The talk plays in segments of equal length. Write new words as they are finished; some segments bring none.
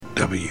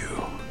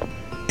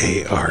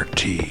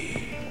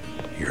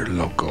your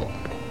local,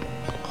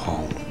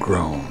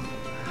 homegrown,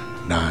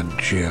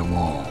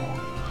 non-GMO,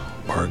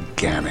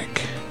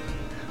 organic,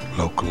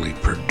 locally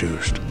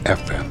produced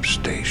FM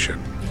station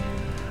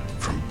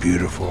from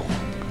beautiful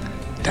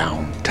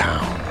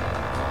downtown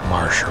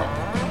Marshall,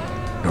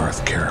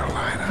 North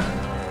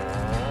Carolina.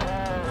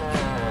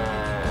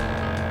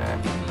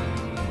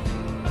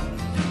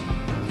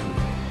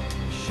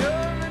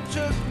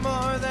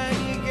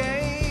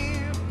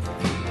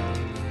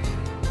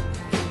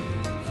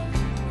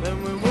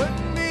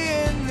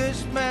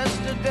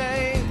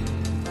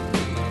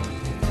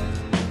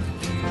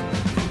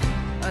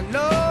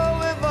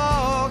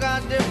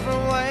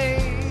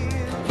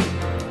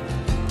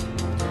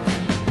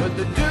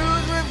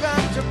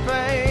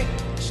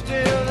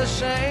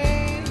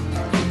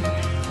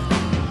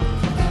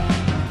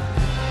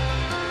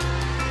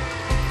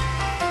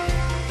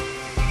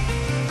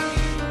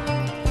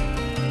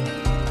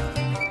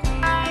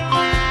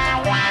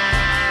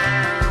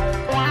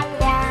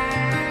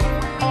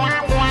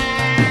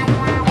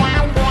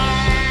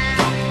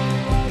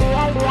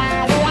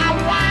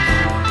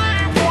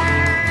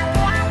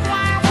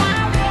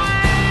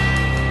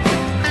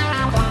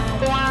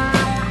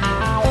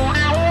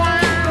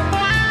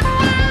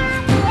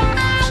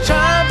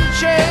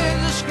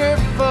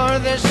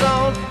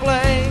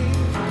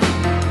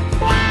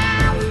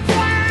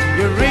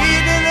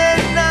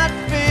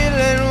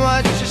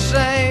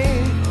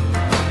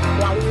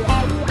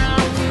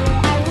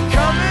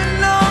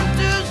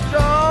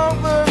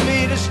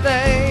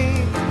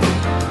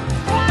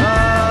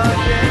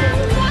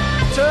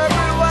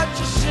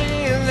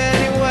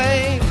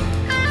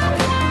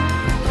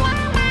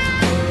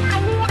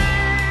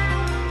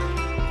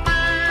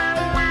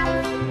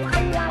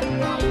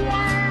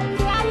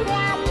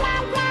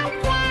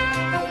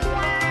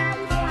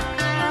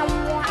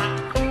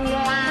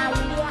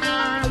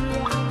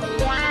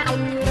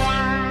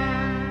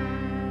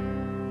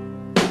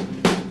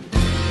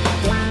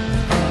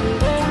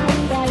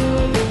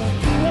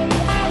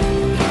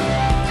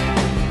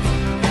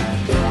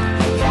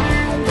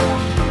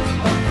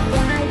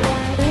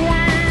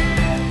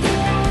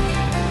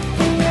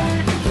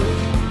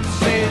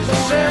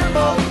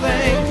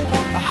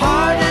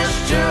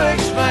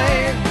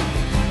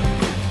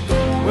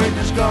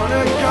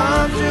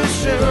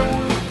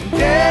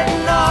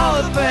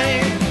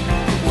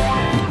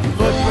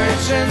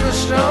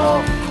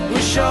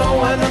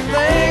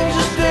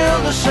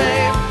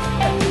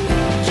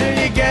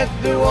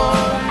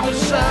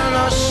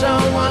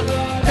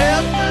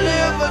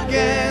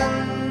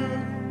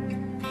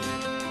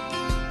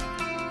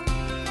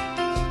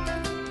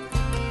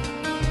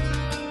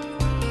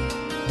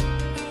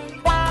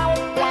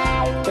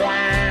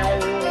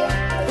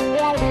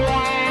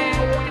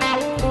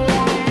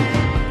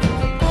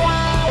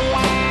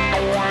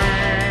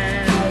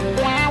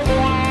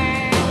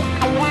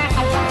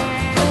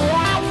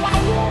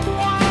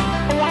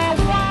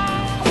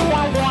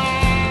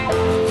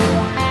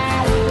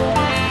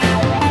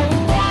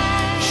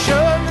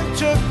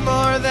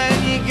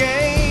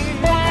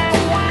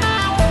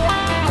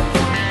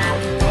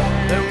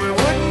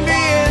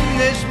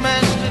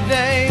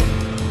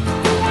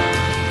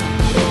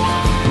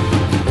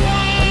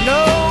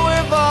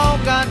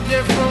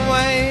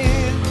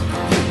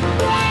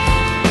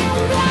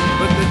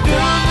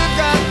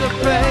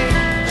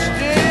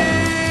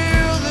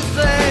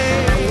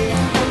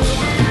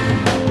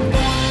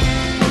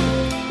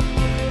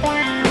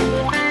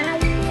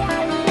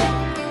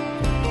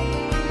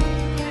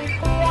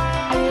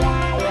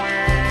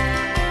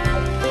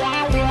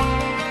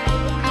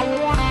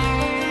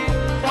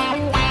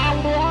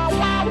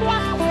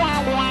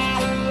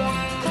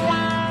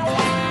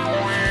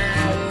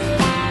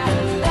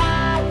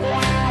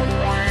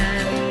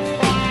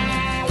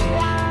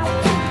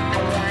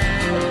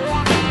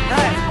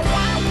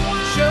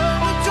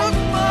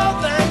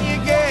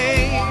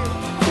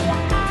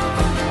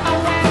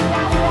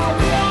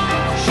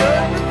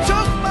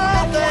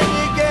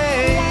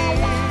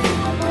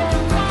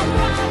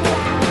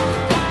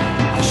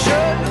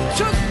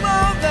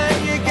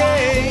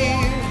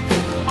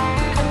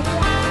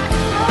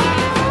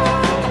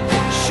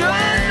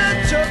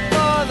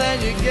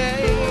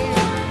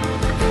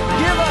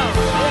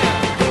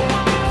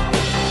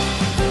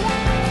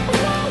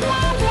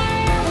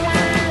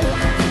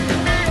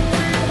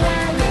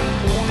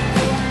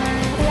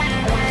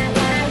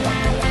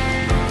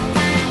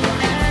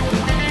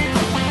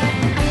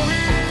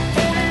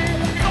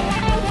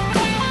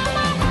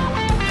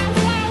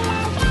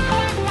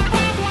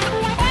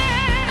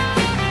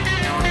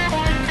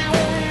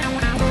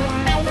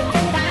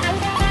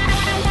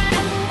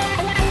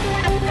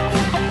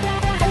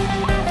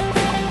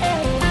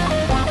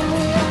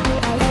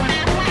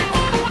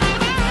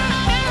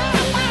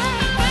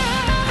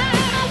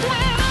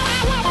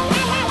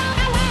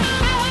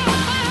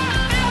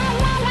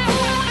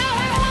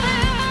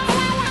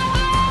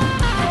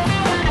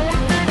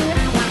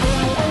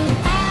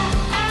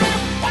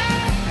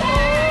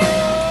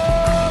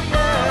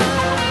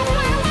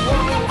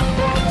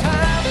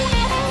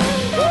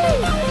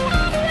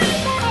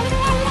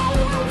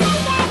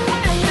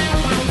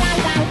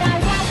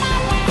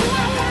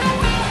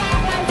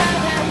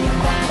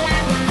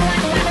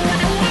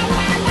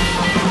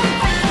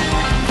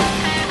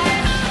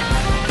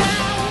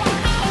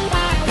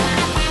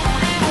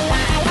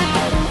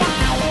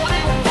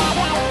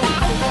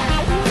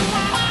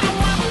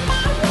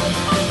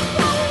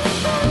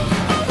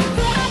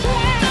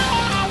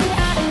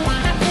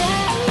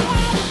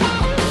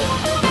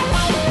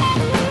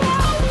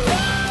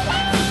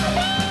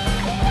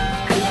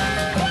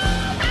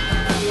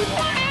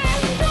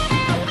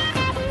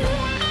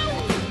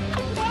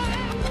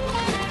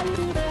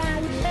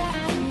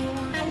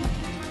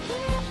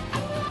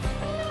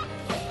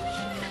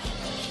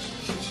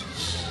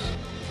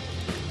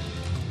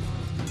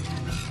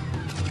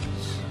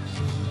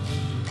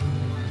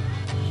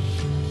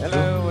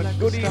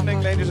 Good evening,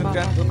 ladies and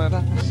gentlemen,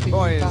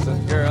 boys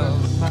and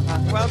girls.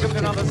 Welcome to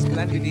another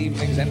splendid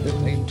evening's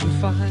entertainment. To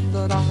find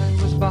that I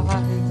was by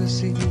the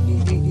sea,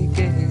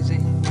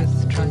 gazing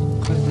with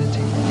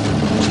tranquility.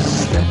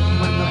 Just then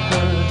when the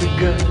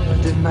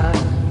hurdy-gurdy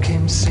man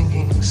came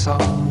singing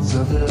songs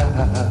of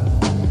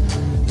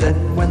love.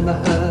 Then when the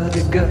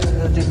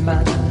hurdy-gurdy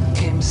man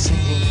came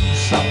singing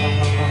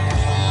songs of love.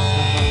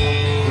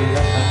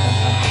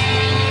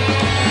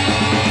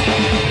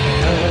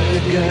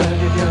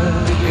 Hurdy-gurdy,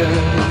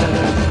 hurdy-gurdy,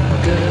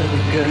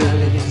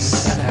 hurdy-gurdy,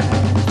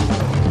 sang.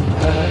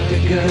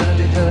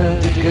 Hurdy-gurdy,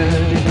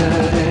 hurdy-gurdy,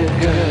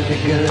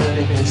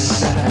 hurdy-gurdy,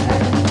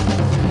 sang.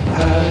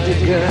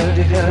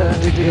 Hurdy-gurdy,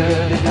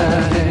 hurdy-gurdy,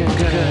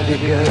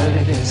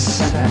 hurdy-gurdy,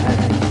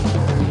 sang.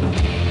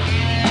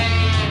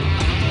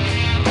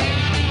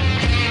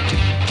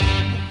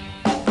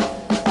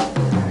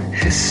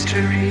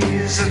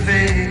 Histories of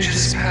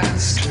ages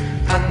past,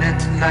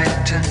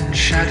 unenlightened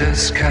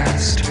shadows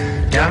cast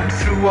down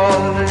through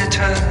all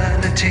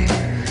eternity,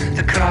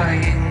 the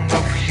crying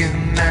of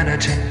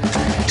humanity.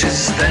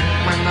 'Tis then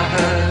when the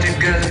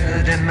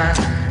hurdy-gurdy man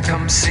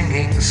comes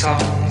singing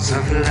songs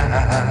of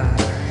love.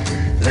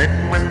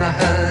 Then when the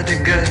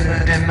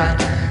hurdy-gurdy man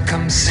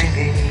comes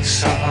singing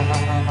songs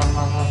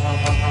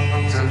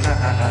of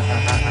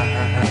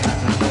love.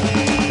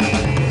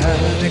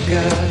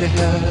 Hurdy-gurdy,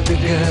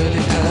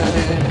 hurdy-gurdy,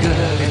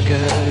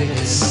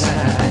 hurdy-gurdy,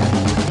 sang.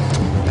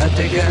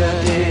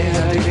 Hurdy-gurdy,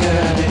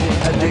 hurdy-gurdy,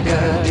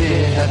 hurdy-gurdy,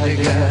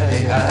 hurdy-gurdy,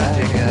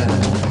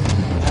 hurdy-gurdy.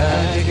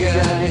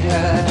 Hurdy-gurdy,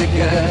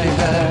 hurdy-gurdy,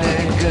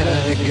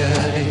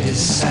 hurdy-gurdy,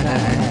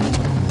 sang.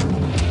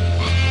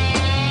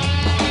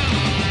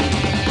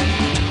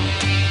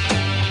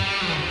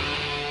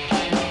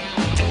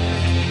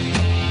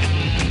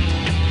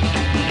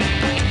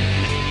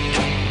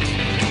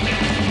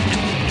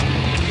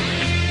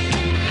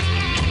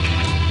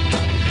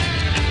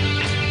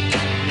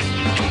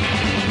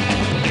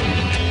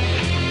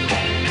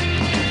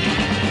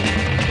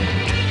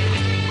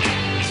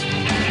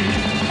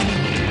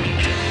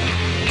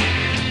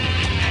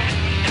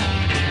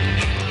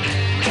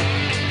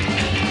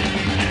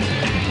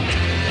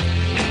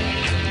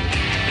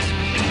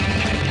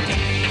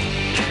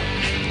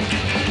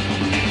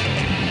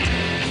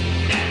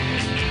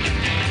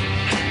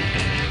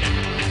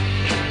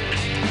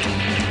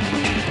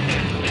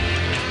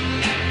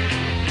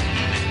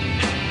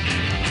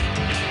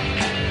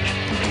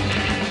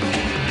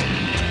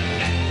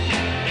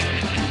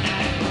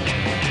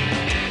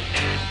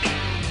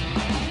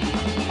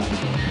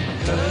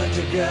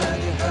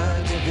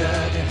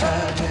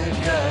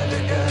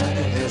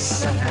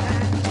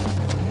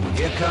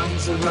 Here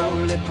comes a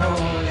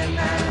roly-poly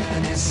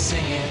man, he's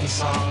singing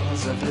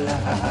songs of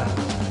love.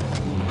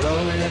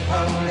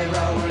 Roly-poly,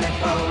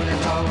 roly-poly,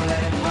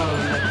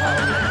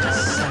 roly-poly,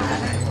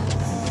 sang.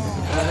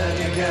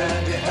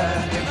 Hurdy-gurdy,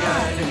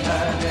 hurdy-gurdy,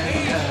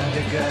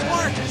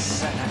 hurdy-gurdy,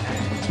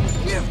 sang.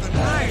 Give the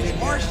nice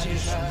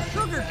horses some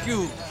sugar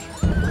cubes.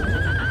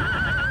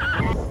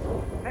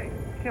 Hey,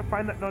 can't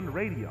find that on the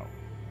radio.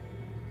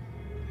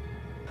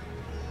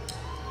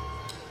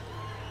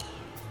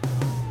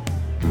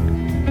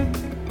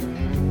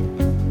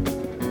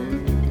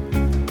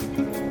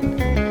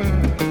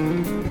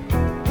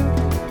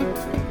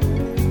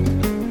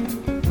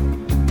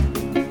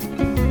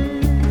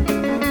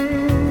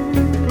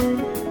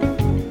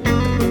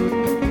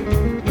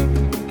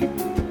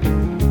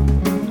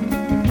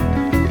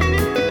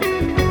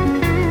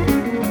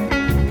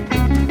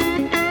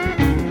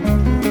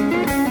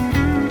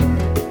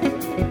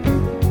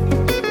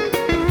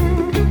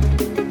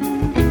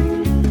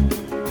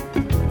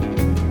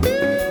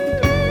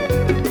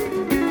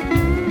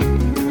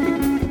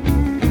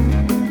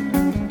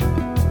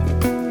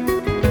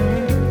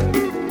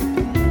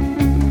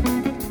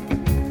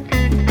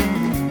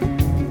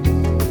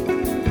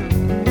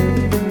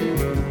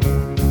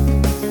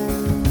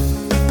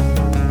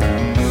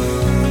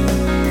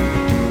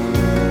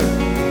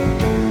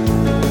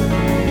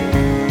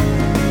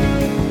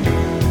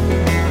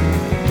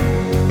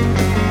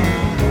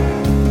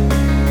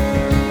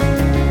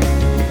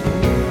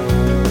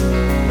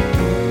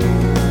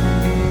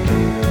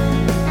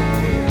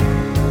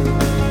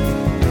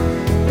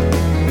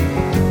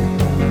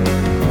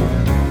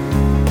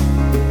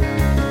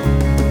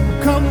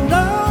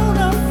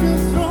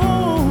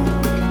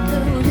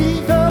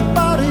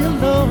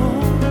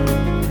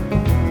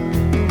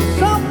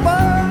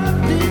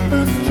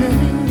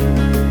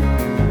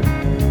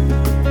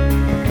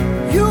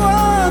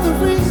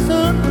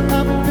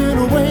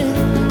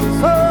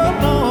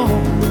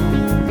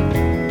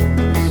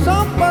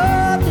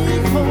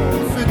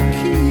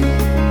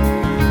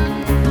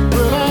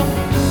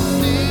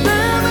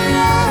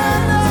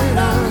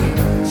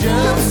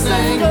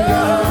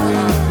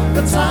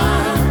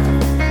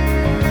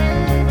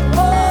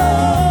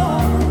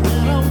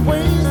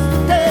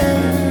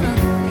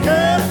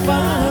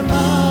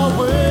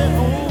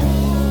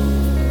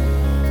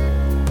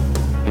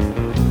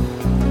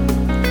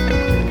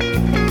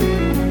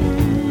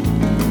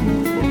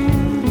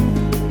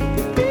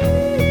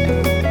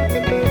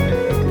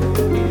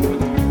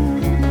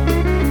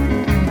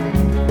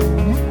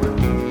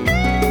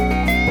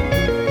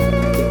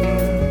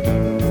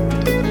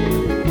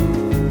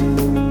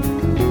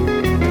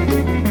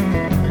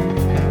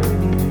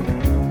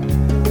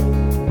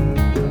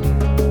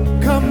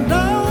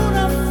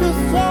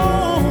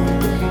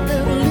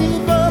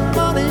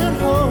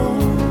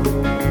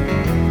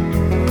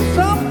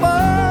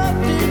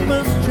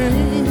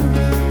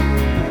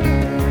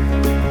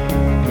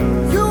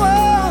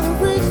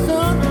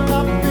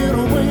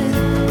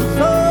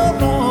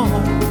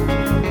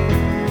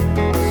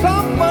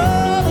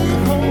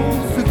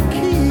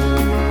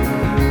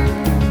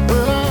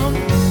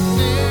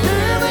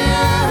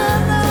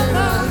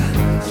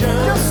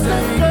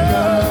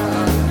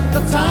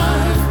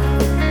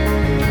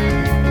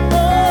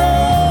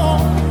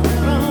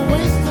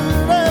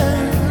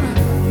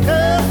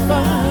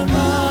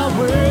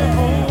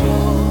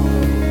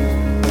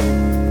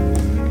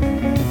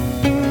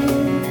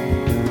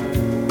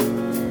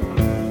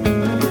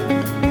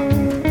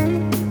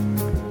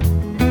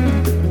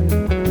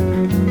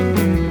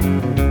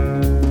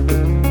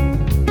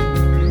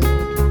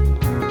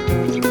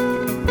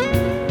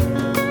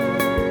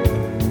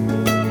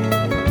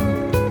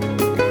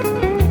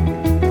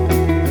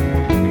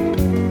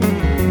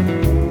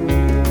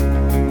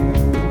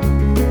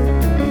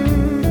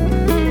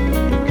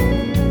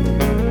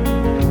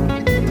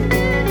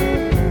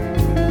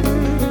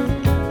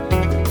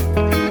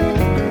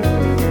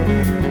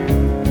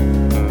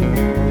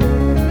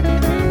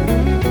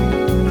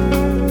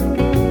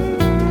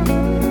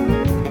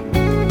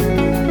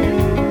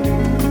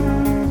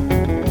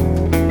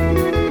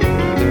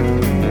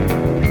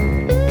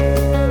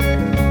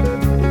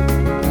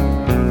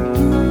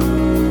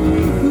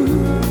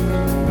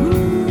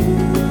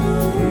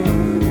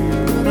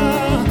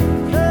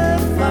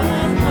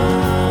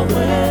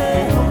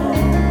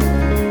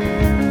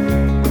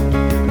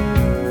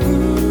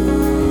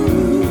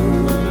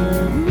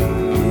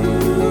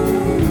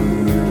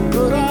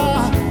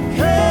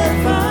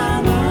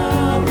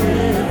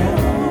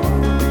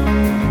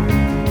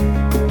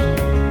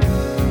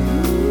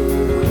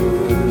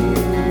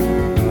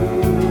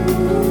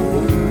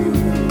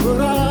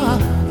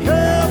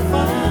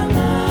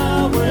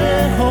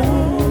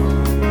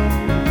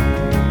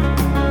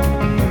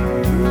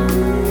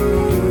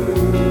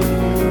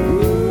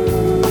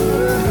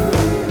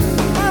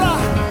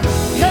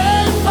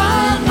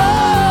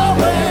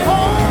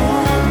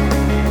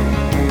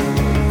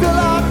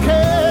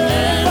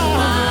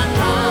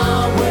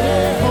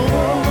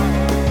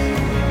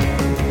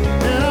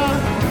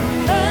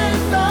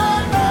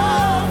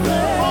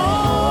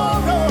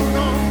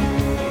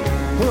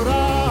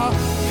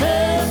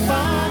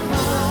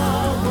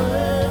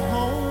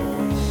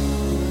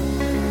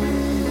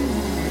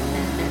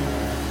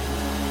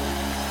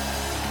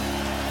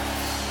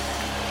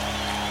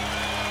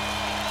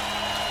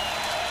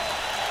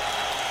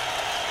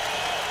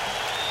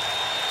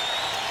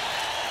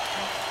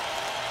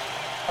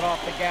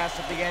 off the gas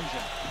of the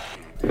engine.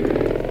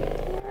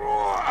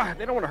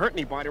 They don't want to hurt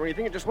anybody or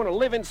anything. They just want to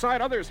live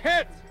inside others'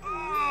 heads.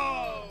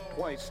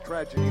 Twice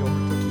tragedy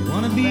overtook you. You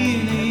wanna be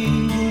an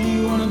angel,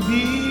 you wanna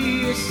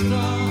be a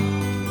star,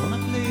 you wanna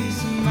play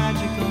some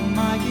magic on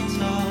my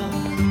guitar.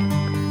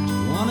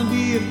 You wanna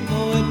be a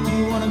poet,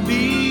 you wanna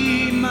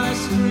be my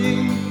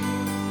string.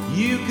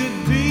 You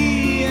could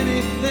be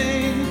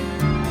anything.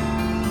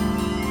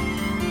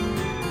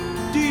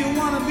 Do you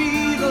wanna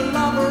be the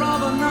lover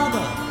of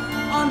another?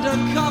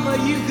 Undercover,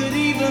 you could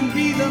even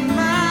be the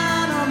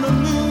man on the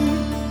moon.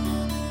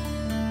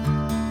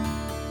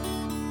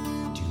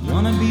 Do you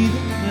wanna be the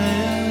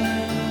player?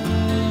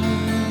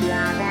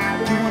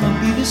 Do you wanna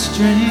be the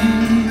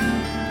string?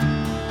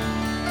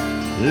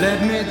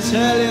 Let me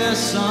tell you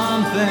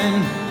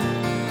something.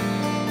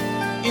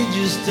 It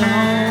just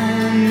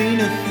don't mean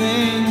a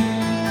thing.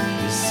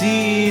 You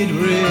see, it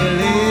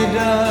really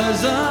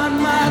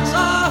doesn't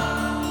matter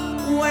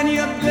when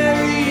you're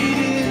buried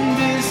in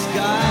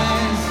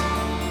disguise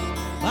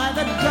by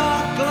the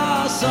dark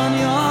glass on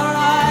your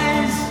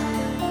eyes.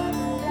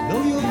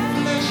 Though your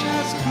flesh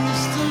has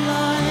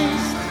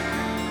crystallized,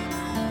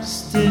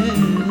 still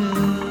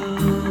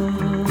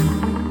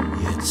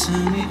you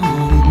turn me on.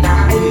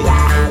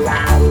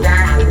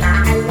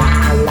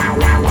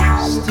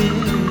 Still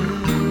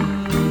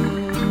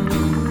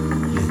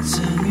you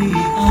turn me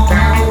on.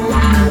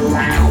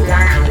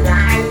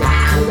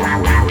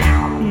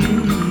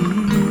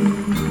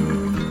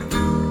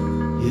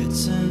 You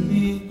turn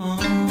me on.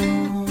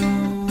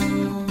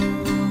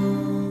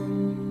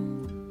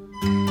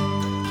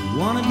 You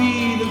wanna be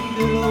the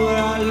pillow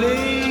where I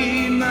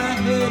lay my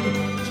head.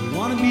 You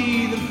wanna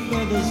be the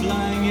feathers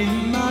lying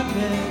in my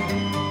bed.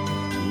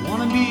 You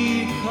wanna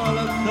be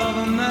color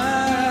cover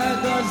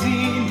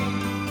magazine.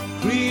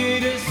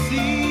 Create a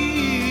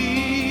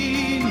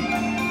scene.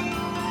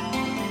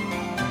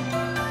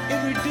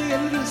 Every day a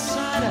little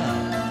sadder,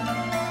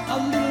 a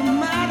little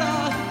madder.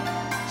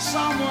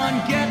 Someone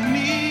get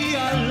me a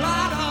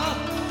ladder.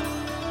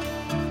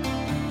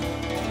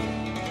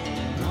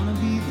 You wanna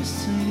be the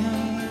singer?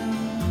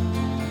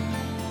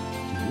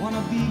 You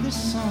wanna be the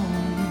song?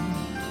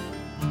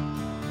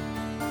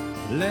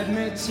 Let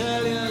me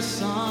tell you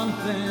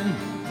something.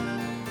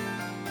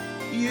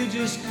 You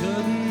just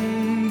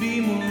couldn't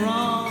be more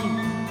wrong.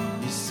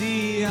 You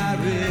see, I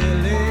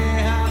really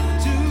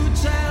have to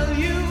tell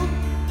you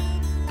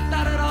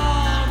that it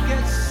all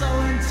gets so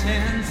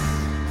intense.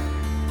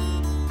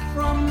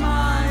 From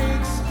my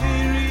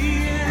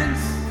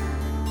experience,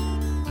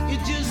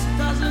 it just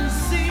doesn't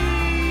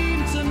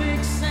seem to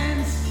make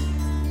sense.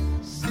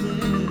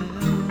 Still,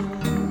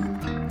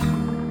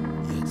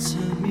 you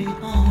turn me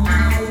on.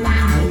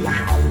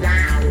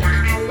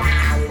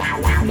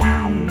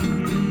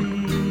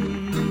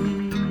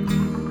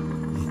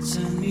 You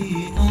turn me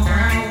on.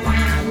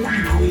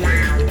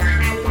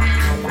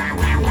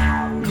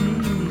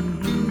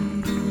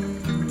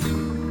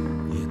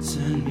 You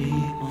turn me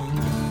on.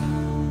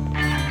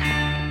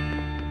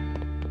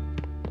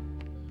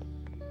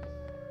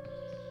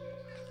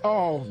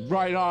 Oh,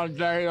 right on,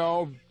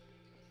 Dale.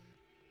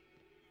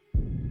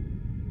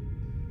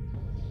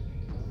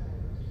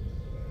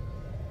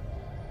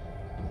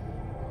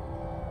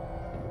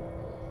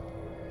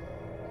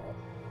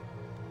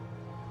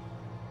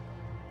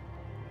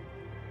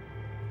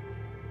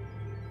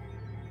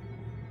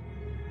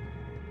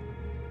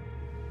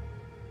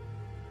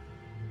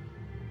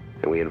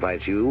 And we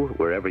invite you,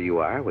 wherever you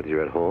are, whether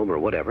you're at home or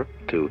whatever,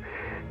 to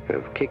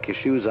kick your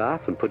shoes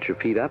off and put your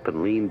feet up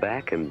and lean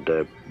back and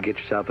get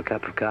yourself a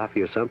cup of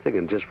coffee or something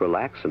and just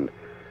relax and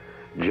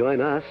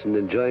join us in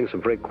enjoying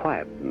some very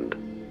quiet and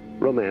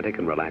romantic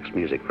and relaxed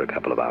music for a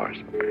couple of hours.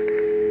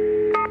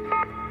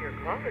 Your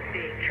call is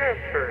being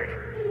transferred.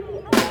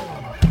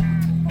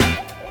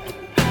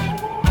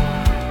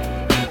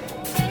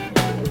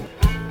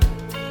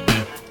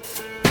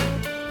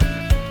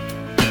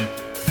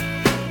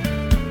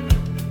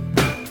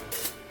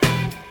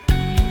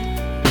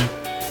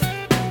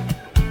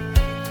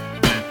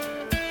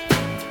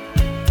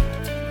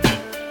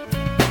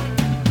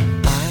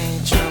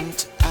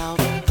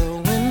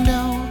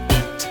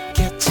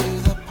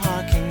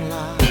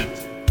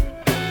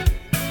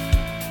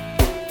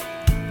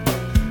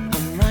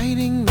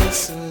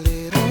 This a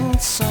little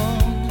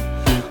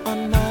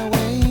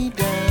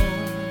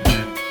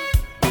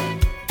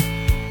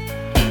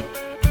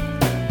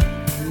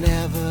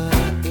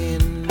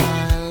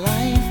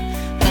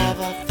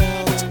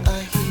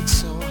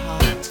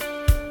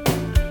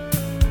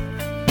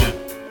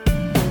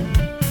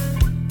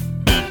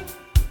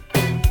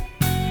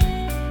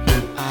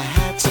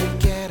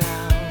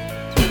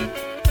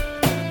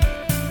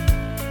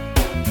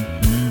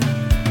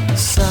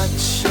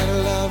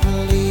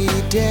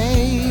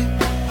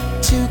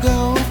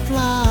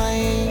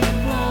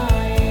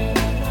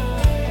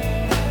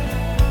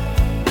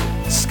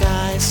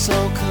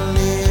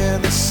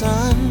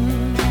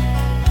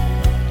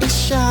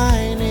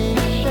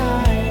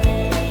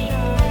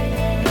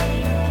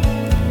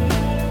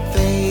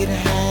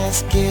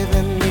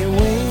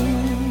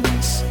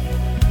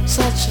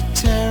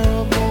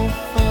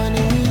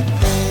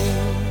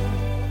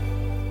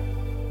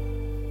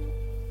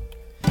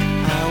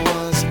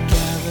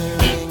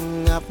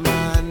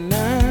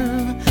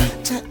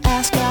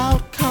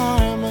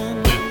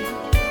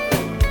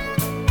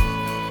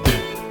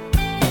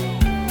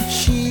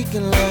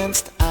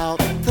glanced out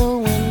the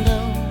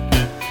window.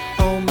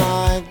 Oh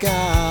my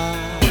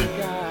God.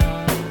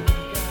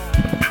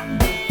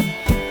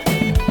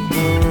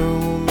 The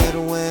room, it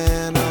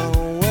went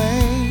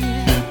away.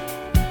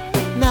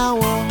 Now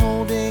we're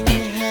holding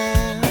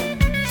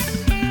hands.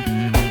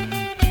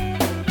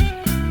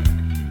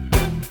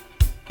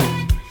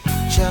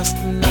 Just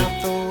not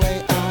the way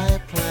I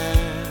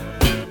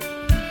planned.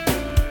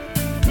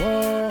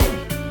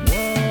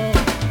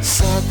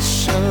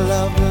 Such a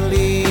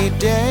lovely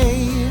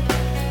day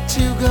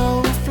to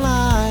go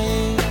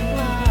flying.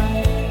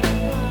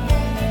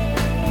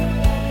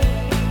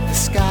 The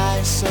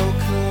sky so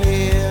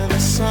clear, the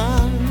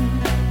sun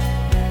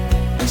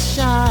is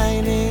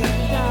shining.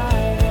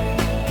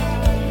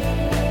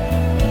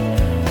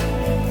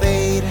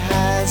 Fate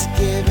has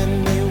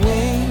given me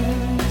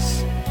wings,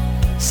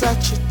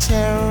 such a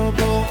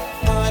terrible,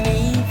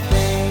 funny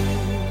thing.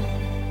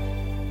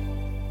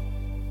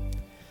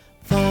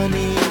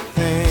 Funny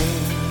thing.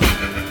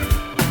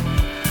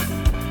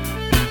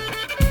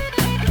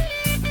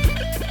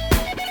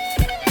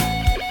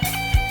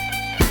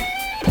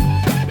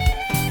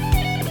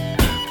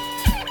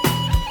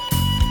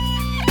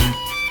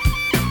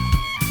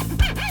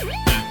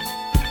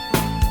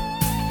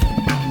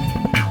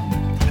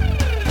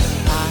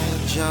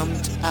 I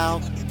jumped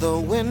out the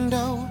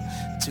window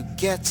to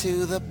get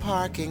to the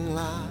parking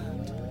lot.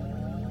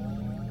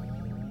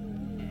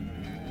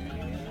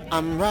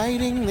 I'm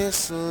writing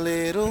this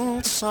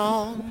little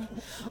song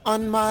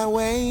on my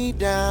way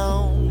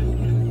down.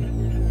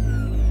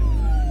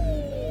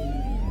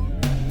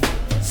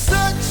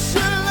 Such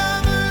a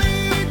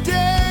lovely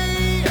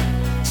day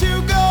to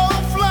go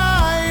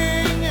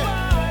flying.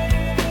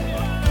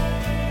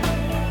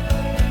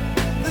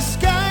 The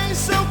sky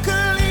so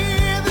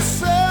clear, the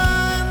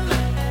sun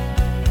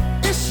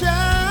is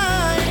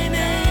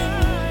shining.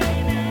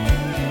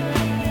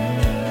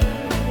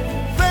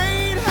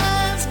 Fate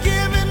has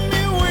given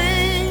me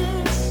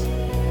wings,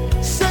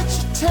 such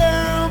a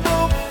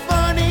terrible,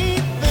 funny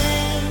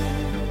thing.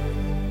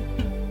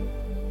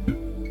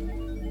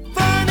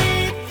 Funny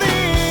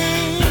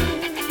thing.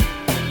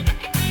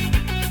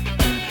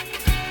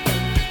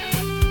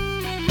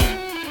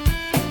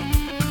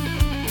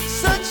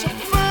 Such a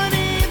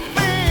funny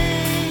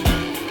thing.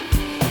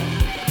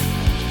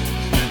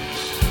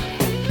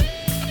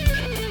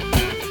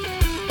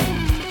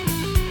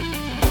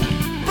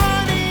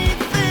 Funny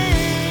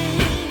thing.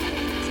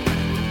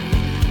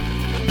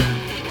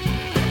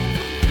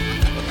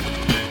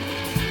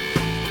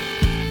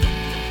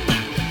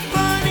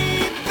 Funny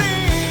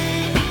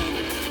thing.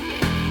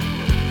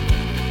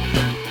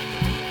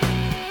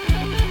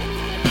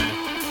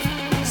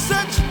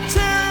 Such a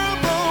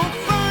terrible,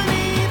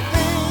 funny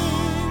thing.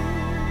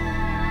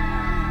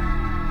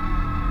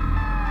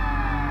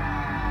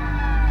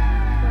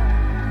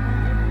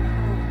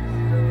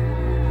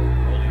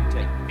 Volume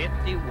take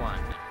 51.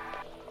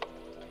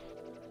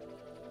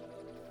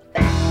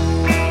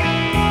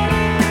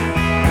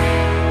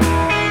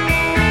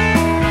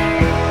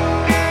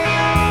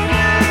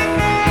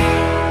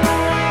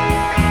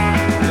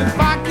 If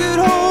I could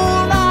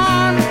hold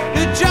on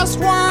to just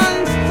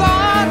one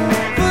thought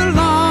for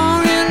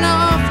long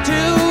enough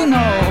to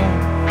know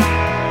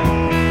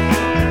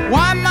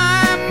why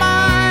my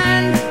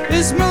mind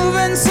is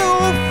moving so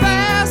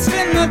fast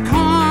and the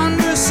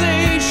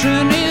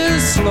conversation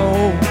is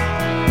slow.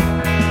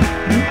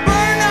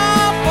 Burn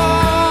up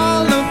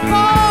all the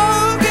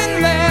fog and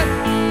let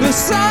the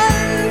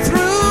sun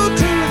through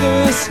to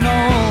the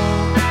snow.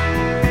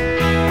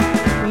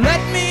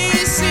 Let me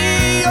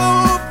see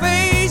your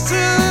face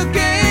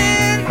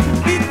again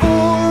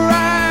before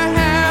I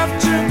have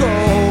to go.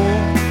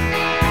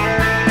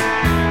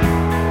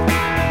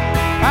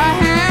 I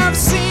have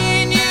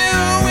seen you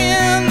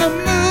in the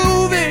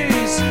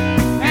movies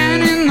and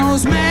in the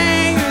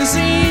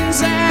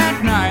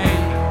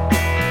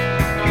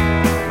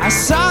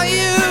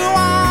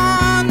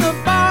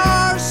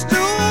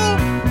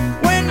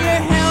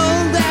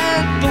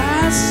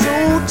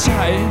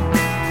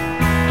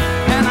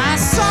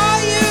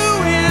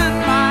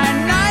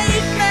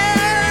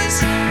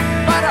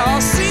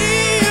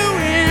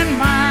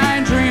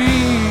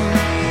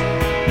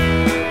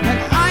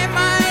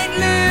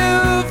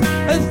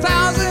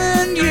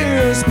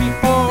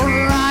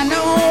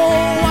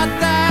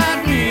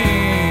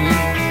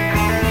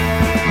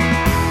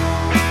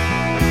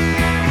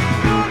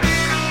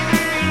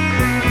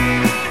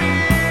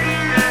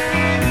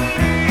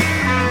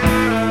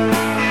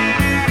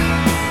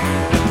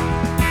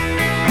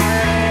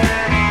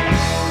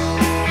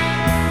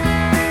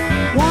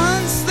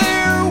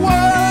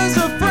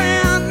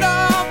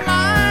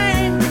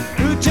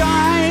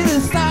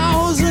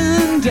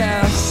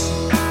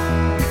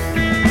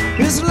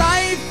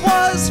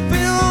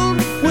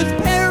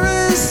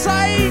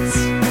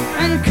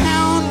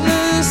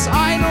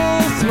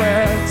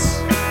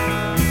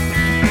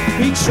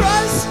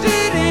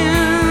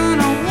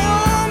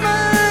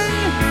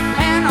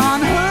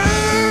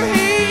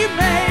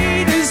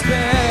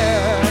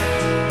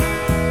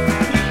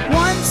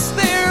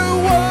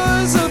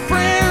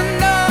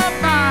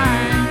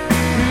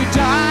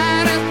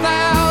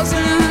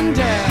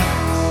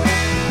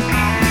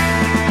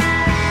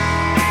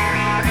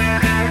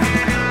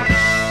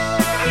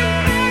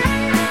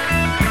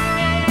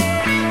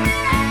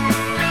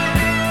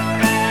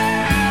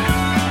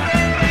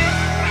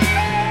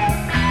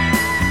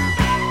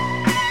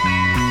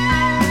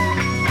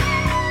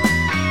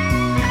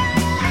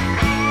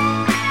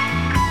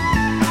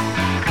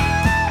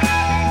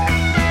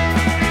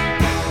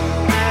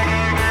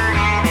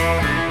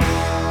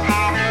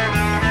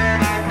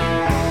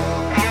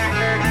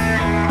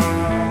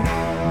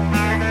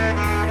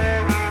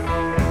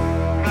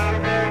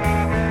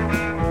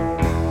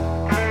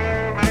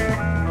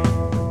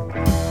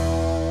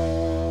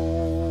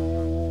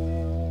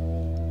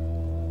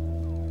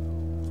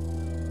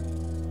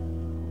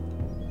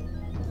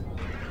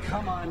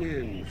come on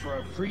in for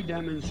a free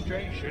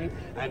demonstration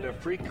and a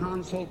free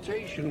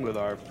consultation with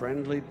our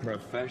friendly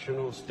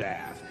professional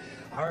staff.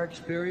 Our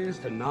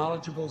experienced and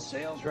knowledgeable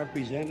sales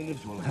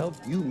representatives will help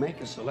you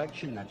make a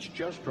selection that's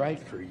just right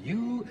for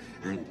you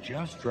and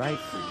just right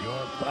for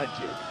your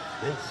budget.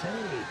 And say,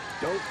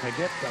 don't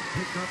forget to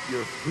pick up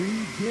your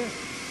free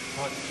gift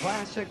on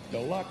classic,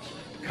 deluxe,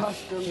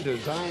 custom,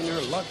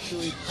 designer,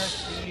 luxury,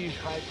 prestige,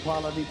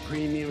 high-quality,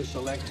 premium,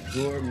 select,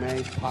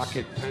 gourmet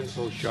pocket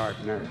pencil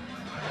sharpener.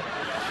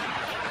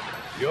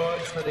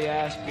 Yours for the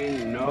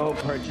asking, no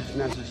purchase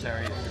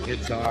necessary.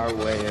 It's our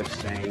way of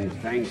saying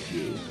thank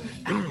you.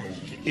 And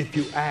if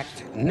you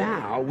act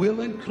now,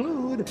 we'll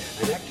include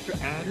an extra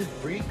added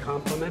free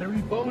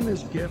complimentary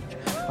bonus gift,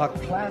 a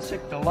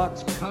classic,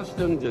 deluxe,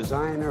 custom,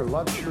 designer,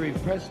 luxury,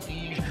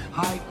 prestige,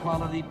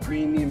 high-quality,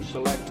 premium,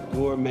 select,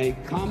 gourmet,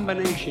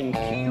 combination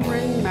key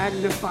ring,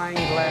 magnifying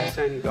glass,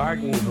 and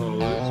garden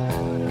hose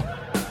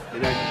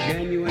in a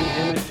genuine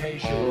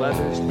imitation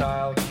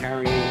leather-style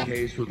carrying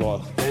case with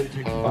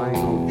authentic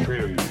vinyl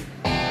trim.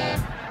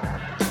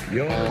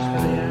 Yours for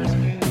the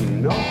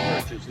asking, no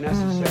purchase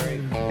necessary.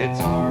 It's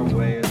our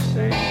way of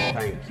saying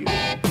thank you.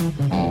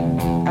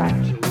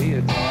 Actually,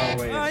 it's our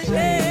way of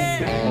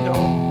saying thank you.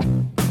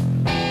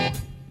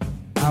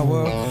 I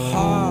work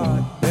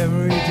hard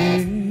every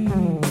day,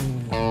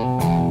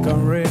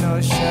 come rain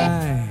or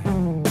shine,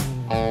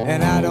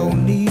 and I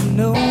don't need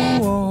no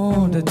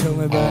one to tell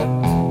me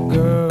about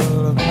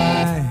girl of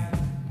mine.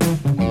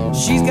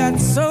 She's got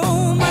so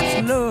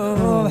much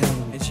love,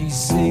 and she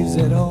saves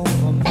it all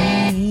for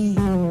me.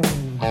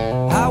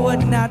 I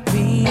would not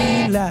be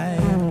like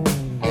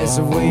it's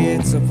the way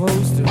it's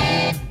supposed to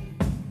be.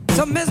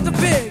 So Mr.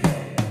 Big,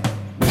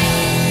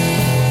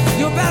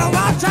 you better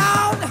watch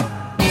out.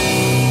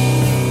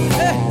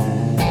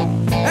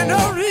 And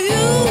don't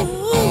you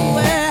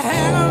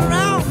hang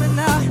around me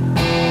now.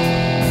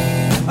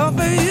 Oh,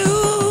 for you,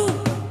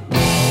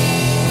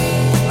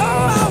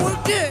 oh, I will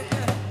dig.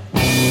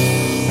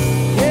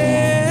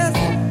 Yes,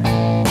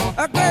 a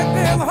great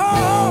big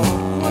hole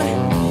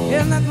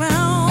in the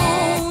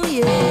ground,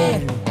 yeah.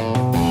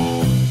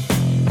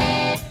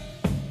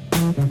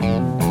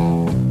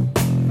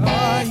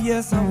 Oh,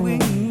 yes, I will.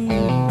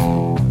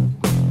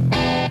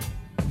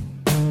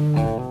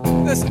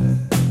 Listen.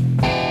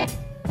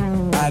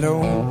 I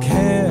don't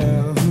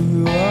care who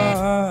you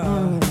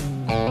are,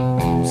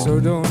 so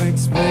don't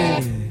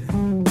explain it.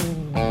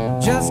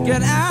 Just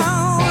get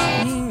out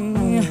of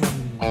here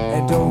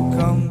and don't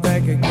come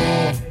back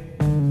again.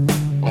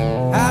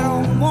 I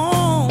don't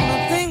want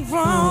a thing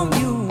from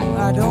you,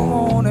 I don't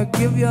want to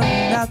give you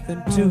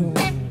nothing to.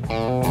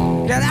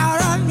 Get out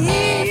of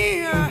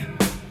here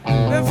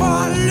before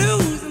I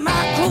lose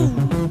my cool.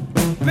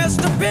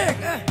 Mr. Big,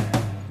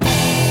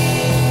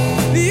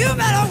 you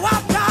better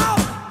watch out.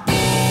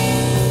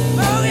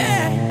 Oh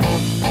yeah,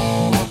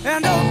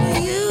 and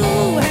don't you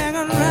hang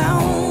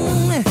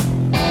around.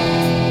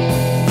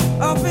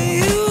 Oh, for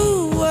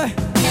you,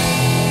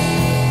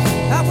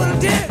 I will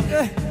dig.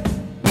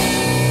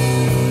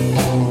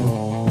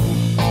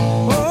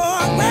 Oh,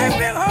 a great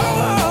big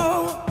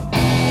hole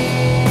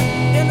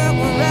in the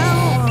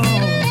ground.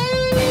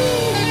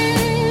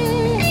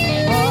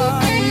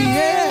 Oh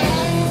yeah.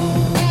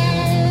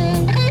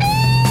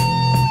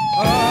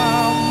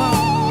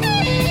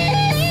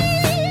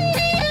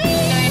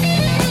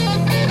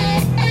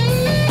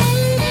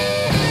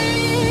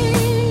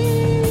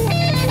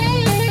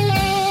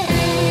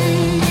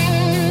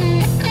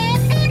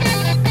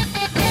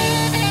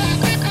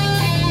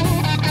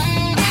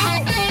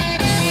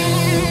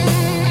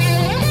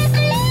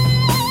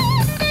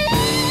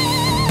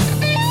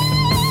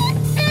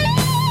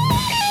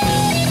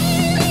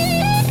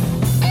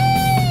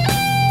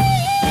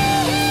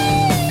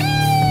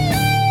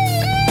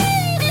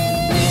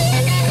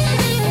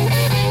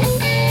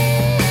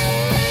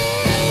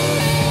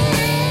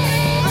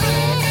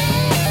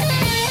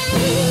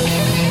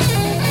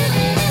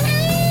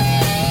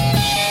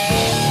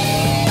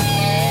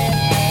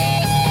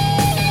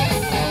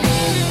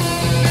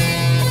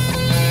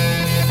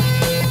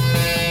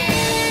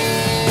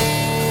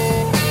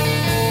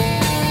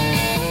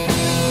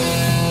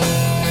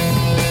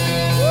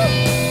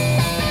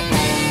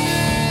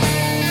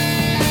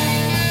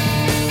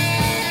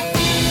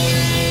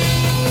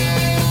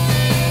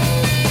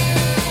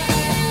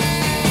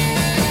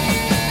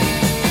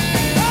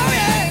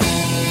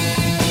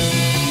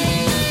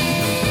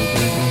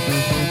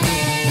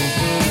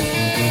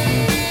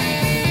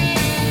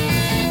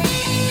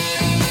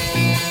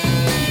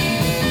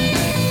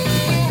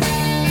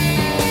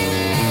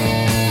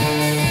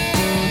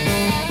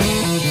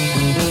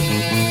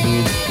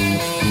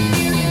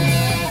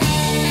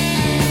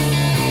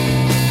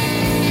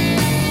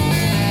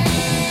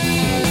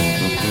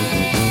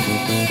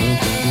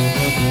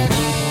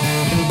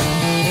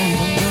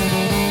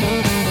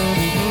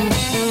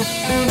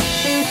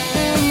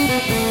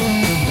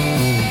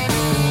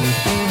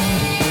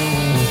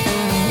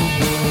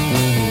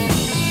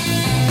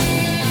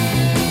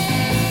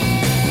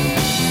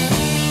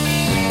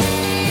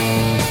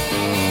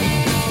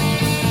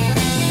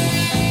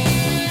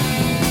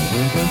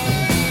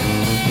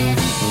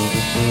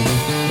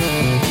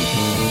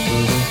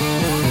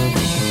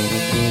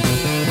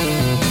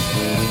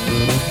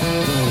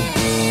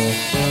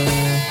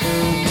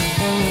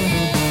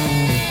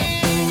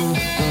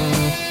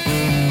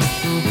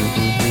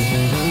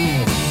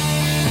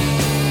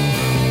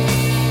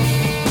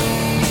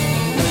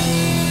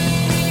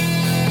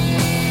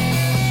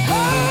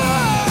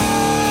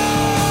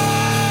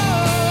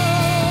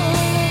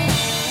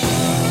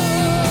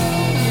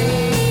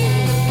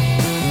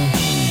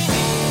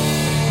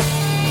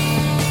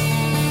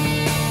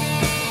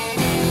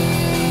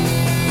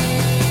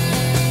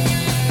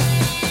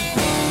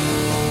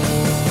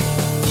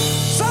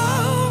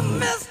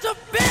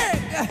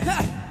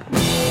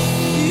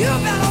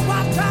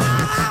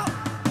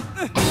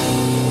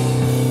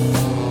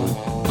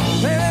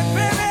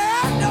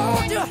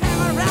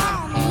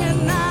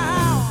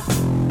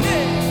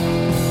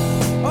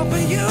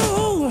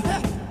 you.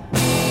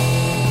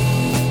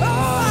 Oh,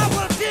 I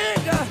will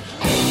dig a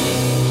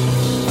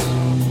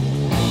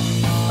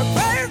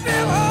grave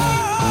big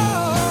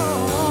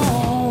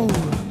hole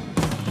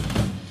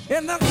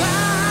in the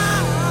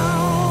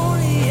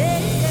ground. Yeah,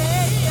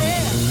 yeah,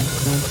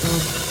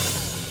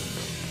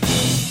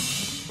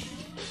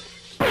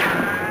 yeah.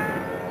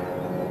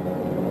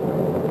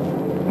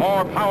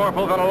 More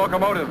powerful than a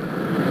locomotive.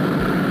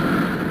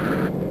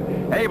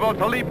 Able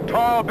to leap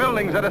tall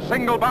buildings at a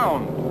single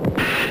bound.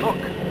 Look,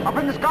 up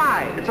in the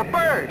sky, it's a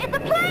bird. It's a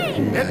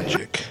plane.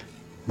 Magic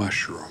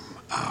Mushroom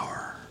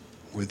Hour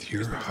with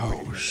your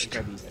host,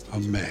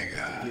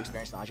 Omega. You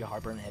experience nausea,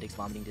 heartburn, headaches,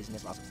 vomiting,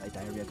 dizziness, loss of sight,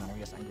 diarrhea,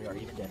 gonorrhea, sangria, or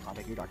even death,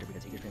 contact your doctor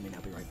because take your treatment may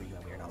not be right for you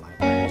and we are not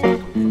liable.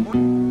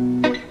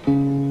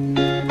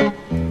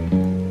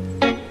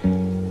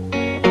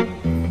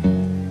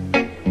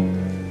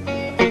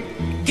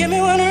 Give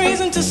me one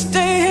reason to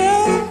stay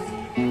here.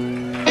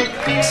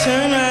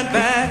 Turn right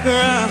back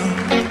around.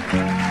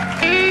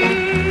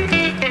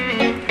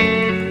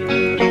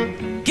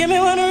 Give me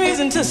one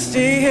reason to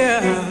stay here.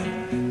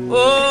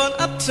 Oh,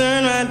 I'll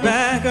turn right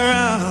back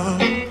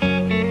around.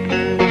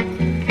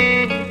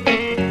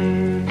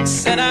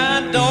 Said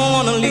I don't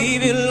wanna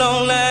leave you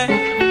lonely.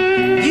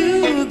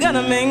 You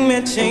gotta make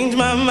me change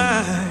my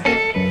mind.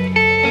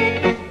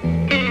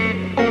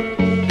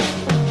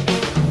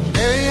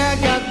 Baby, I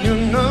got your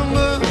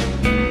number.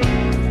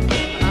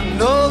 I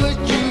know that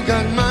you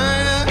got mine.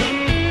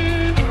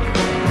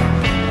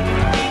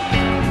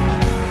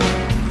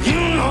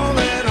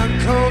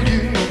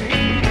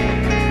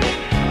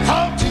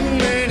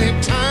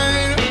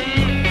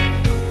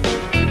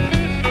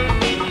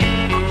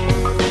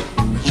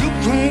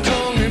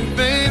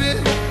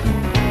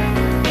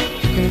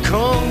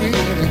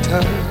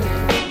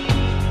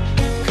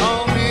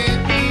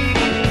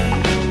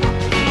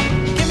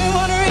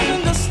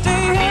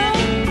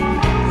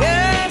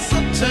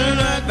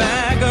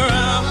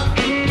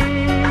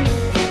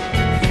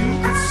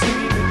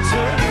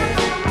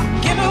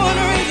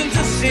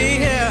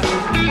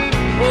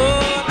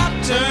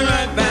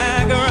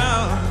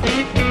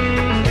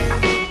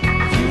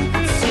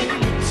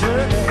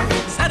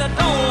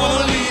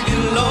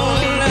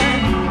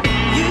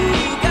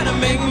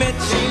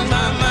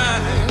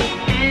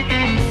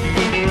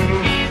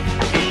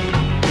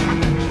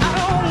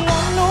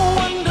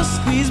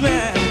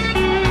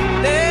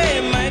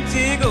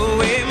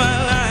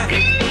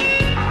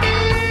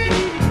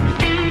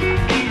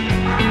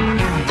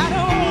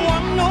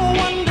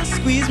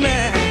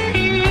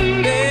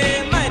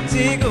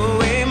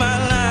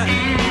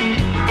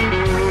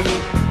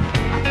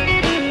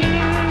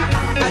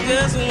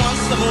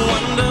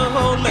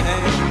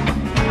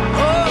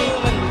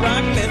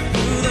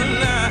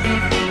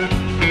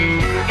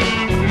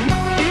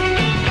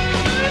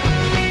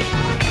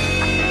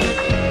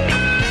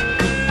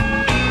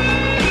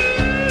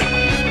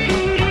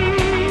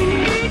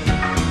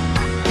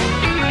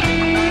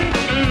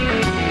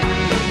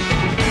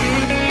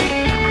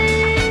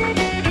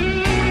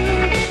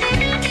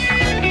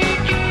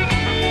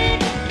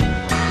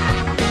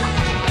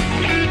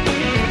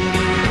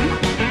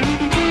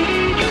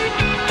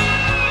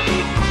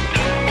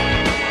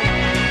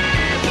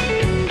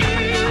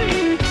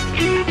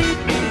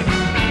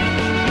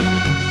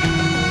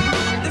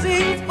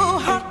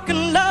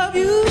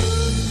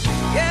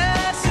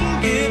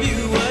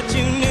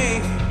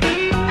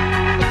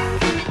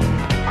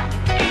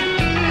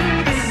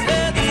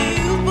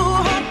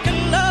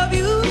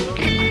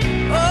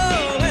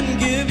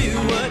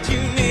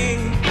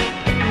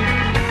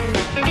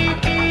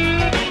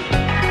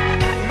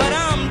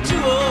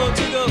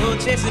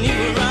 Chasing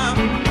you around,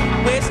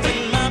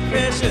 wasting my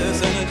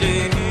precious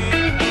energy.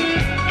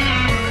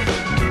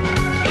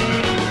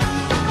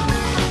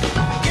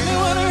 Give me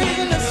one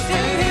reason to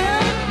stay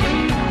here.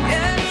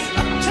 Yes,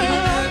 I'll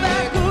turn right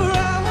back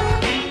around.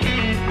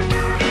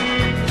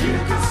 You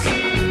can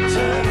see me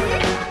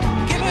turning.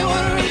 Give me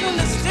one reason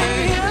to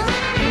stay here.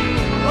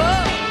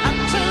 Oh,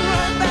 I'll turn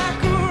right back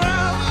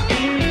around.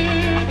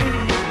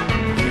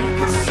 You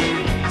can see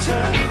me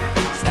turning.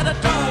 Said I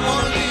don't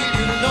want to leave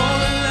you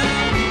lonely.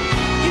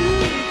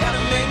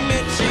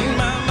 Change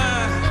my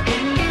mind.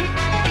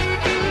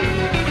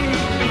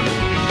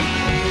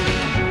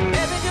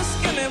 Baby,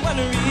 just give me one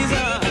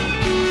reason.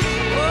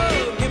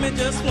 Oh, give me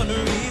just one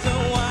reason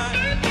why.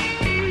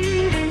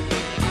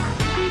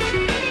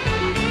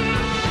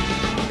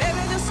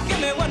 Baby, just give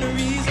me one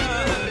reason.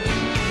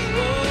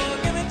 Oh,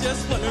 give me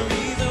just one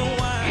reason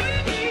why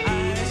I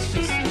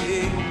should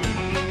stay.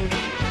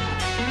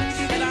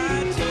 Said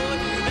I told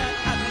you that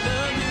I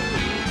love you,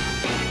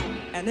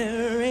 and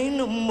there ain't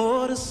no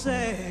more to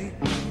say.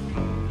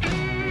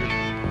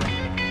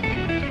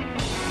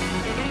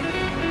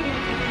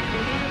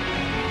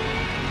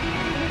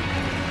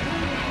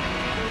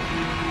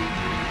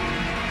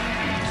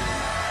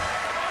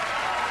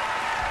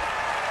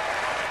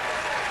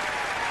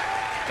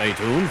 Stay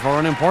tuned for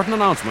an important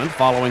announcement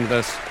following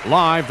this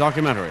live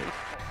documentary.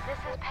 This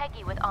is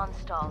Peggy with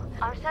OnStall.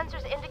 Our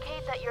sensors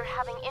indicate that you're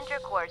having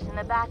intercourse in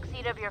the back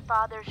seat of your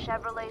father's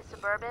Chevrolet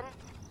Suburban.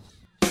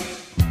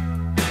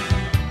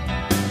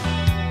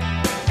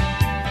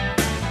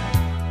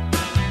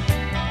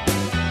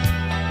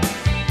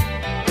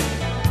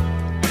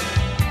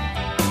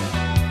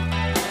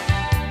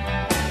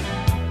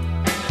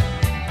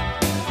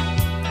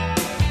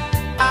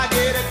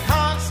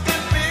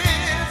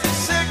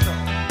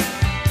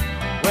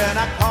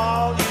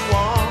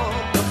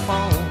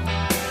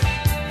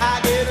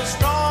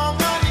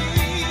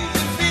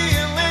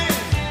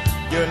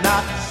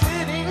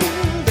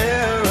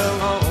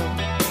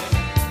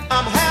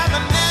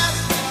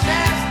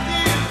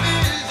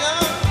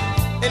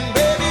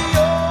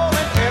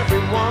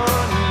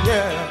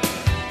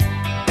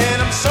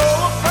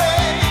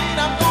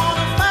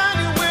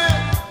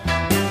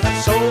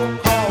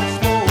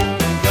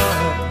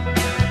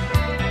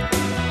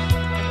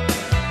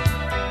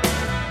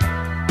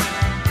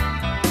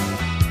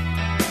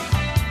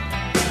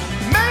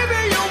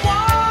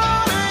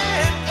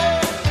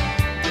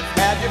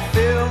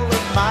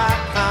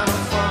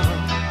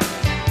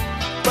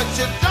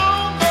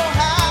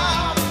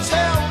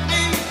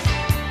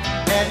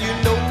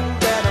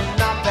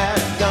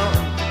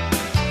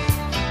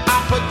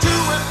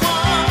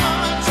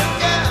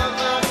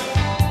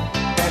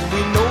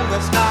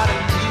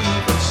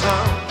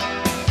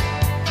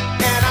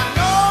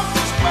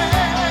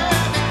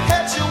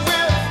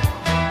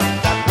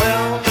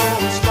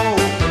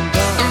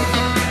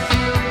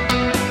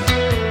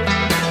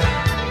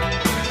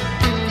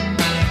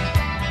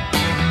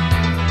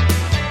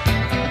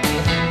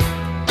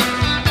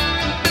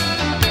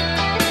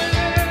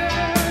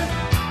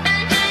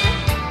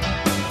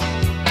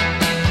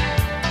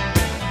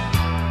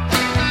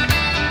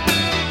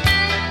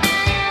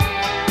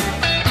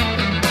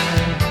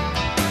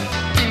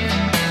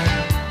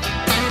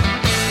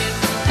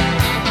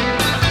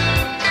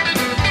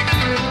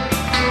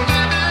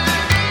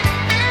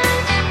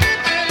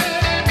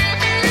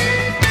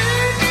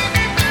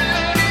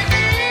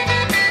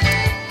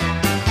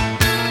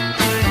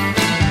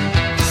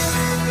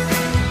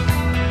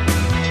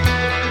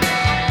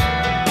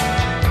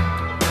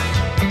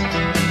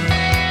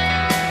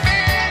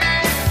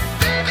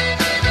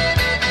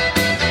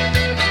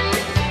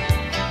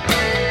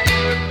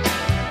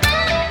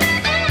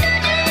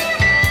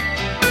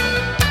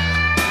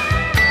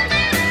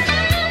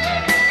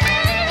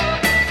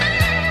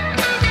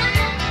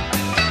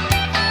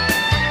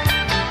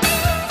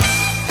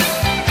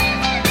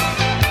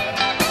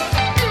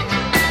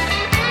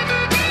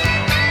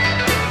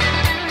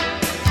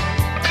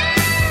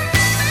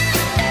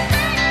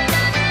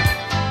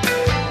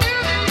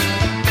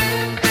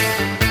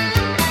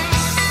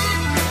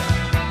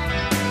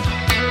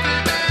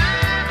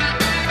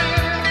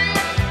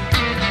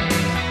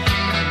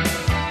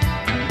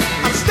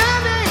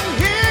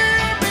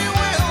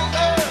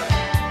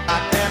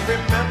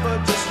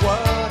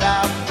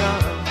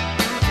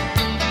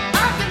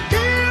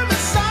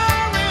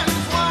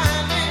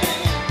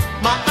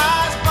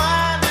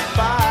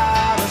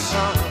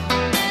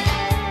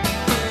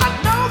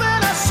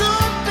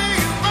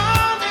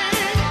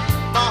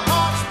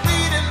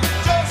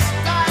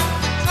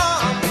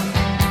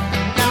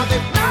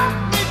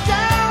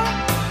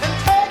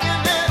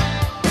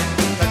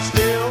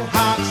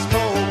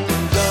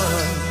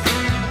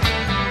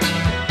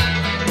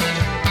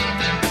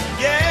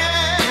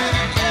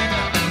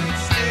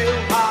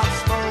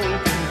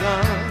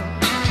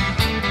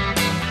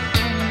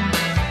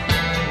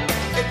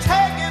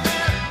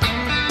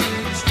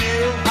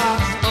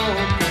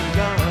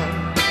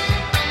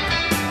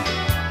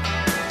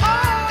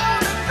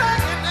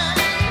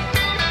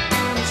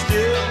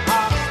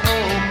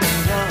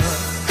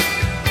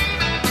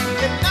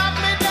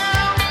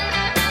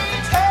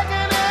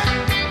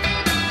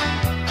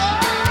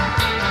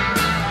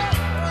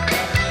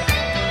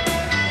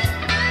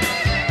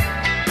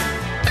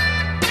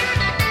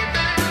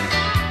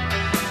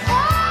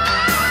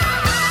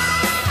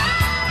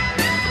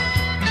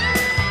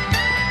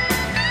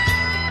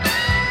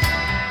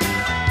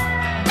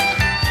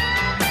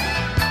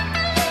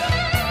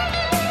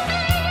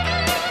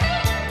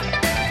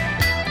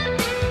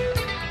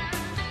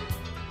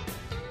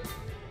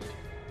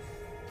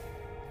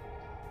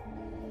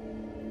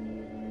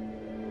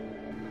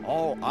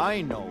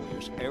 I know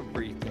is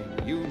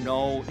everything you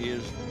know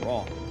is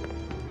wrong.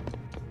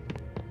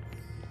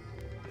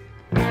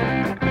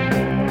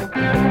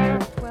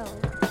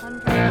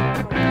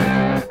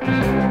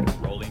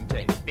 Rolling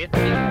tape.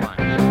 51.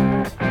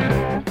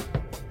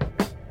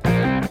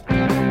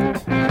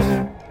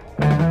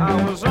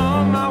 I was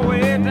on my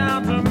way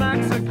down to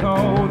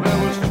Mexico. There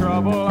was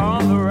trouble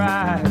on the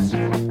rise.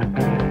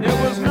 It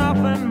was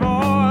nothing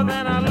more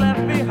than I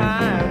left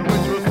behind,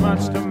 which was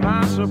much to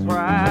my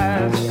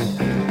surprise.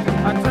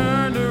 I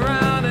turned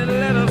around and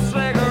lit a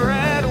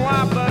cigarette,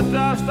 wiped the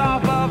dust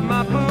off of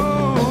my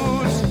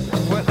boots.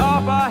 With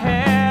up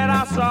ahead,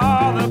 I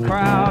saw the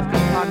crowd.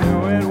 I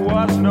knew it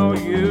was no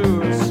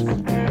use.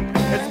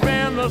 It's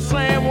been the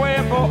same way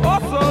for oh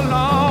so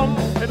long.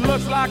 It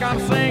looks like I'm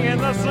singing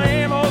the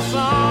same old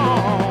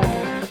song.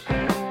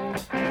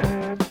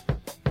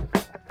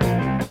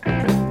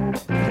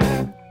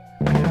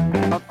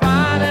 A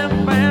fine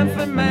and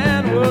fancy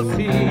man was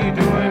he,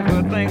 doing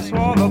good things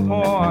for the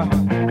poor.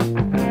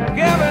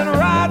 Giving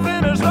rides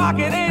in his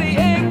rocket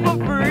 88 for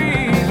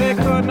free. They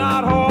could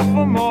not hope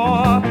for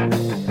more.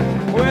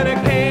 When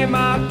it came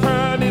my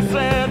turn, he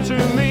said to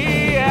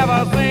me,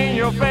 "Ever seen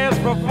your face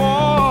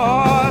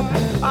before?"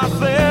 I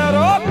said,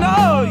 "Oh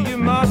no, you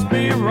must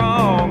be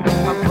wrong.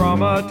 I'm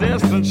from a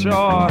distant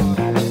shore.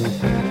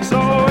 So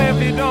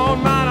if you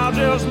don't mind, I'll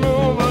just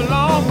move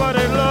along." But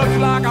it looks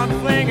like I'm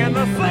singing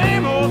the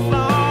same old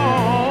song.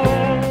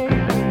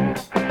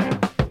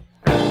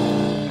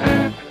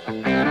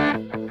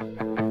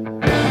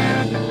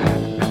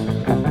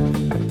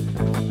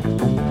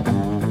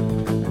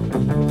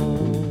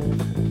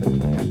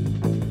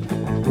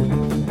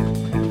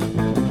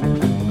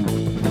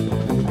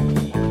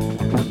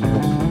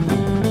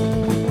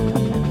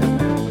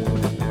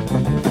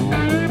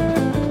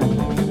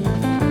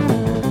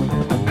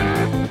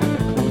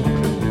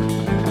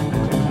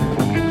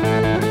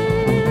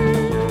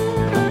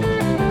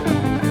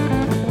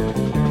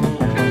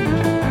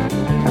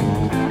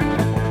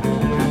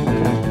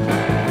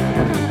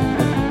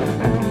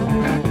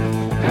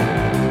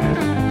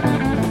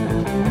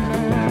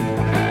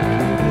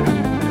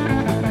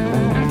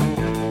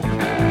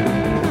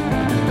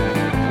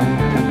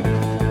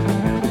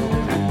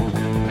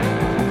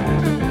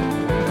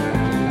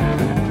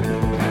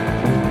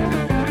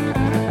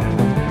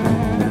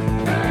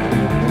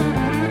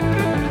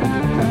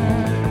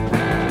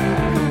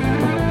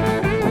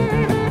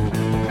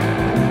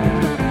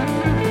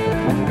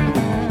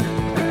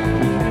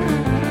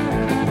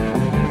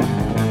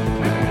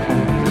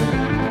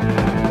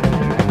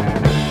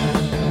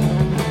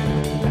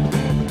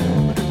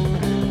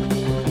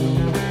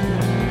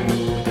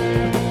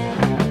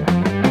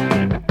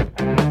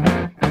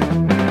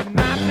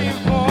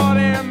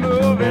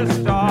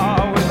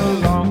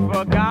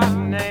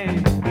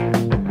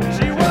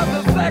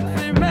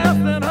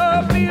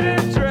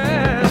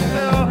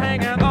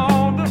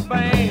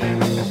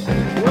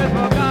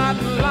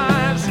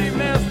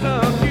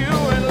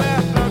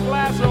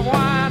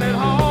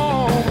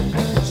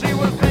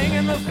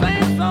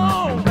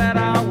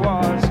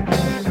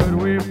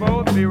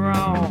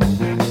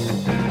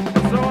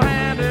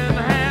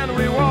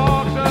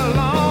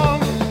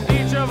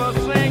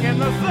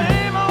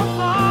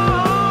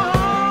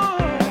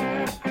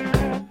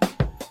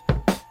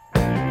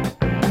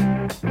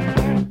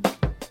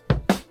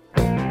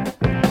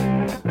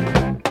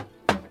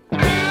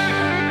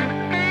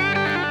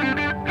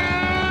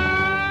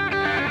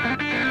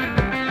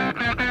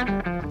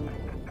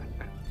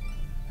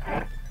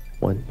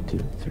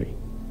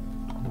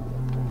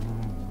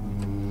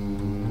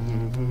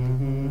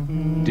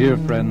 Dear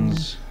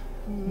friends,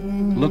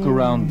 look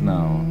around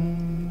now.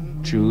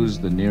 Choose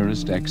the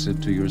nearest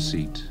exit to your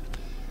seat.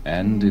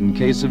 And in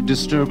case of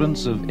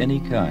disturbance of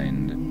any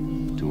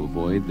kind, to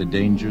avoid the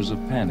dangers of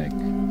panic,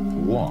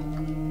 walk,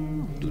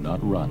 do not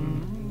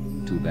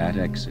run, to that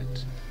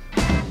exit.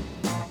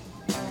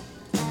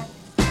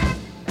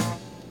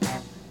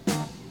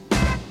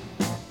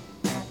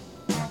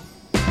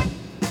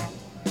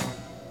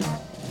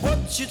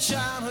 What you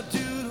trying to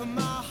do to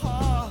my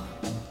heart?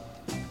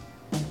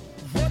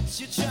 What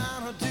you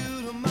trying to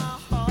do to my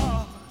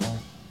heart?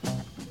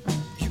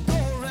 You go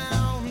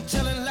around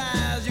telling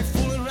lies, you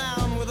fool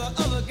around with the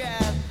other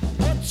guy.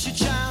 What you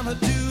trying to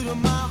do to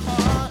my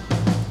heart?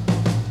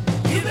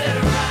 You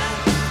better run,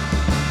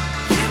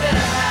 you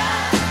better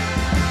hide,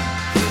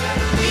 you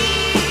better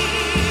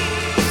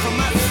leave from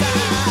my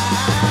side.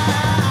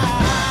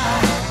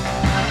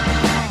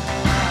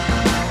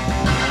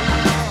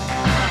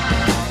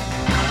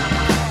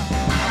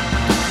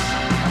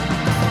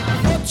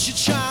 What you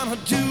trying to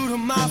do to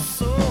my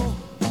soul?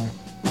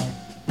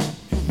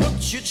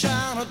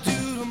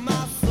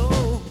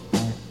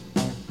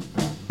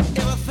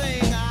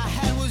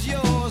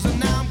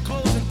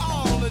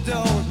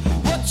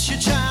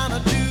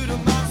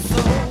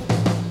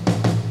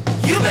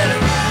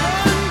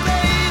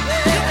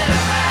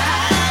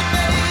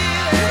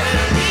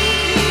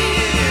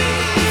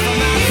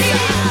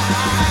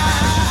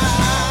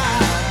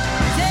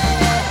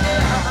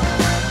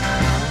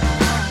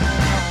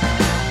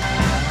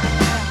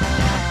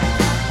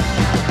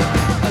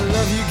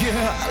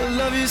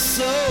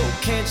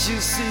 you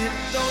see it,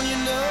 don't you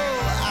know?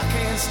 I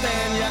can't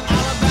stand your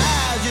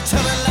alibis, you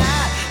tell me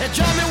lies, and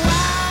drive me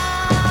wild.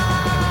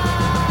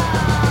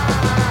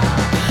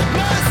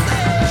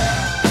 Mercy,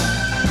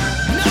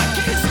 no, I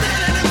can't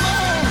stand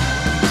anymore.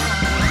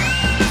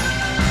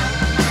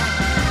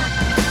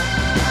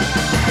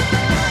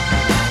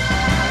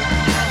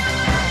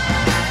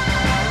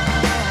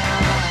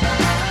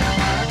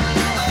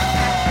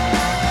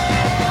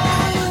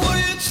 Oh, what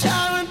are you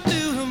trying to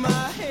do to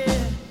my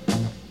head?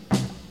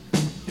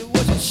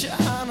 What you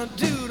trying to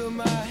do to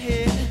my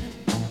head?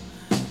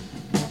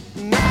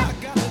 Now I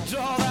gotta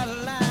draw that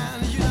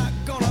line. You're not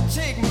gonna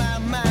take my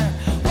mind.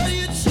 What are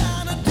you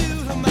trying to do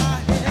to my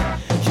head?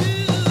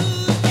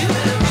 You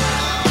better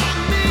run. I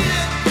need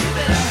it. You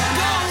better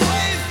go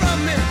away from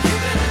me. You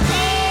better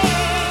go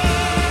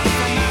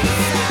from my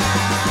side.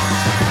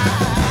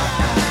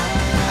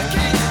 I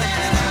can't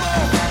stand it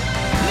anymore.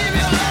 Leave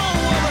me alone,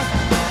 woman.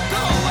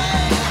 Go away.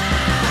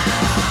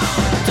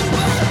 Do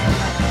what?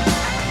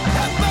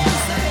 Have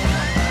mercy.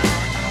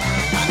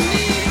 I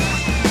need it.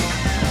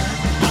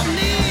 I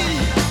need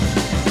it.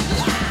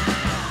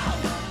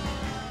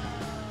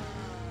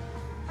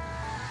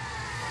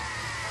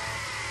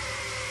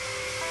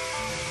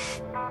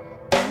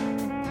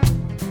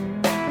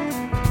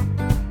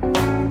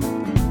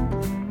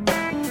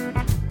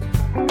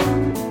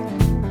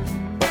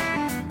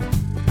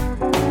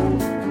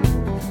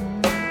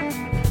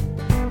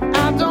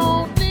 I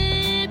don't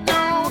need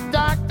no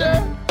doctor,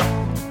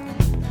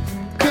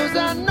 'cause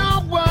I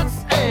know what's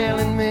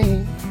ailing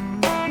me.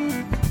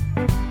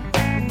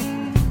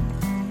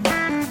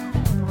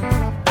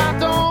 I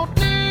don't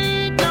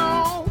need no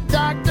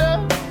doctor,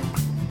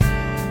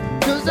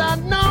 'cause I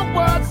know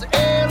what's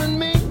ailing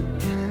me.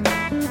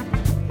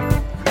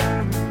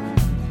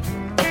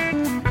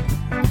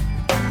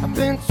 I've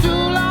been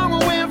too long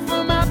away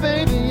from my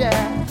baby,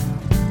 yeah.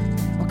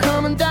 I'm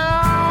coming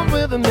down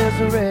with the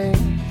misery.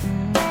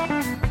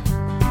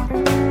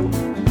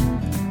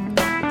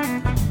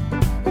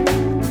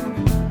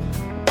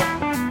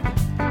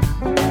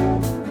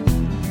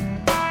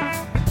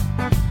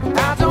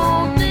 I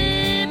don't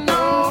need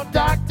no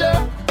doctor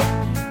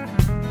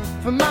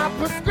for my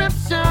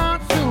prescription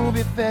to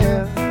be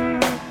filled.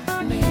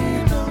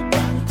 Need no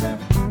doctor.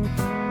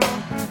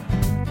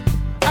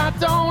 I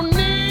don't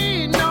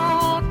need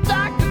no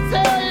doctor,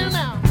 tell you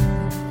now,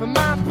 for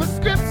my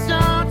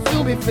prescription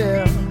to be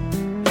filled.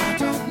 I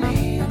don't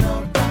need no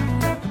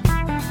doctor.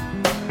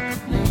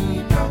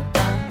 Need no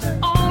doctor.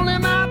 Only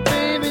my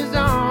baby's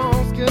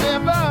arms could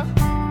ever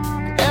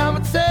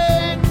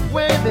take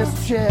away this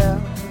chill.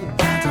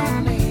 I don't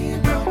need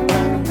no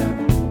doctor.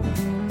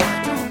 I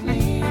don't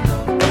need no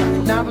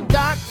doctor. Now the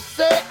doctor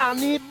say I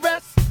need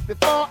rest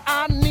before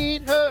I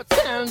need her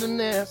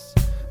tenderness.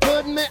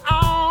 Put me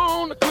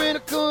on the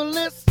critical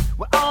list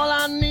where all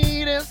I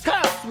need is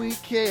her sweet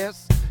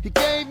kiss. He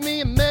gave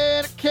me a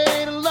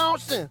medicated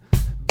lotion,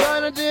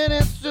 but it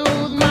didn't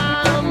soothe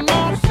my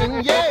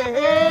emotion, yeah.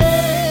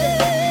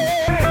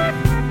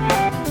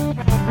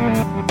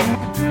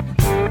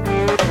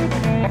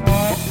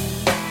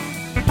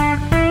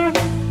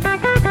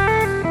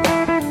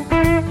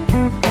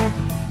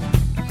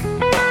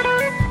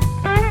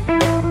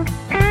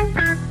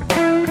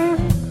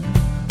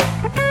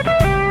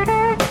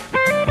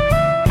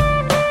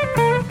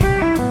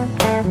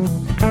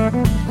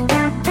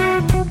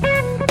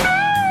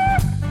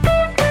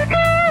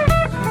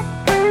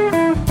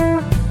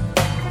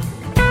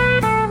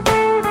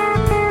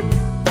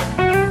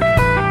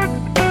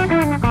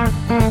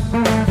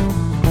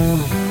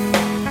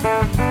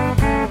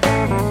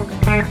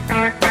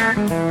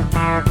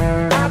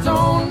 I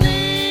don't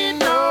need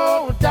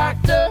no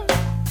doctor,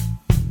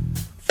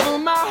 for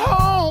my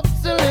hope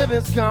to live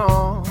is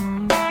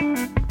gone.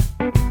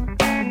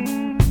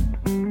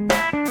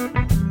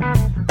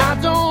 I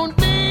don't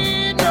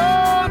need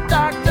no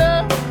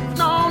doctor,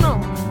 no, no.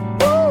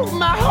 Ooh,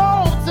 my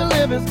hope to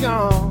live is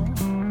gone.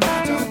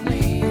 I don't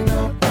need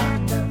no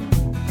doctor.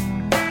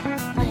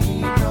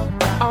 Need no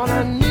doctor. All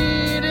I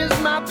need is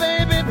my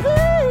baby,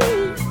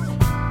 please.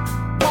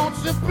 Won't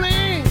you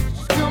please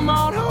just come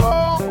on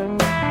home?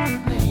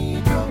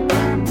 Need no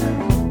doctor.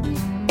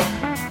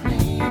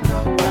 Need no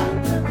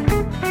doctor.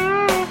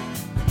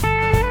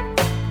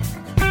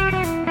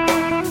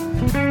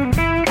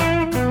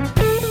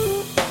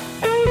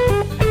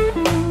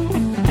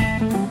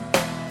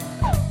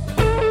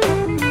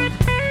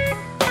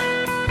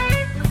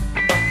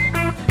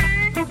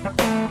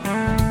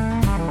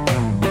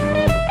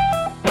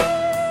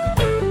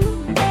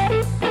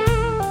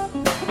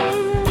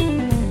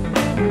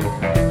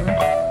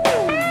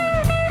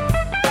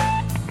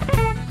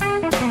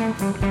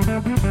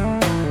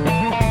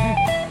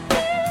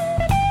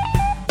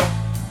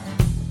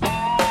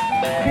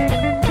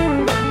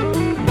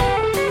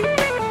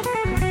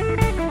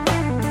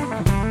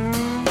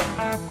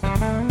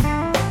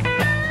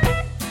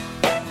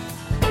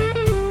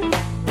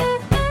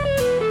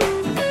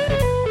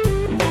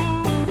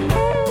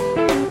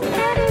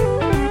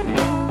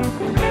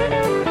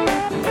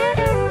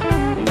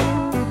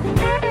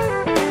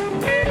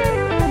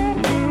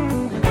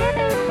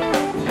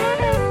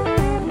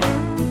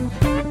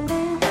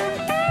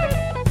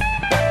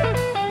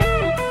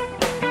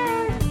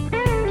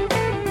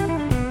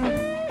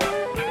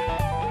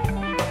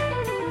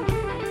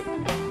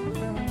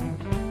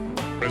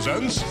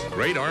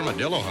 great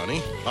armadillo,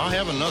 honey. I'll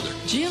have another.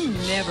 Jim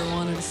never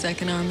wanted a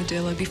second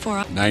armadillo before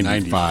I...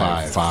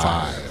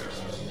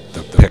 95.5.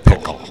 The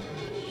Pickle.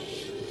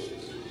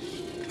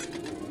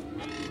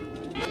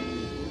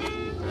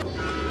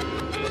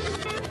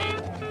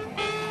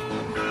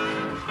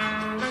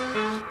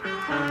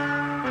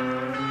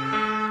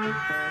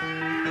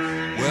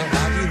 Well,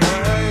 have you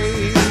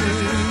heard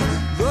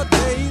the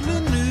daily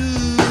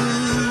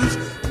news?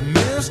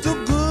 Mr.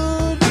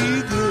 Goody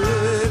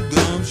Good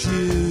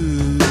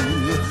Gumshoe,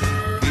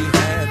 he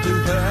had to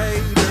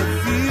hate a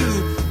few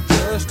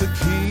just to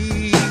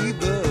keep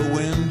the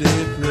windy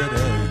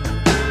pretty.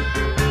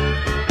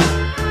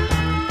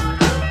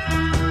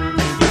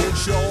 It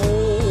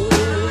showed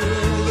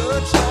the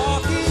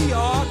chalky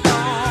yard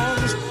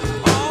dogs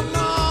are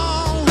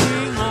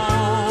gnawing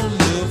on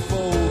the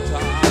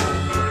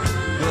full-time.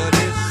 But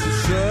it's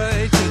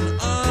such an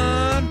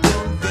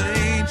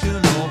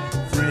unconventional,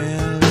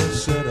 friendly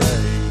city.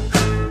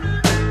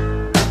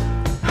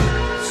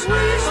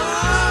 Sweet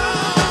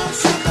home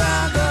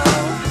Chicago,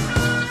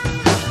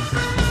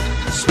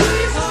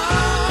 sweet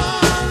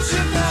home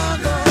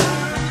Chicago,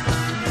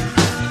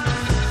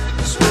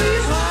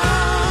 sweet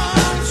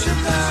home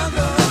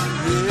Chicago.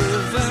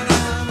 If and I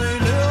may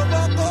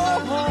never go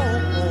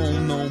home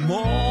no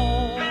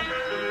more,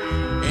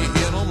 and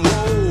hit 'em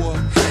low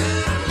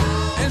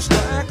and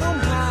stack 'em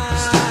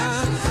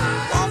high.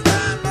 Walk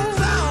down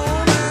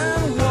around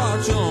and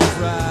watch 'em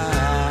fry.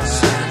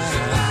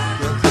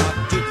 We've got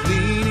to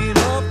clean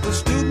up the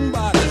student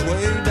bodies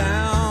way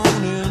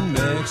down in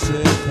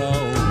Mexico.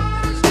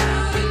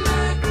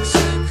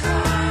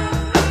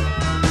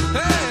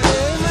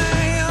 Hey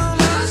man,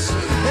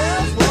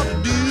 here's what to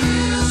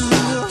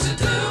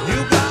do. You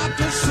got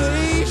to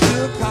see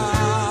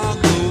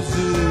Chicago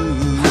Zoo.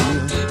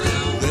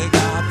 They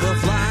got the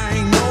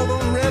flying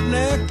northern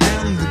redneck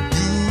and the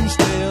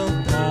goose-tail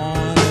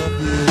point of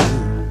view.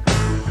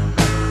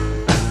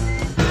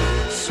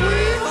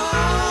 Sweet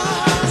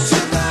home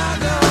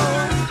Chicago,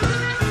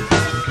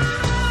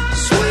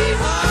 sweet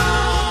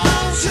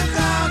home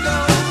Chicago,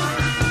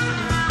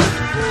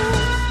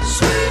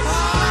 sweet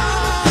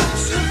home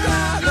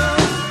Chicago.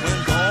 When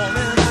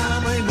calling, I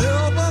may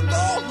never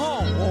go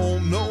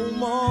home no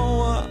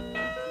more.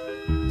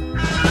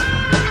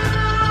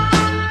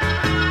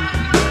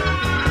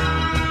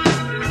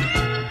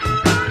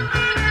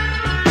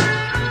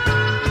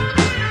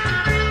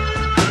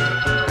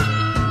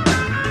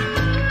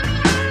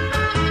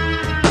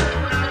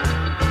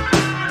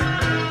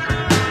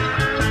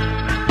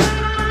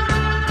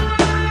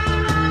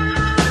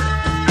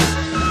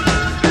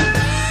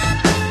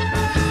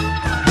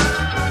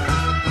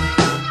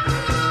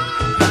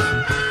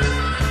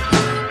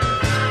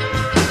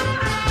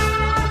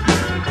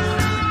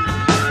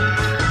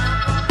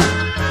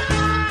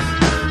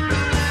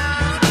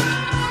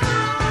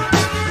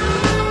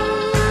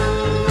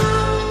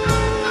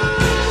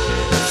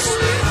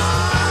 Sweet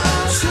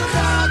home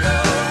Chicago,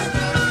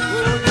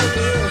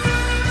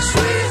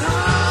 sweet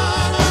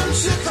home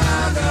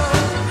Chicago,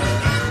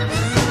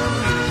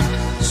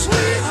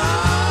 sweet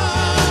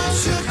home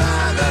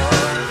Chicago,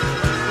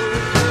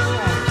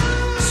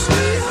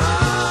 sweet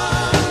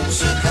home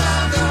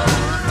Chicago,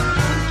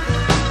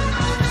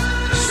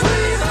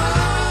 sweet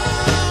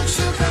home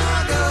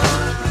Chicago,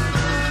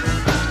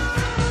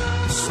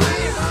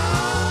 sweet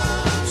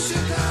home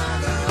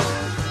Chicago.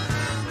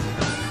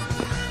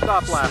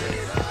 Stop laughing.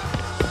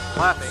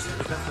 Laughing is a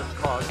symptom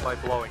caused by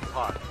blowing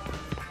pot.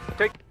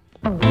 Take.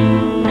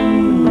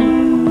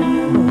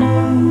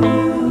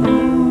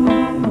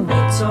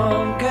 Let's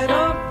all get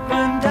up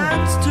and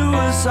dance to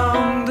a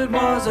song that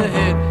was a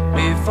hit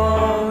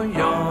before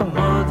your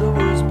mother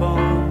was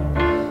born.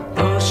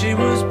 Though she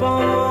was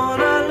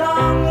born a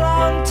long,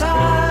 long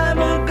time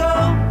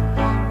ago,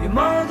 your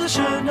mother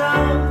should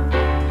know.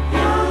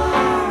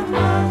 Your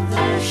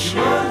mother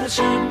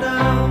should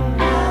know.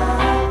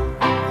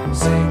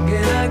 Sing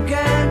it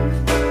again.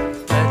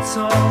 Let's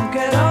all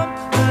get up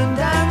and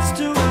dance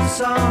to a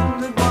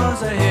song that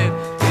was a hit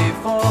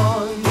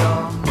before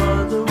your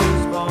mother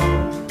was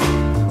born.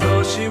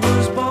 Though she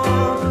was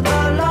born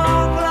a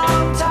long,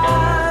 long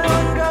time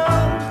ago,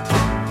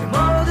 your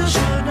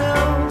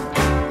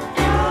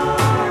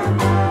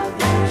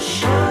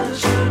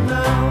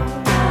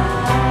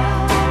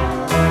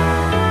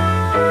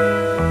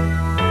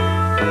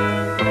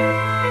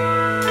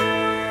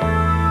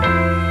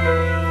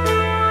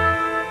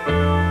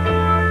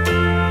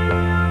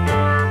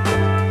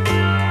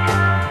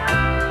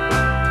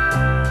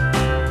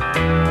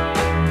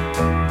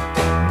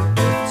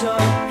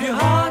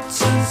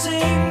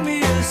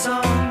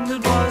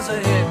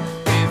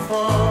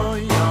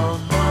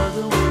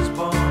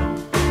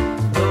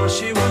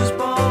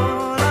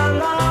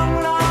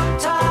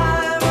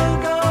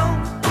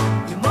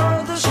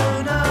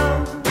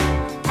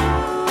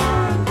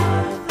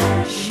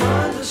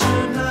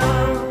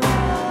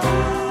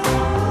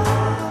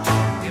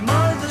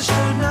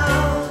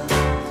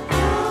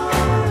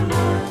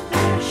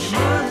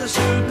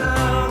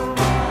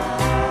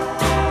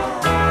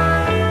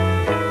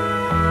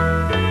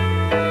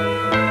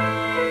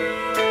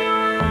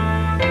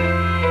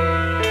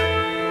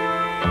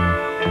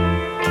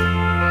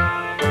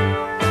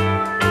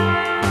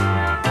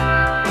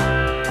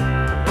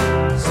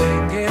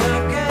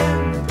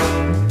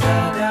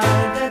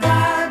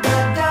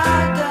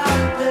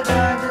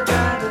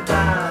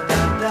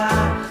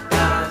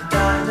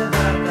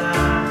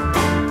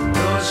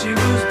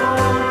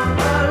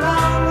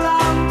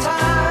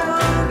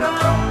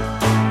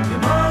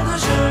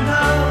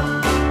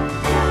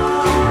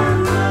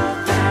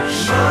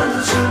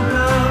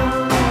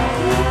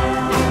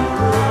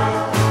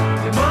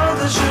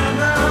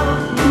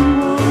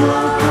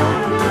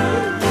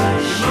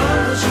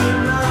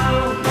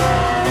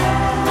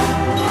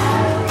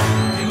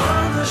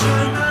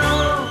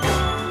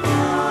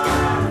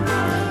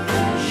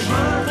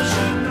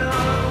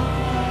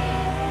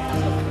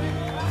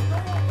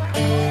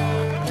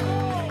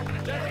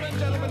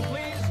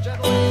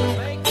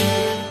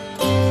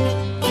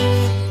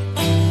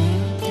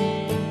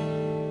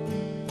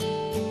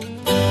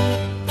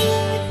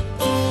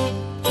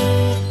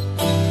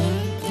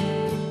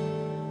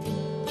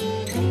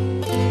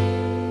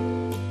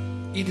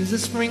It is the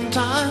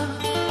springtime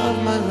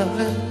of my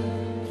loving,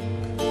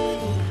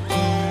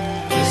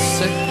 the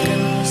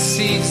second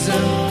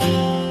season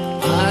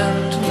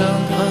I'm to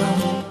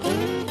love.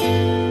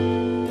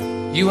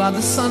 You are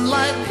the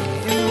sunlight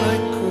in my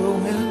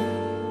growing,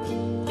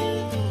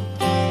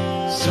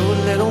 so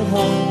little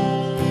warm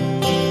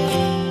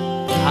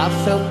I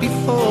felt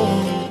before.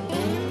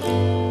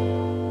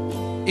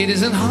 It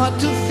isn't hard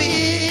to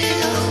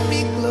feel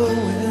me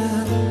glowing.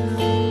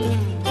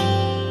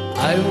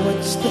 I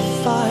watched the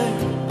fire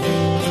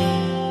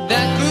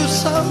that grew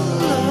so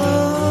low.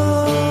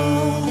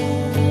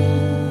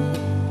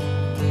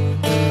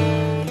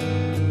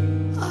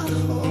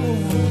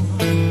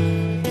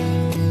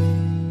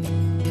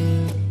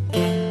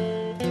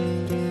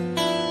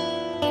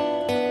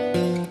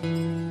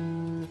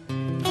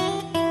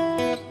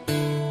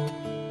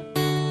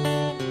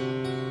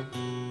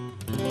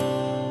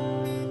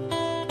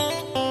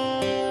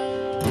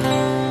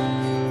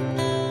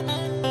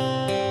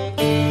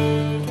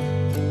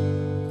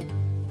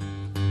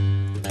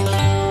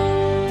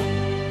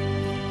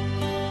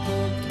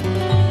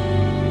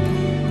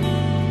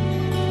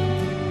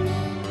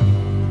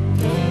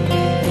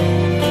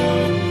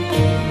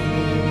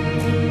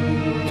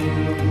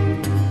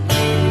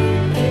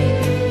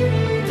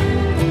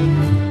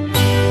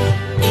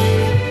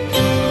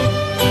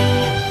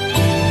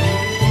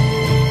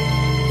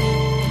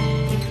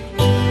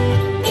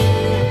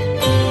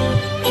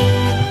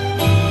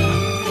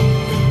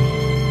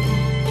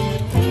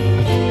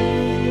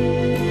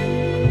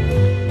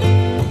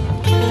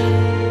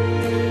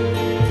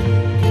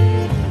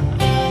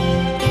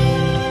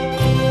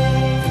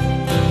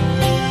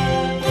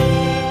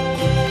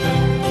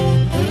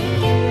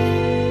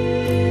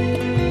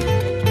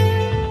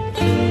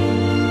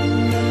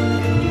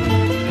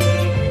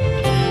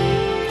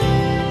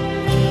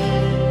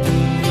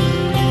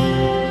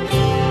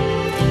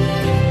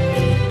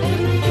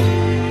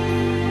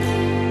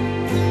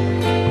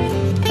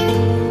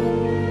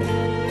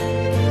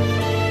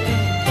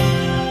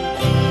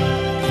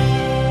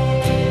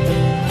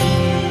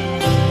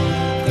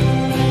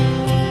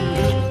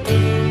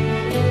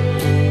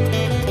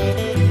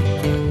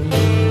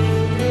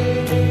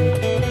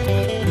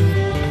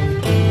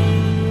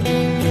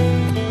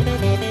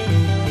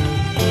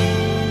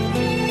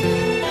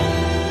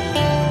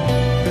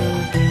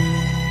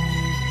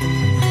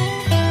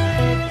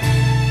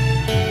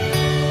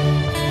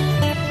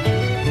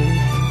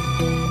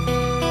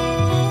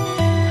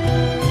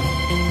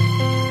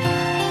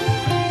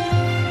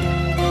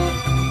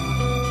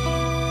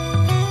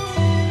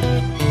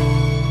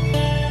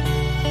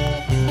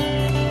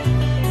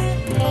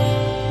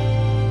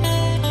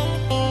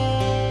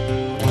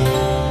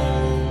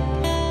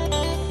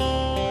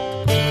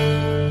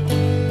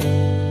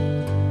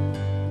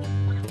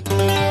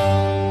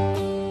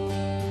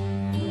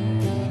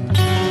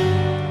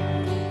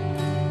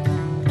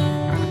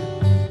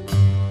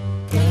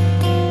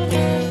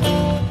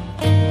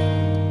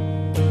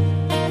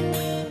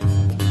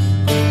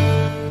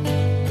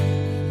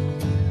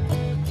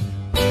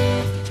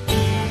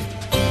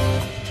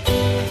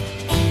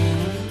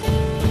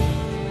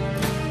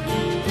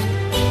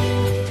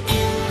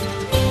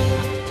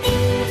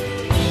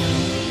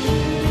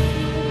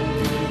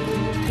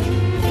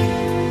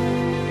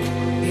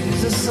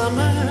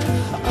 Summer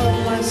of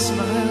my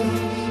smile,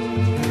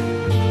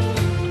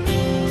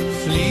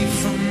 flee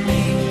from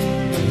me,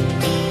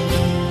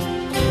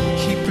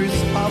 keepers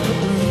of the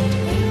bloom.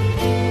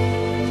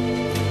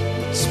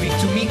 Speak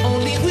to me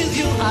only with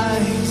your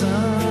eyes.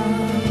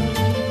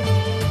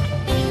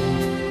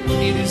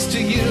 It is to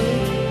you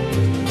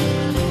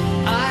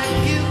I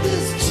give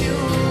this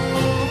tune.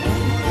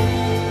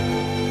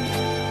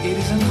 It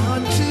isn't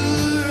hard to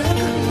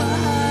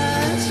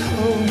recognize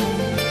home.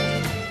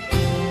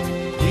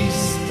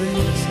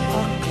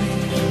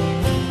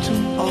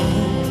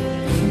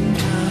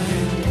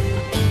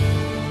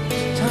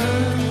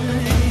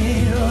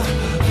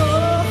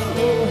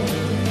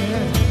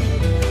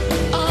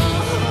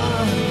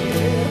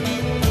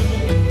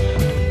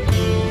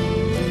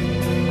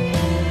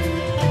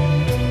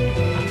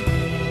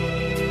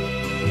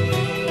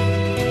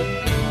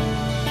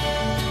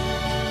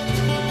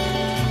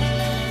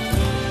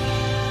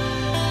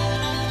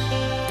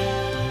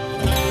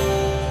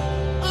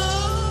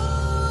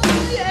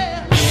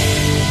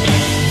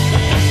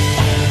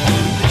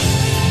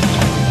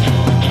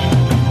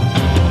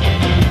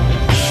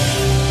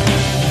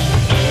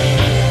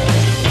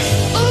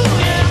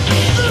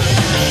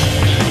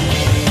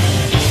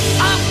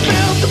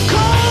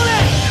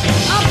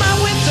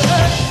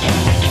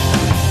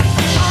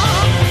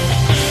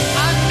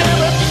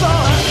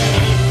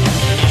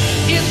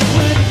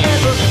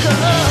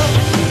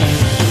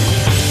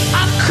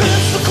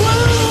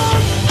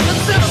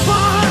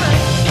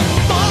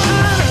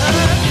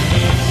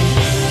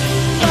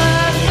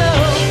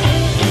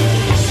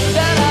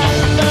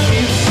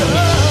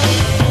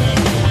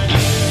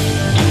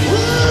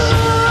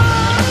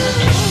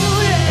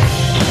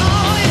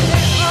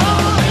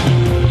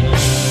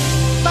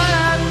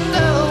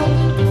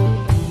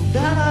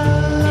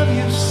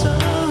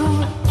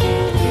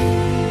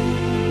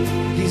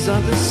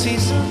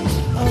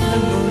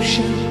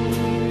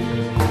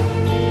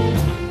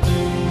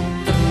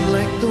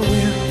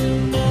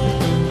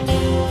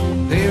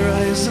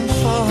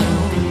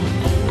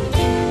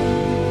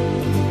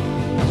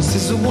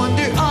 the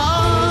wonder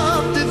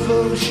of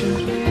devotion.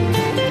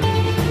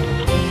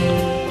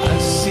 I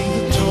see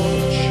the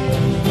torch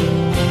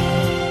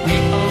we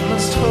all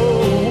must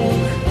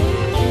hold.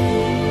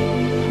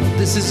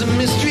 This is a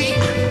mystery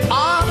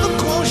of the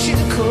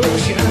quotient.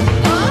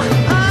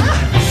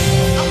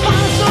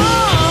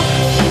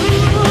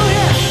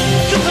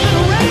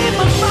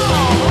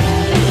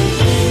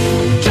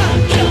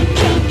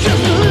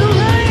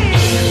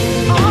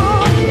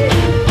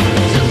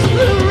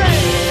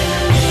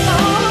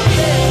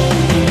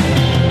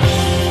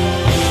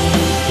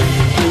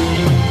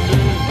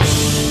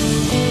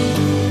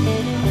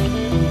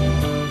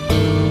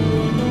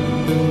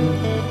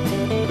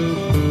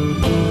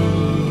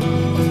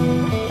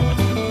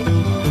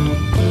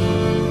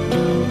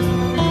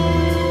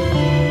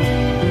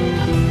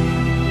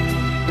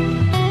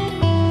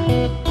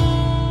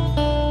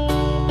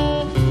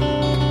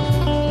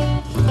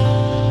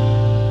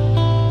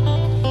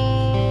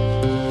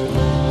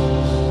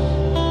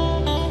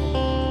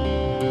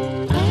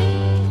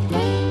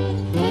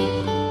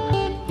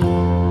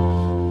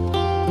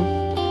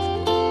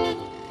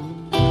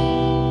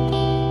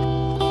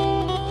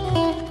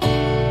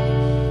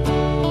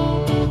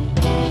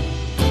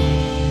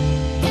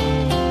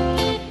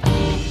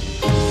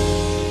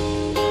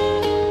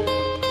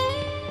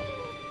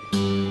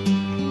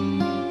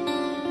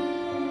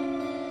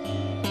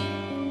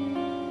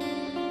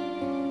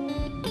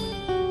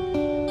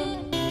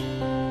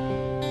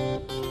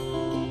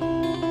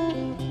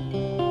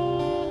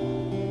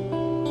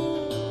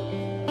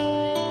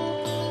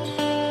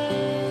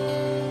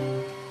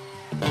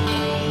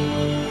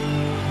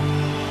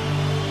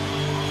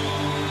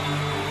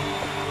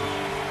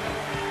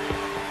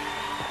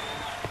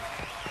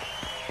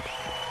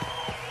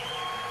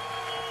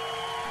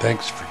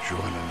 Thanks for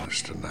joining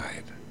us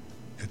tonight.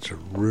 It's a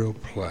real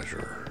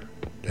pleasure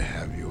to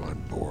have you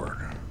on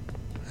board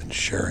and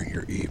sharing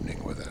your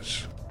evening with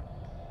us.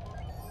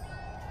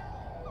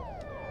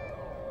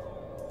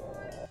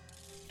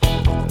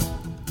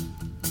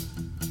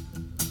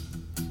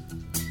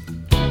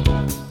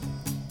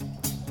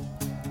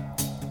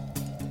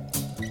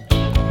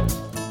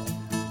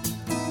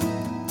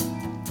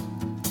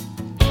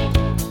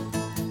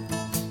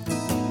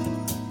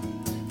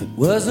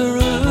 Was a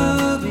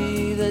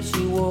ruby that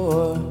she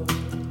wore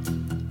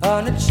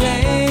on a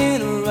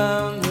chain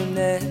around her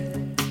neck,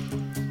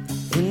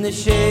 in the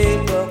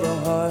shape of a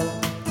heart,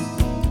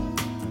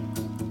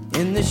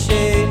 in the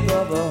shape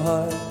of a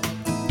heart.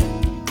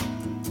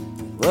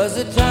 Was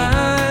a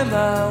time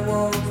I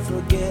won't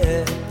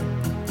forget,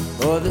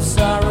 for the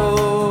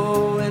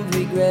sorrow and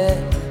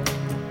regret,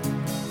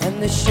 and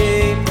the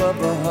shape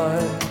of a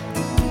heart,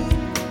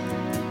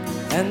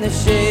 and the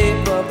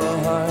shape of a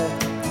heart.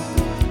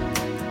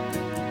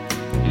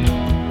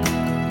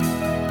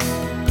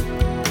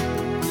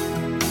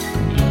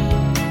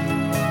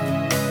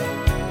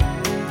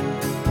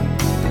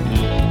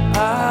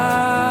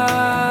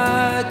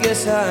 I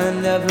guess I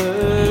never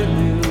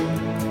knew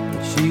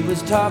what she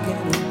was talking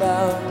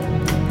about.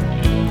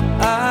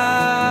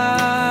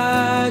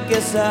 I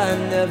guess I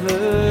never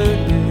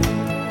knew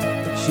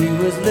that she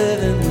was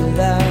living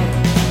without.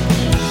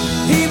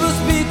 People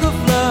speak of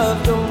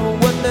love, don't know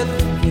what they're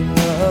thinking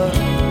of.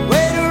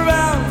 Wait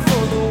around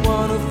for the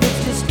one who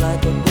fits just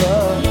like a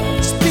glove.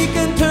 Speak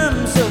in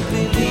terms of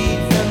belief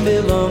and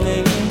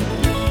belonging.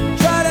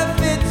 Try to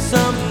fit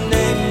some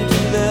name to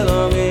their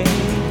longing.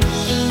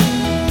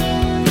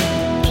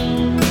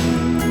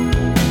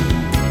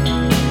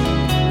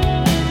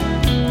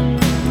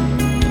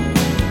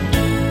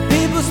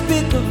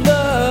 Speak of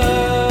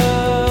love.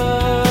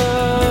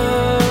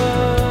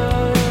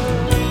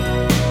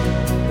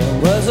 There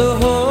was a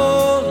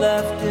hole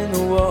left in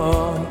the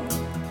wall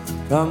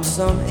from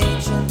some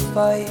ancient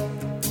fight,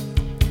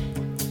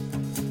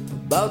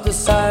 about the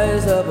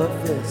size of a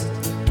fist,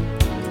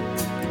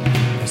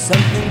 or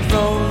something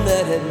thrown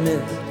that had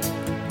missed.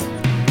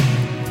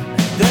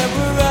 There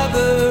were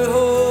other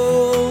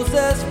holes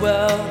as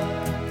well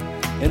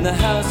in the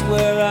house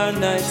where our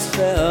nights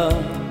fell.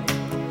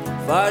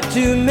 Far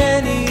too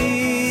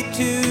many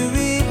to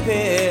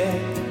repair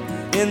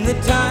in the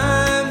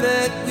time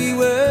that we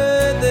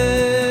were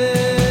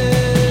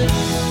there.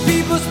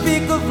 People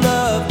speak of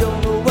love,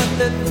 don't know what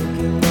they're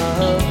thinking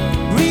of.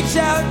 Reach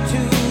out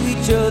to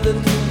each other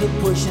through the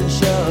push and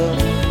shove.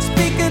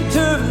 Speak in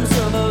terms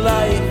of a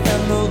life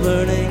and the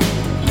learning.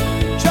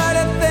 Try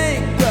to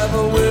think of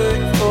a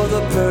word for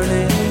the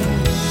burning.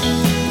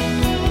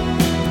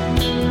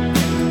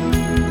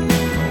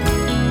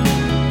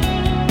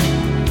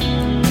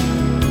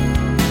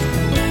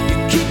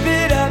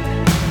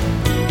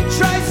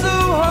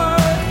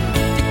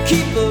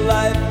 Keep the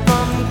life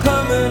from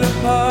coming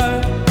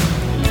apart.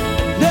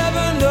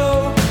 Never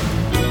know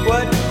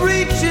what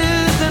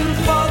breaches and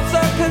faults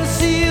are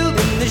concealed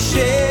in the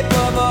shape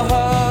of a heart.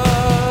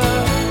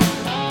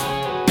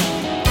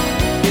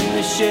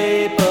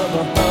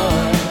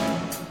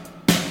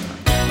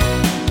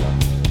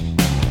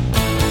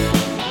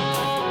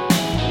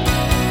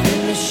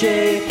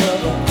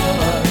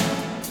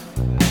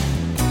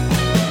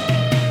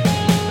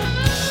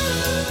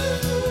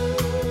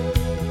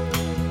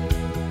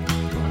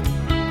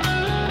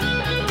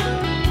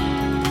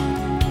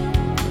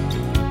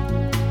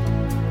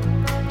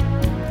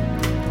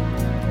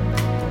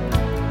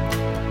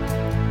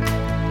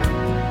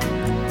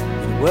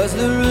 was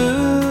the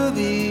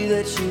ruby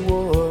that she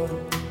wore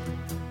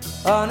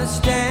on a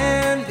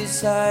stand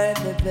beside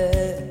the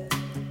bed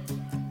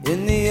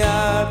in the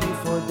hour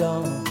before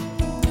dawn,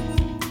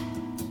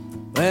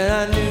 when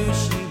I knew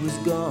she was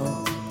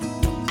gone.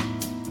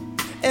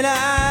 And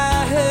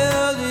I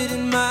held it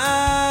in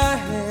my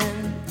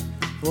hand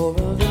for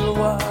a little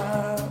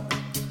while,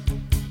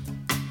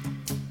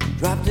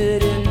 dropped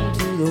it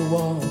into the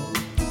wall.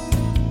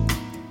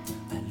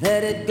 I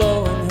let it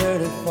go and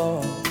heard it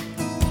fall.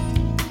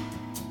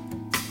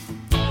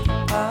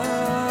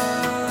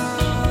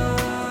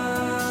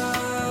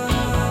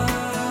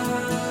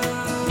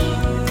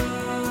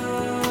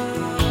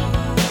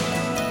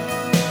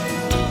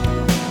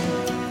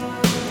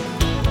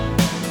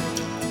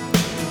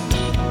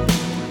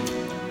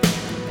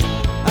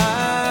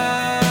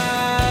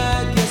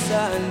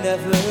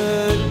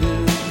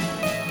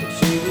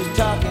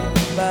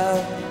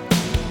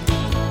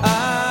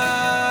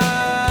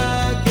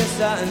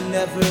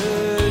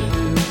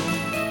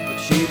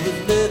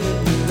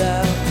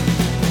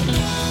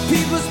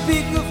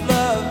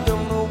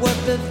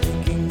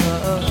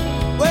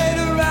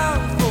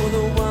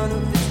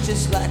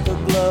 Like a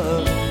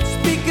glove,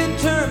 speak in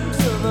terms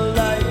of the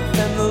life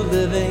and the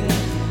living,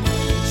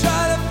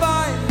 try to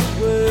find a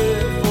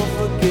word for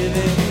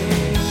forgiving.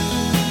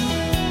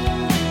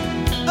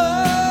 Oh,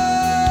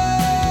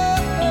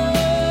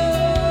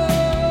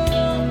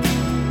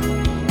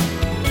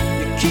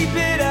 you keep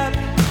it up,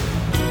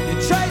 you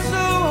try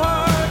so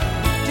hard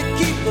to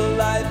keep the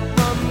life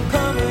from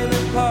coming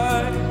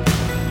apart.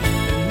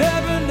 You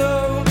never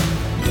know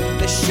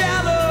the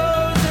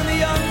shallows and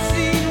the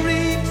unseen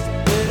reefs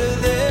that are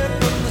there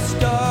from the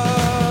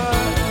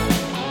start,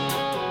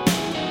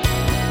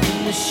 in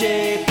the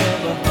shape of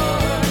a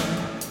heart,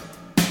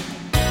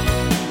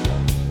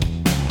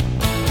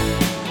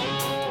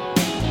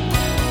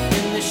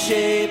 in the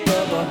shape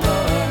of a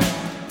heart,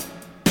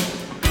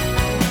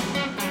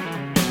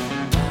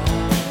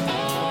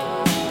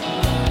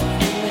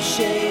 in the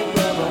shape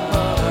of a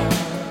heart,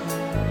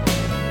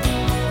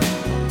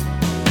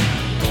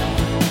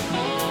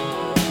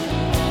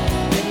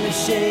 in the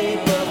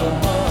shape of a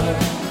heart.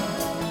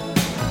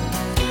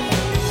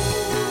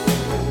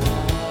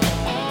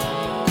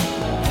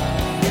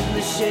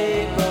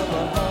 Shape of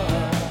a heart.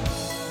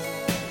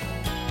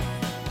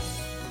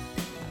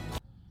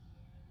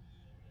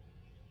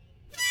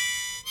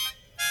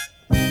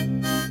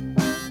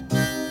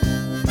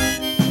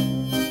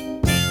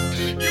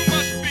 You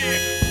must be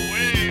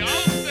way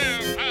out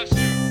there,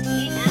 Pastor.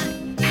 Over.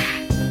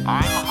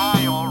 I'm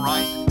high, all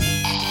right,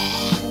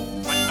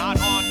 but not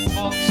on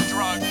false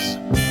drugs.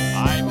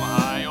 I'm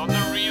high on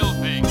the real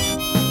thing.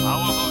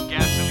 Powerful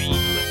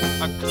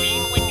gasoline, a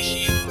clean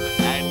windshield,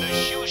 and a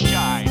shoe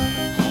shine.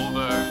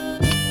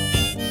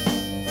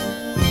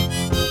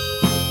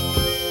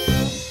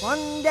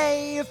 One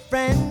day a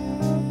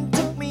friend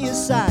took me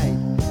aside,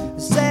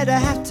 said I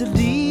have to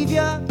leave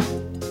ya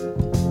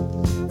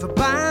for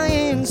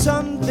buying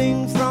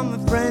something from a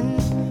friend.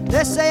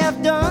 They say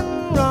I've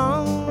done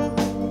wrong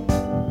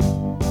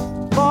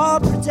for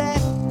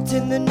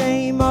protecting the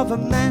name of a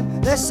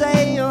man. They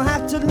say you'll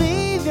have to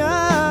leave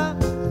ya,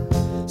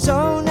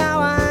 so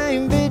now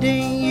I'm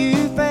bidding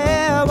you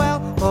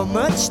farewell for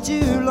much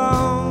too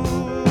long.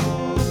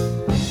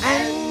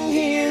 And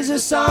here's a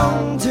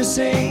song to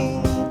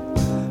sing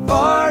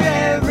for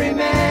every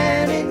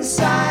man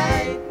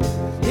inside.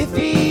 If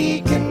he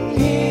can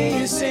hear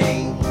you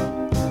sing,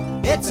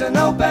 it's an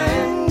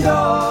open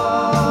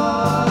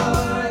door.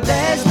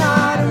 There's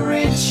not a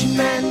rich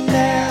man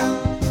there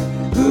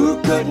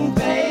who couldn't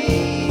pay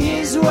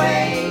his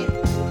way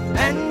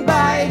and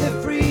buy the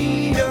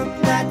freedom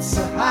that's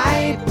a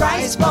high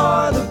price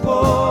for the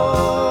poor.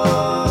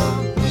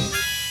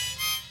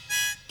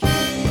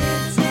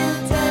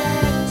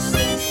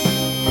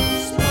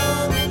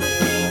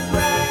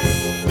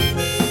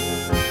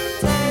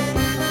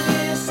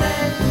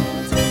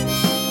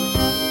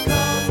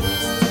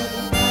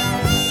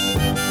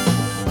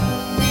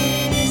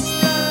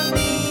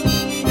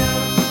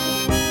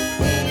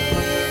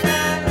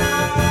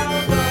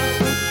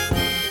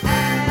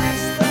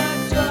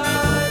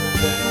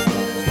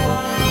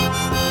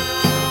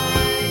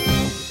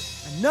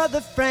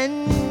 Another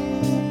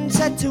friend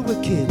said to her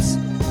kids,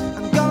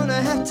 I'm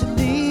gonna have to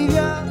leave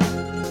ya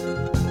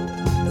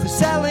for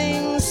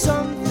selling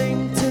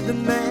something to the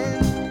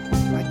man.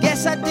 I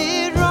guess I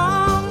did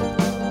wrong,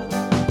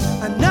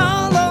 and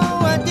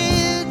although I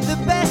did the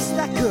best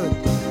I could,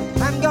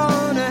 I'm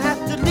gonna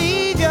have to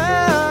leave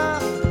ya.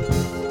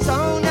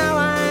 So now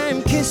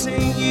I'm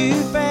kissing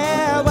you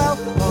farewell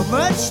for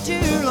much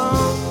too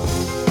long.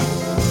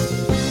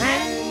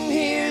 And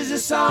here's a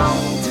song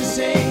to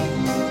sing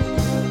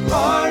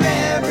for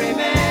every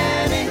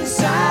man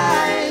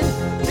inside.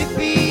 If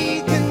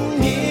he can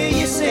hear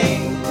you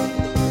sing,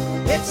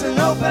 it's an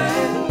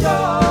open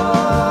door.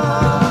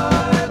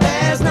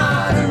 There's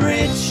not a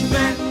rich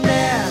man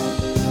there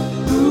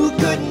who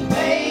couldn't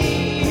pay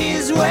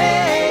his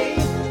way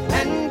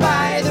and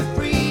buy the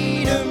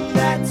freedom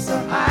that's a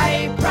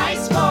high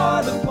price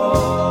for the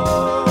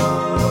poor.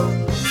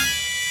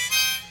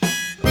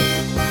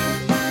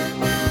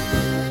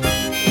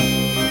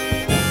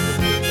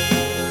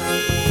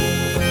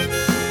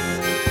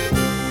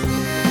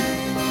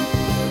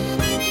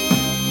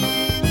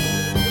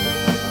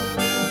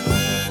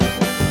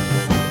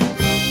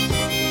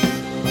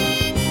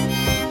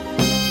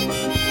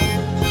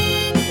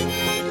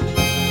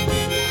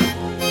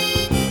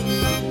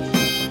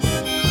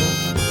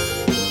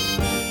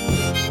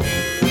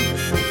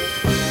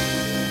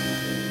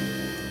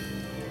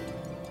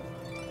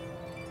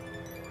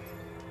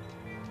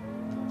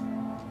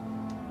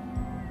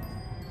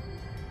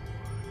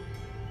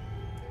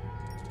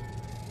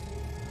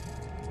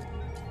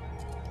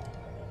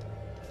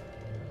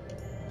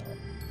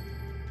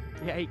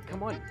 Yeah, hey,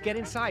 come on, get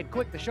inside,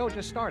 quick, the show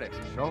just started.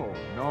 So,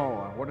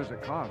 no, what does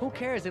it cost? Who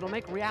cares? It'll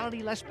make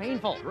reality less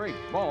painful. Great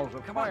balls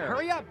of Come fire. on,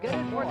 hurry up, get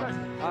in towards us.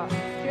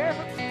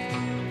 Careful.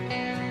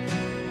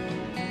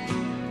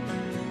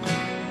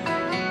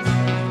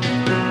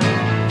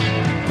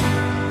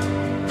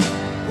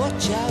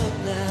 Watch out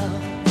now,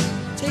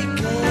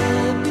 take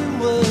up your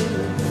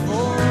word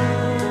for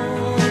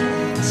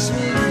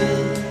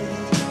swingers.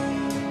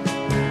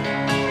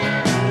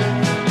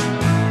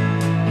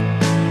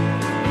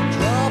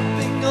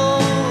 Dropping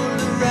all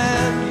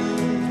around you.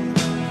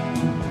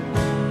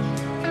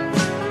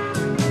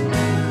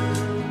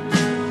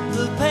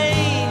 The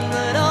pain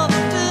that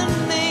often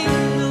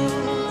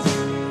mingles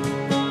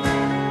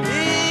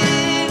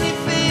in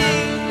your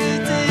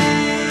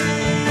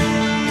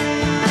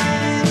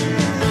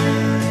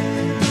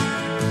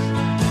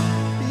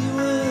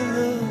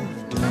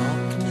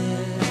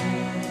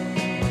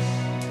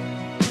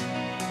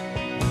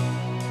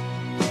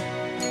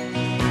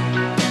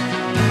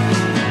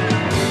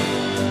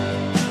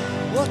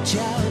watch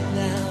out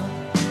now,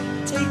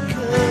 take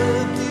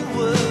up the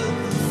word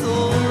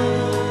for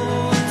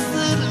thoughts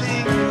that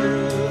linger.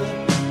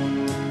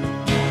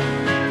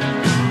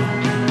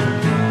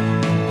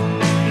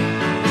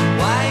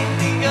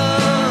 Winding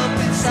up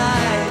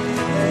inside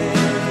your head.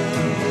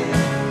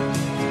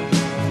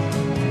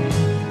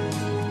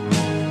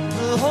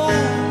 The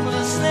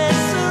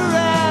homelessness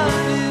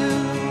around you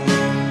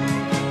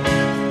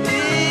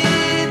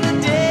in the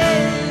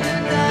dead of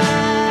night.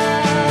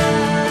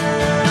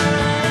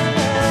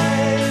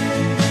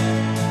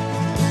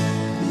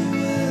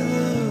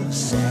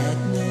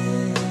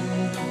 Sadness,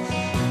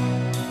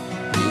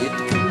 it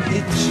can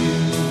hit you,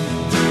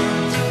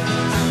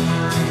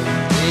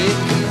 it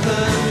can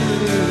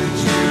hurt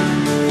you,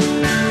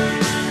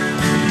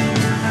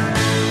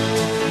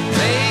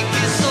 make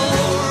you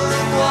sore,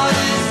 and what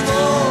is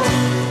more,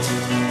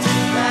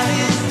 that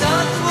is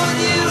not what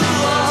you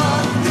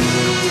are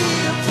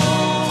here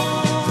for.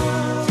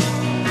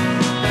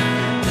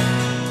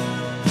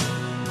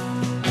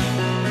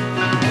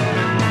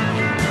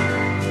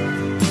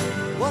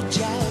 Watch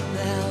out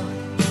now,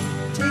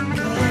 take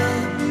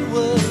up your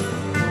word,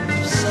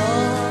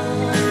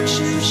 soft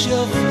shoe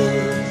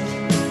shufflers.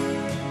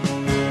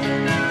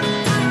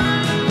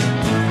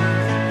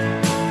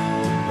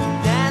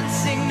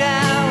 Dancing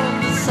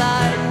down the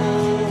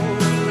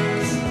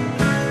sidewalks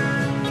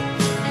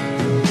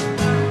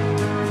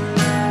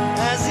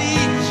as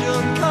each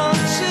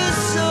unconscious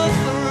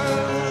sufferer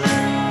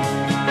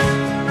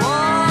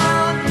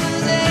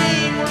wanders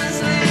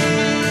aimlessly.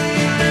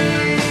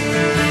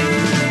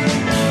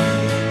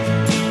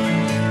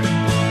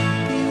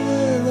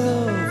 Beware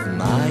of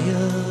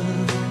Maya.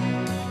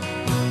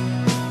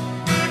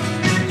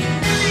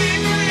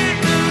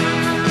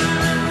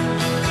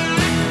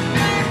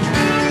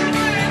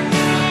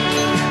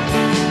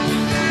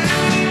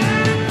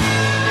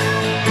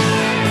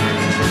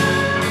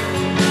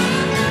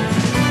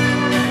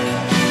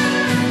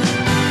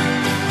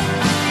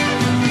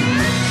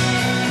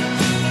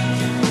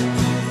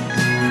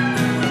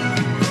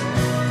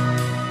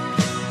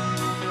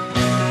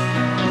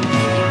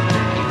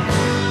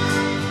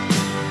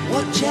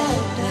 Watch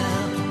out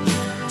now,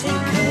 take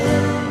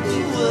up the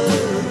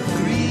word,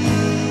 greedy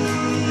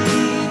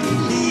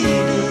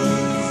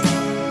leaders.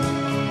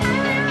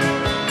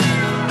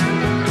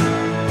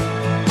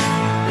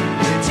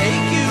 They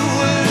take you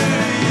where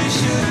you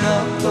should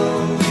not go.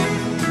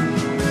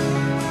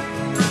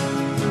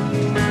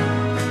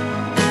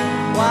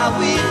 While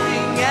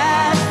weeping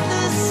at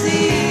the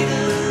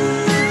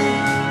cedars,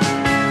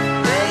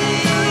 they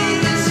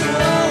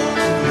destroy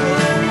the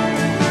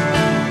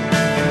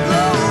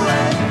grow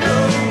and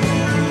grow.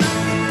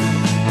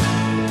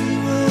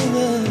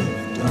 Beware of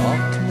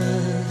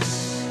darkness.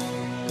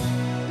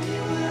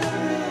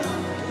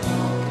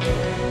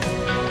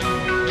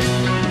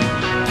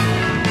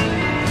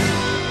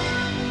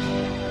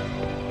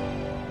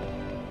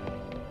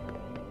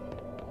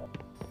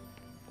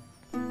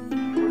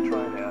 We're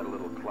trying to add a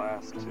little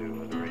class to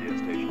the radio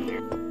station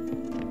here.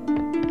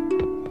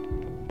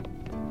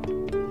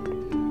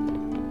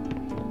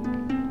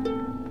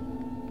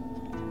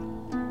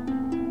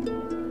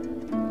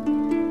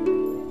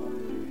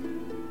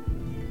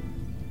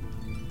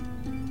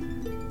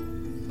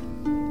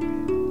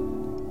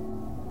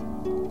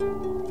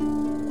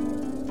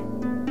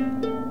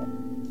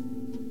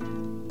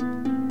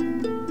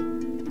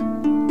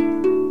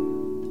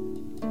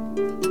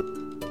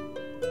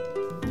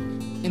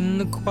 In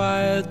the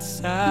quiet,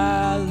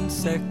 silent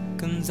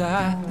seconds,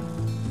 I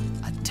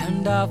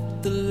turned off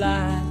the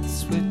light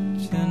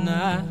switch and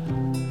I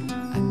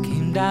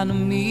came down to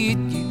meet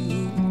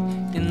you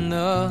in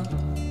the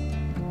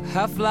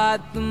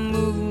half-light the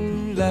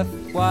moon left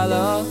while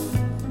a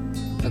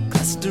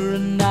cluster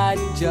of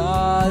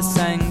nightjars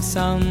sang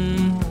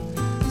some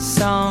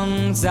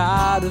songs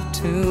out of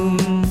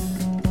tune.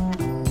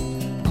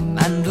 A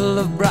mantle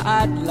of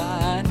bright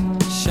light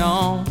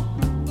shone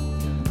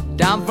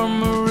down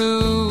from a room.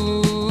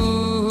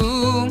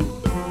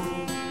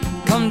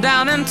 Come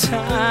down in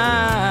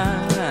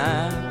time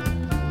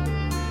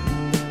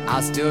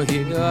I still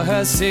hear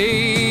her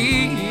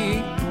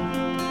say,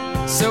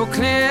 so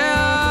clear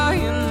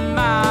in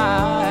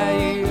my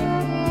ear,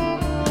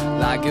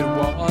 like it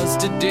was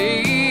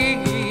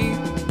today.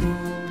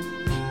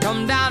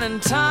 Come down in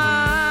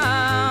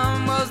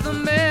time was the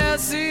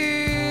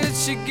message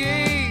she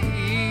gave.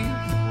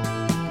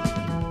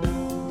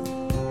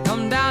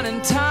 Come down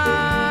in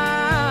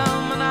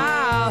time and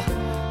I'll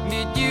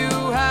meet you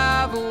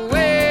halfway.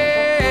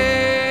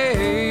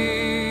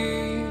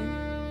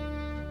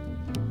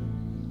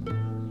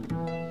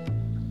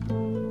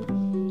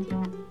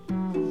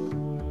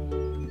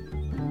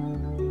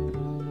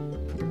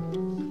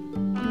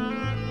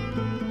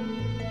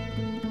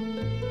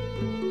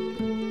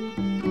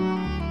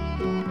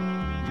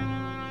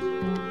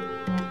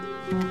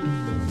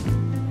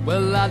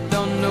 Well, I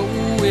don't know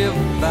if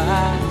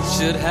I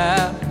should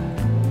have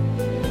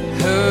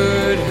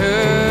heard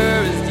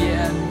her as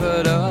yet,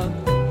 but a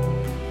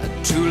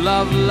true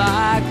love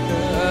like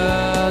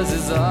hers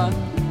is a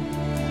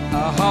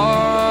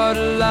hard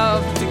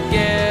love to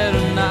get,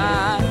 and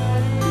I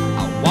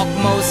walk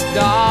most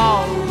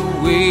all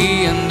the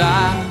way, and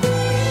I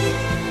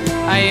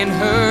ain't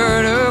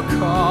heard her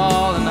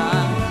call, and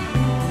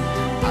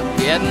I'm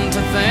getting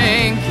to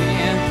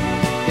thinking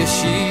if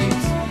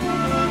she's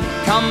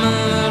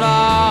coming at all.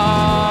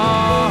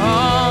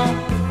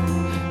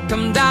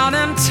 Come down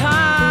in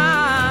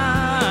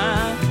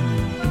time,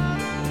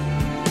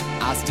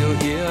 I still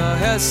hear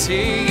her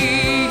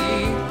say,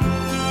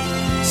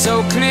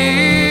 so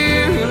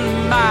clear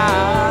in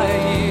my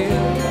ear,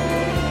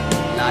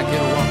 like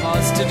it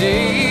was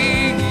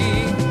today.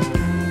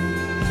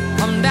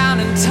 Come down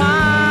in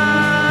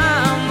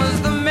time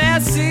was the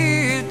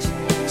message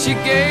she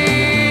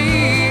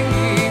gave.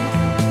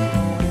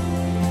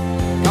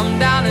 Come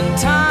down in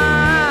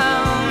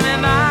time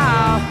and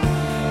I'll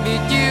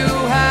meet you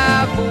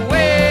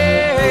halfway.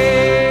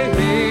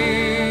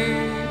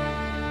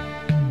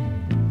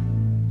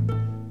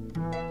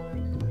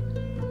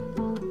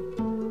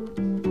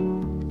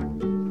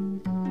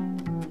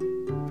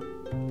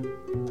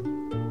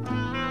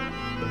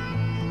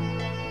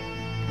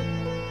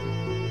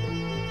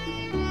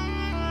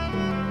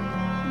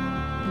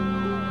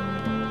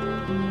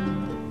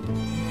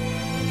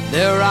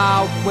 There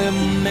are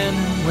women,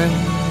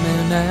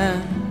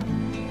 and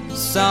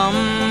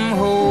some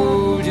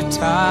hold you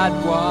tight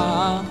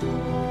while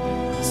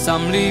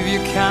some leave you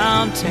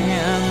counting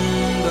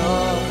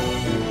the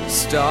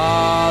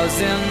stars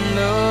in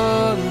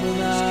the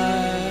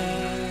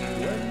night.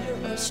 When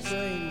you're a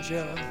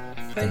stranger,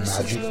 faces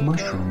Magic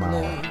Mushroom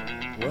Hour.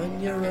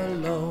 when you're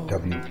alone,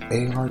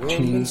 WART,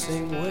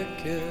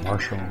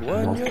 Marshall,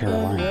 North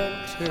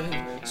Carolina.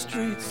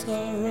 Streets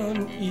are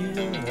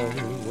uneven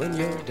when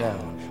you're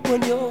down,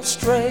 when you're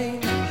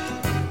strange.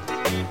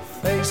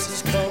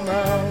 Faces come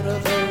out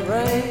of the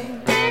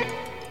rain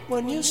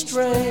when you're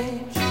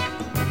strange.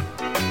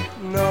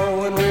 No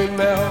one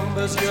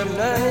remembers your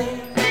name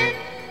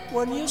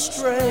when you're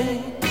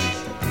strange.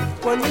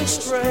 When you're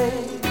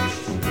strange,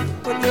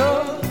 when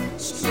you're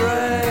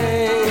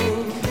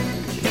strange.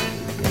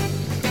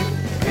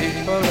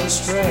 People are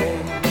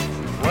strange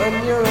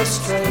when you're a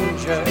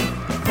stranger.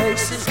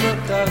 Faces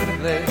look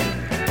ugly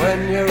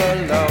when you're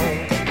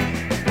alone.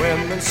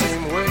 Women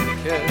seem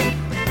wicked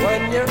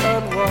when you're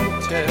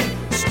unwanted.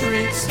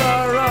 Streets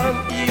are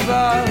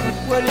uneven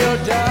when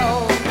you're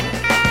down.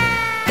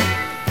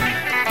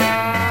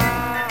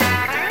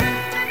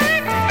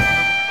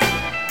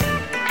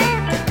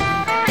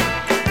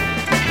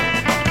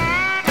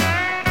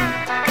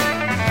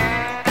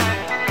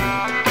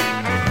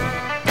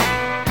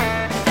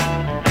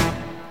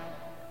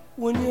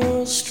 When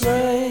you're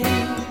strange,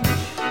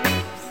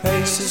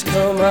 faces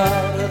come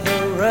out of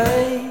the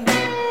rain.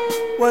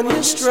 When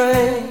you're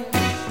strange,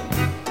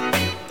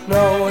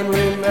 no one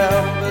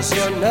remembers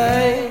your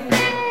name.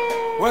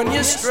 When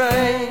you're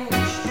strange,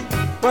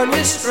 when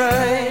you're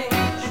strange,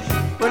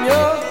 when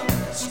you're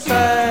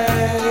strange.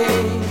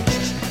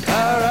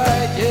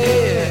 Alright,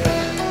 yeah.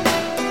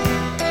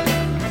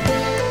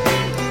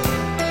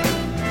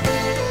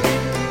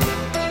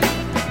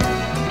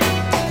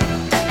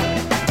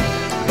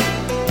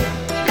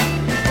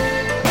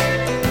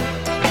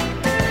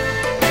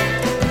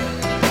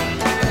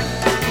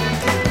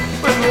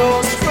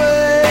 You're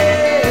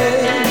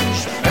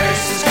strange,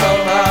 faces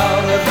come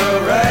out of the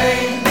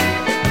rain.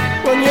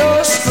 When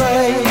you're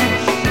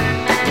strange,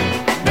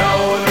 no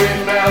one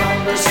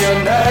remembers your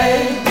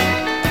name.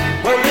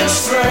 When you're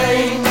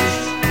strange,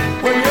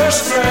 when you're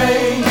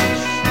strange,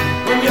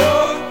 when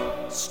you're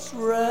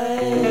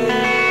strange.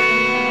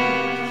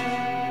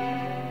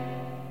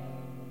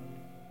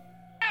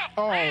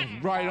 Oh,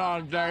 right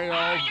on,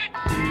 Dale.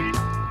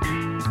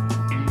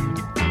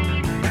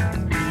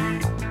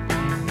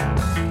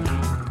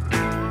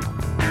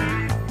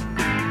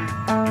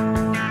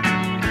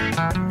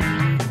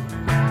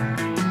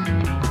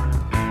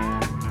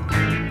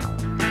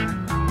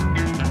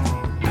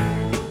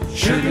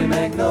 Sugar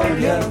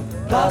magnolia,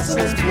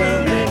 blossoms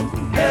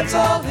blooming, heads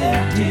all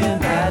empty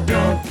and I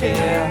don't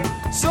care.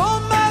 So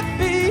my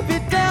baby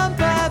down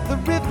by the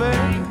river,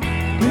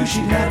 blue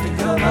she'd have to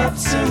come up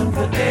soon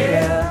for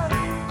air.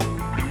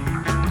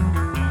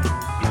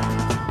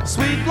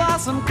 Sweet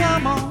blossom,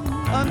 come on,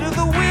 under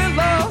the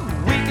willow.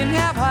 We can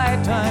have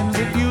high times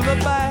if you'll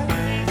abide.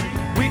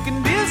 We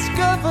can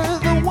discover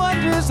the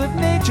wonders of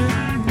nature,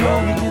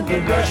 rolling in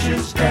the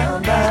rushes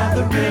down by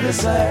the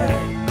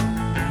riverside.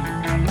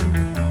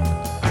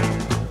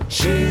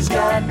 She's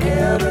got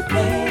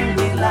everything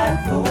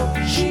delightful.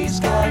 She's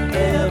got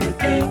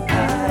everything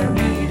I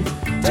need.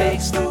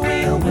 Takes the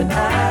wheel when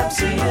I'm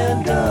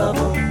seeing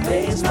double.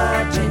 Pays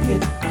my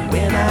ticket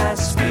when I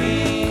speak.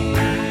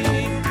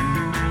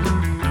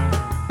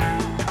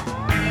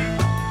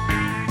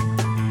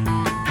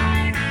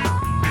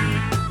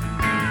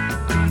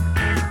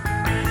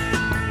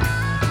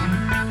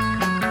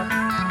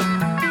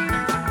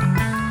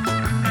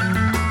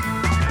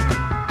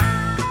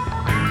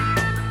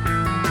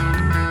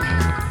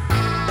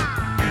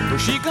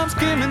 She comes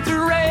skimming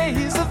through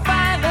rays of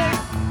violet.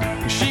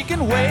 She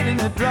can wait in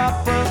a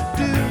drop of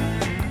dew.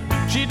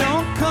 She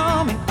don't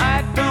come and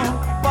I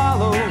don't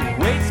follow.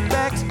 Waits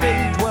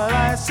backstage while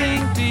I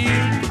sing to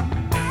you.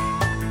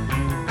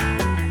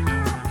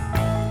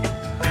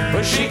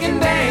 But she can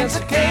dance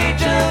a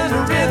Cajun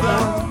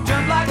rhythm,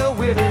 jump like a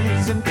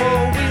Withers in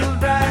four-wheel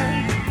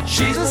drive.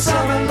 She's a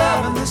summer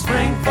love in the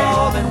spring,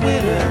 fall, and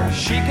winter.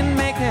 She can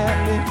make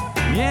happy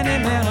any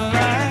man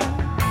alive.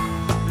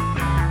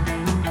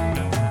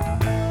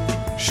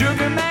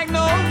 Sugar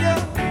magnolia,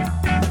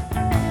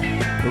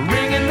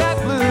 ringing that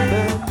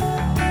bluebell,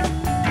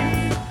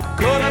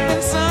 caught up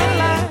in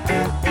sunlight,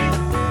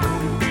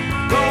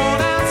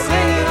 going out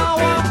singing or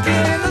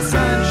walking in the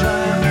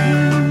sunshine.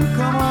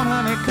 Come on,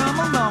 honey, come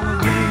along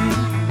with me.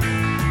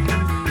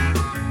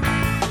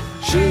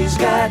 She's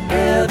got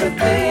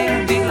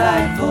everything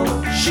delightful.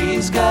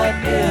 She's got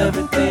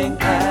everything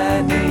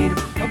I need.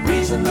 A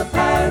breeze in the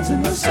pines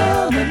in the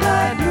summer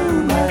night,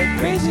 moonlight,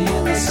 crazy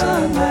in the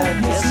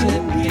sunlight, yes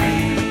indeed.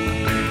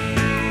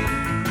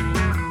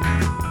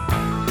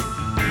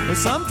 But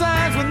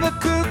sometimes when the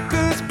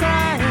cuckoo's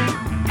crying,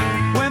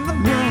 when the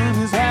moon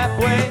is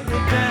halfway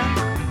down,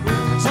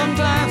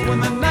 sometimes when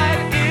the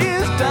night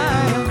is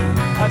dying,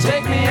 I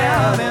take me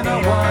out and I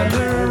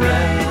wander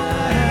around.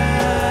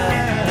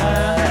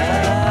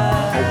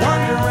 I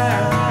wander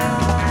around.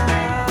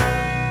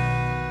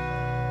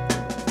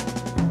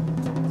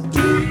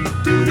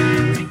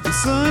 The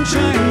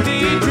sunshine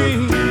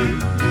daydream,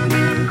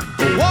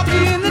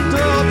 walking in the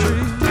tall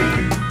tree,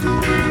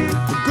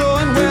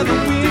 going where the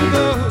wind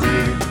goes.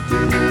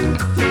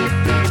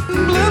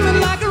 Blooming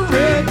like a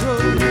red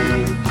rose,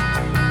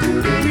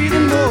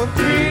 breathing more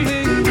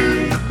freely.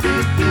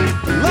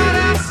 Light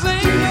out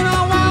singing, I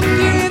walk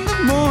in the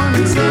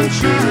morning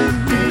sunshine.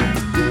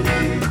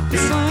 The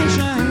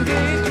sunshine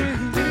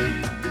daydream,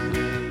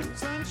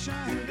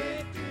 sunshine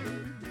daydream.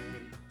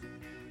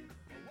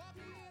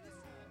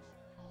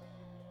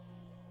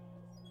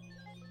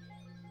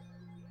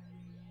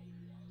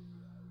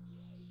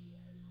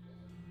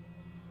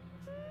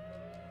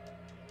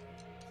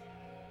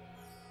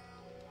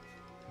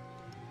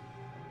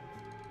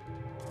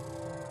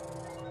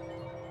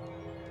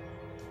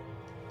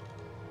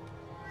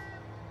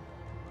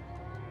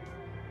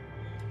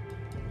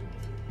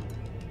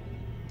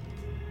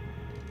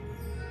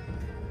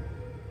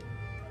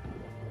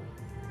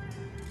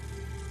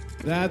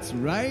 That's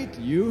right,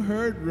 you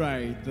heard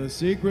right. The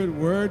secret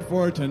word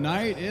for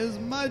tonight is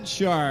mud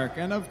shark.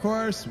 And of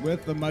course,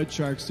 with the mud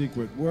shark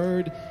secret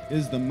word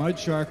is the mud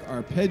shark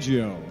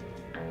arpeggio.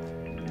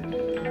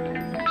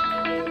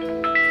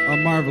 A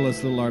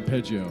marvelous little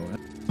arpeggio.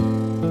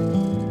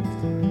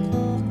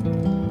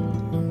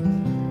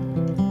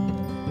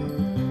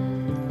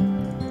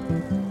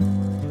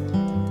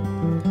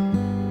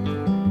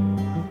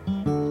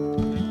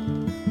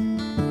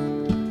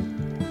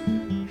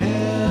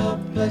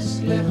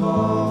 Helplessly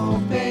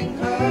hoping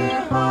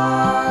her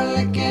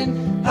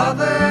harlequin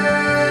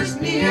hovers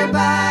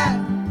nearby,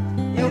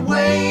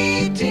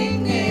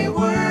 awaiting a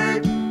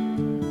word,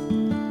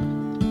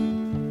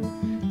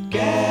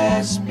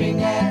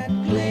 gasping at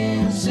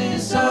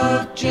glimpses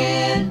of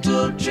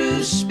gentle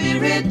true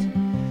spirit.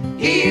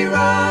 He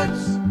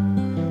runs,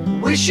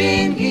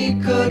 wishing he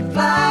could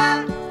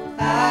fly,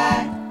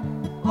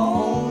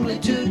 only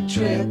to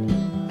trip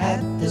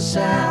at the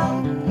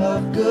sound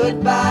of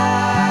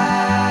goodbye.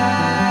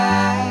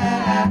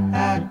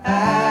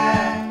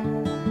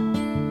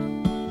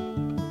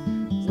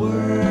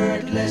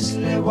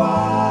 Wordlessly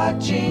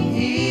watching,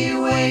 he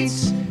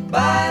waits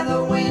by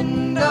the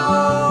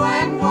window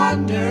and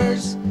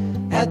wonders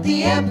at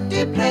the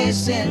empty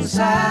place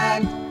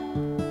inside.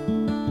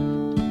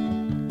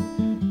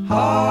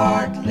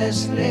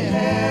 Heartlessly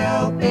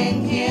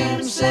helping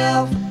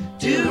himself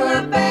to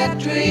her bad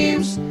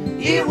dreams,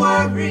 he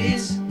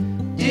worries,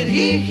 did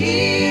he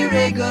hear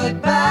a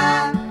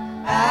goodbye?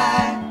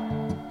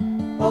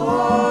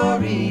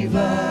 Or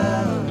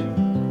even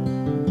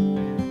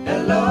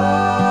hello?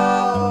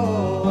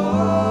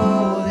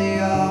 They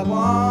are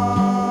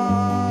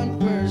one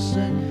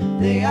person,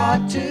 they are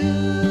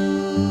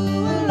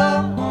two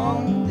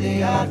alone,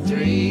 they are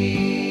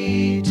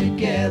three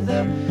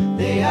together.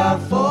 are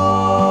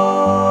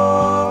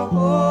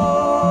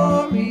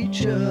for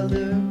each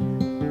other.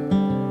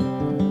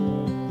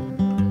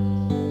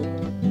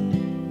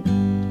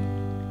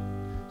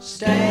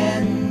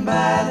 Stand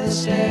by the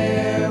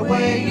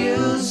stairway,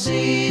 you'll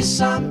see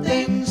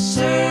something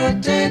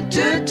certain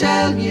to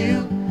tell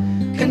you.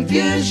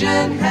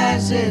 Confusion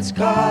has its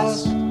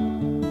cost.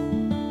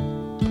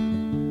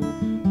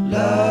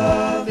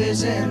 Love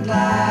isn't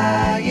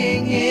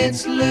lying,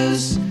 it's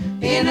loose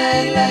in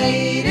a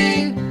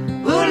lady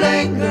who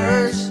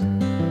lingers,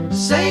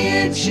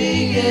 saying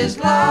she is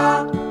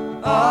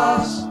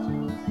lost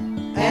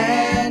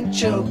and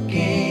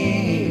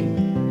choking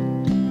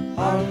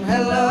on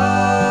hello.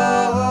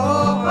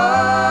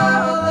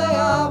 They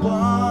are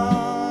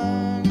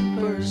one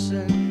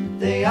person,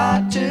 they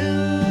are two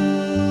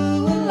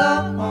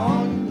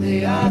alone,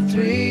 they are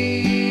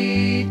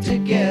three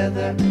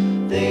together,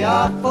 they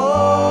are for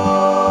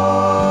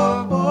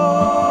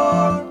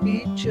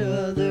each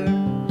other.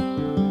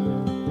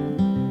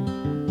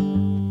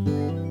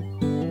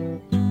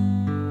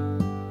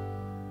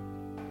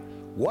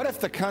 What if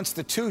the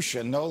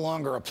Constitution no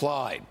longer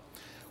applied?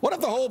 What if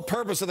the whole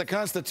purpose of the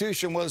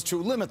Constitution was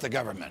to limit the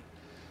government?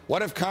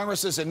 What if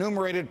Congress's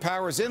enumerated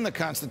powers in the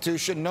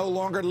Constitution no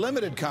longer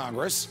limited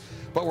Congress,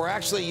 but were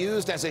actually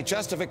used as a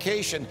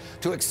justification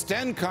to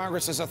extend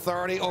Congress's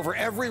authority over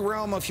every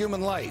realm of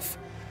human life?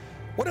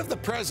 What if the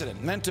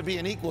president, meant to be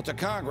an equal to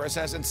Congress,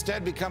 has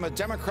instead become a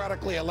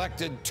democratically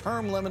elected,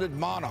 term-limited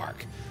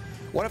monarch?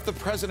 What if the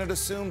president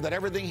assumed that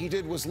everything he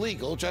did was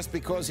legal just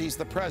because he's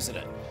the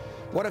president?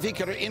 What if he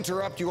could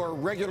interrupt your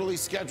regularly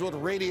scheduled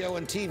radio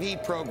and TV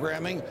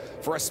programming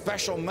for a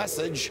special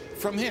message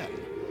from him?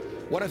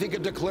 What if he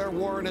could declare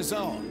war on his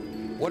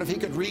own? What if he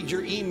could read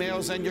your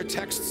emails and your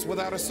texts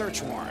without a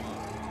search warrant?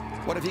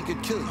 What if he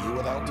could kill you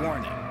without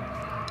warning?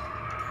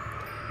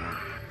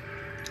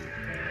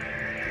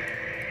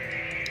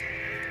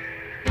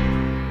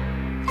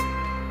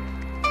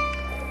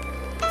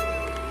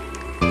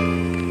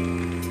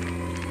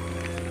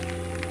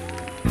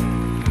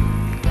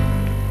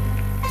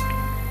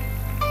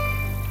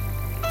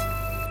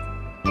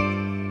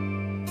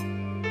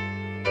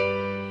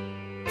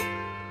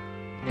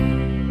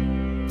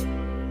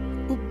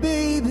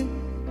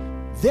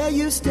 There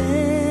you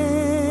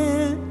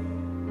stand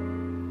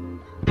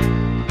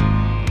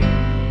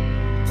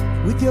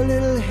with your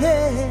little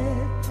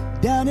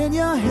head down in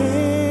your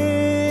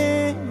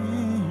hand.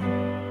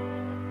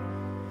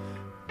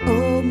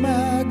 Oh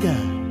my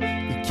God,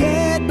 you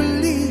can't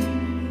believe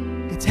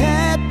it's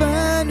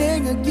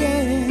happening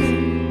again.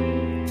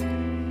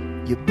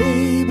 Your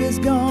baby's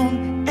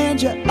gone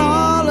and you're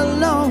all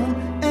alone,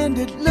 and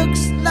it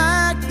looks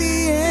like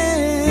the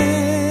end.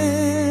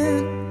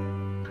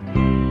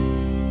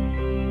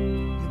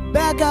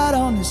 Back out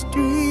on the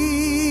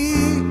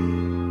street,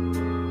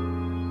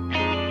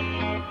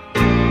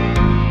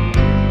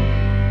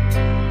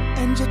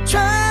 and you're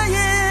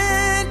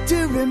trying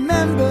to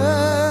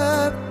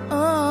remember,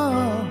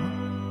 oh,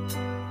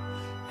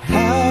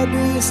 how do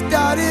you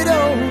start it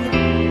over?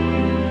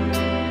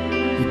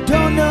 You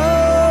don't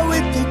know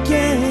if you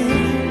can.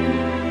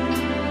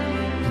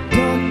 You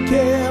don't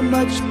care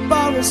much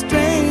for a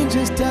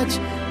stranger's touch,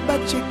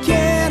 but you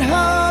can't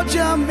hold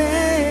your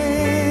man.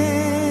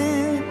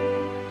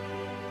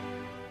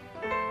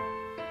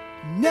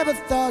 Never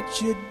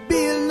thought you'd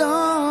be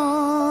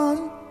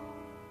alone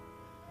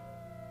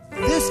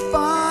this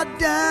far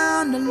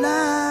down the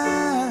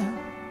line,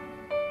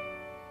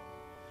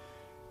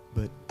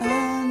 but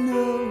I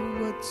know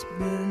what's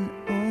been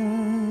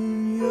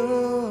on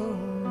your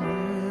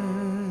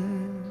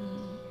mind.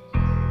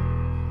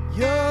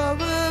 You're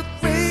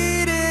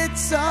afraid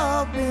it's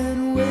all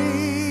been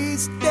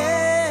wasted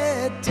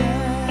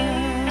time.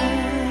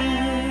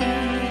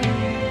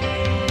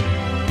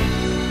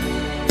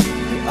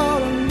 The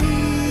autumn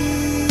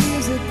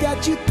leaves have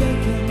got you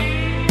thinking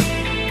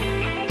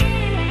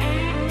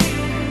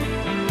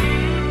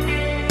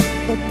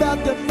about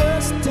the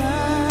first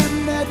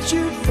time that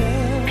you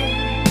fell.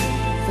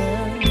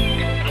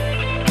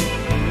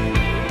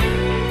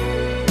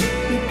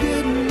 You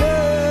didn't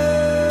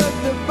love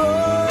the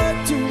boy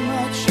too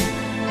much.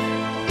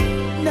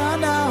 No,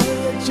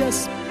 you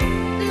just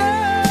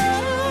love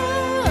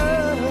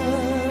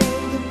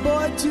the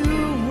boy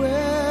too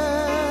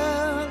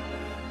well.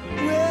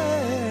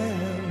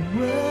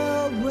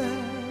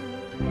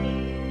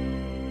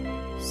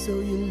 So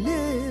you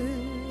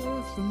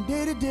live from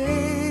day to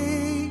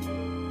day,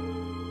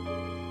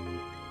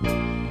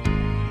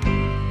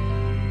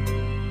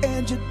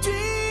 and you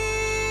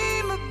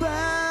dream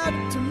about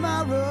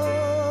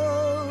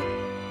tomorrow,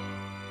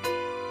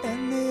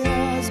 and the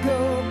hours go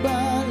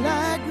by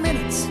like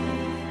minutes,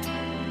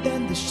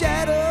 and the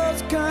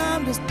shadows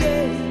come to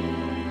stay.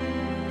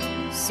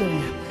 So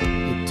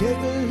you take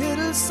a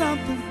little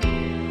something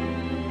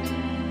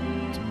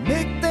to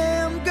make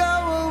them go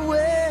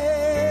away.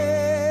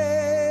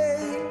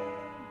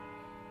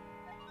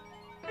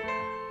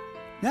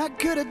 I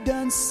could have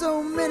done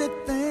so many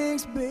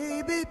things,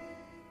 baby.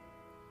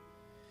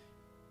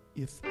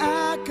 If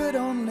I could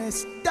only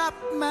stop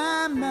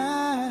my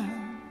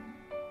mind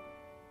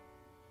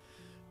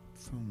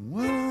from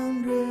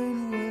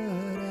wondering what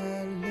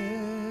I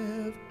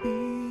left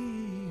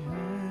behind,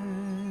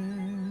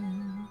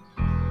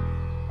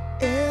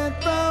 and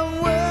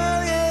from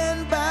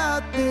worrying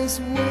about this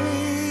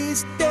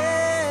wasted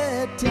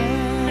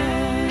time.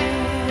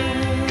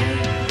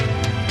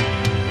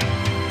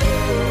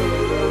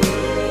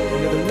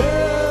 The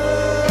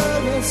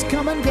love has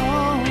come and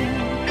gone.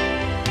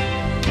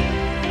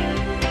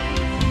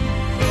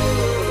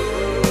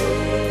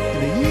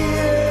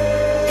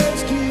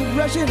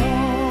 Rushing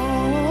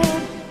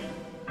on.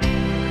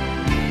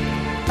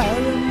 I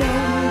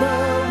remember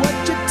what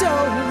you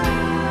told me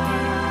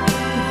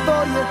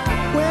before you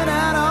went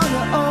out on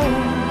your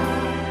own.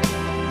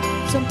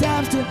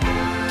 Sometimes to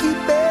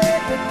keep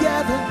it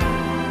together,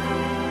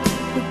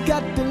 we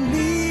got to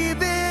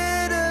leave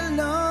it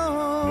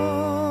alone.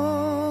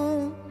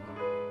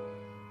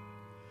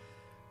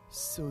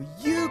 So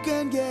you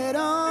can get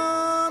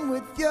on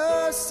with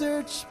your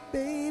search,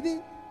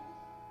 baby,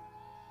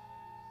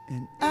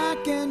 and I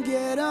can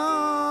get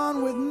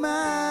on with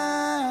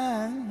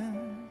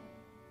mine.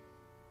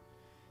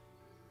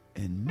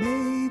 And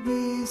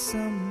maybe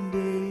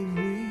someday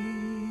we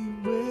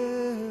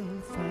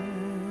will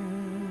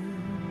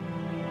find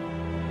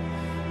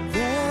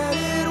that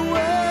it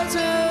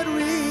wasn't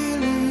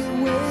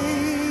really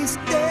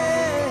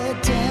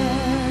wasted time.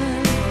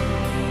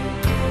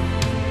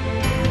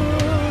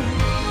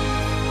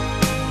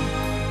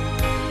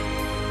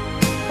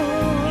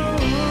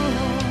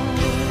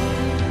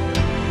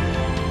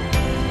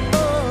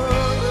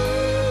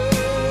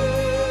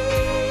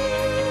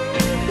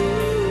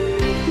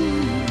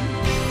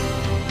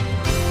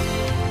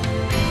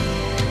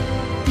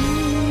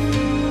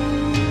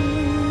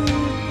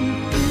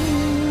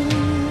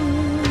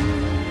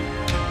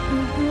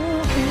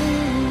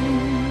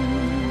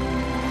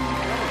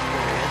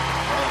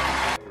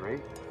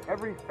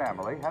 Every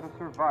family had a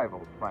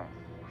survival plan.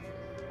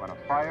 When a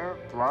fire,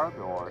 flood,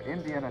 or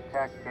Indian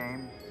attack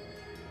came,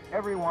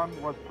 everyone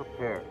was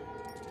prepared.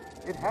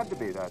 It had to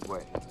be that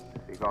way,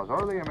 because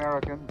early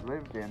Americans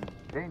lived in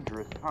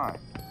dangerous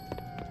times.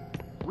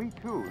 We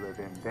too live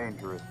in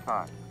dangerous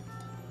times.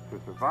 To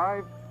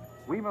survive,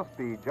 we must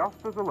be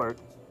just as alert,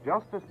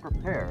 just as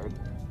prepared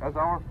as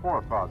our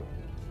forefathers.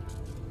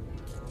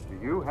 Do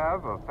you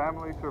have a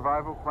family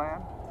survival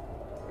plan?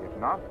 If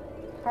not,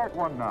 start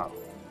one now.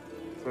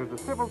 There's a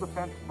civil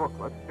defense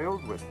booklet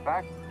filled with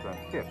facts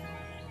and tips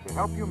to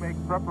help you make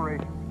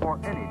preparations for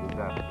any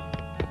disaster,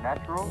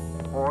 natural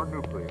or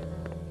nuclear.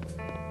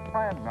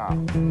 Plan now,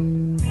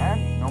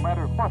 and no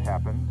matter what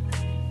happens,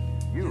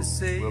 you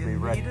will be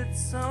ready. Get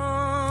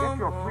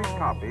your free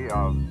copy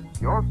of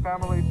Your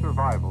Family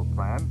Survival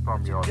Plan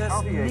from your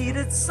county agent.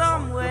 Needed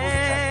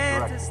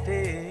somewhere to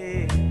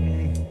stay.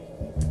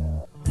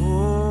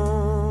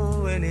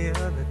 Oh, any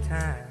other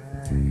time.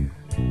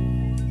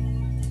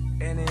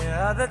 Any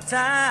other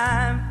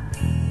time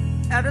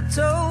I'd have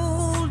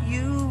told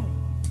you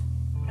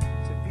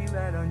to be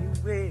right on your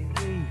way.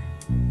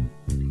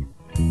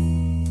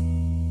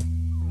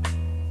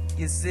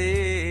 You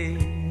say you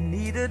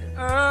needed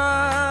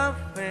a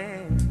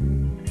friend,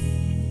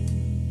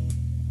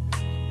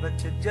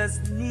 but you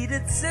just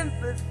needed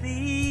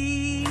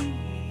sympathy.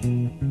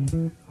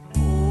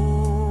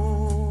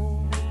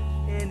 Oh,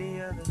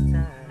 any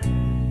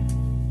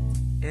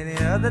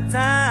other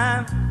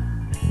time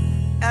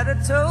I'd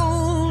have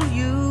told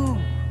you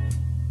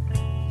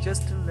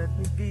just to let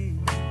me be,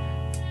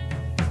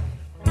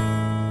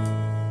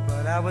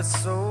 but I was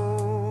so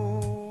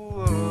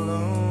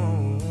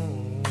alone,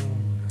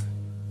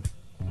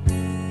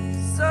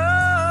 so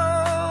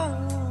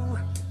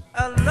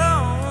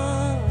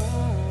alone.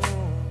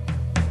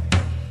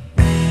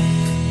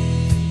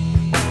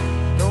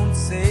 Don't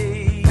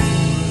say you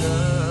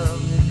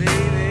love me,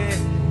 baby.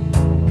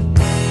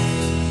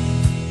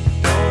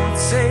 Don't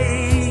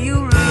say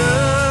you love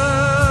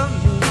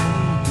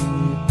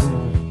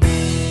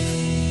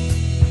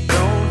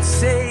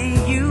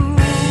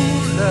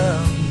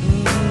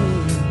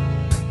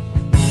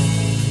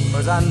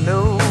I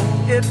know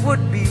it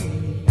would be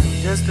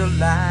just a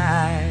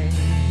lie.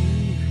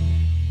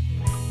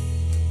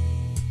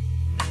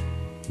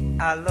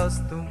 I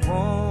lost the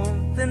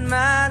warmth in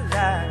my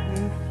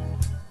life,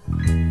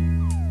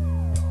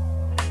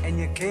 and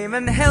you came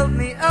and held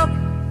me up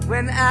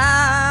when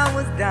I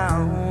was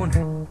down.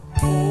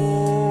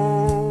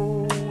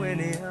 Oh,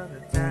 any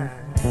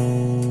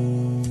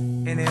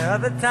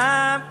other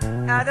time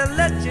I'd have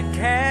let you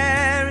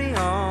carry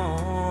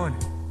on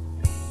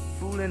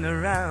fooling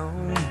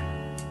around.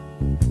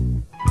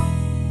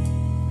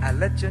 I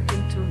let you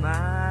into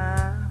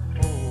my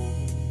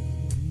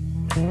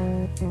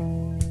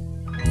home,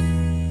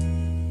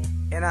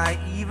 and I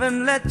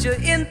even let you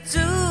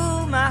into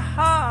my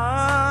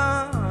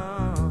heart.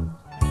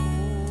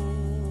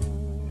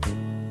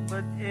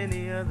 But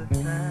any other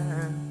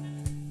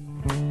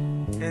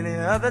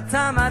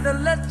time I'd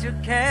have let you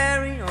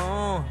carry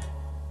on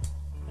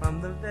from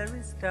the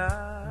very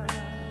start.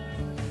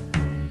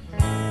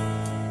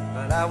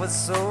 But Well, I was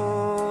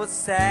so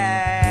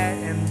sad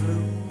and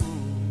blue,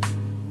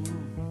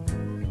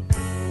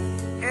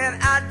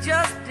 and I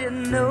just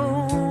didn't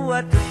know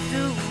what to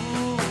do.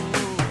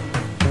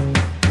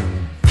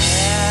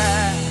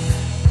 Yeah,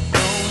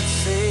 don't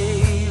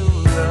say you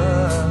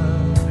love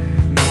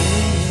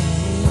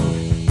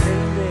me,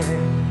 baby.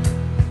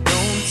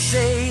 Don't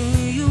say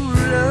you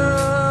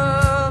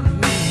love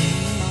me.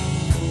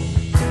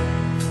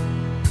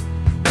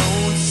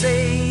 Don't say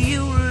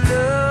you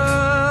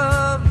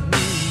love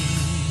me,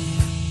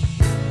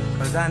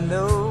 'cause I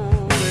know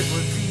it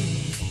would be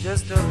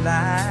just a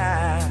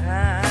lie.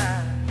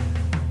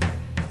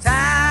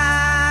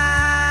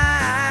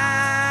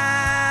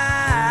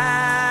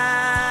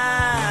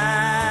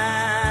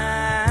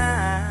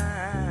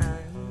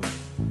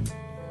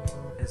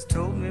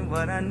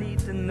 What I need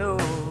to know.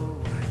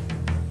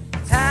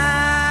 Time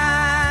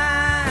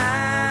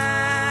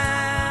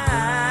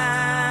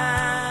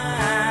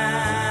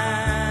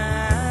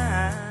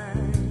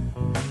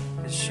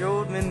has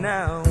showed me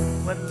now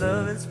what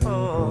love is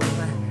for.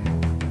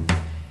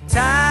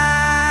 Time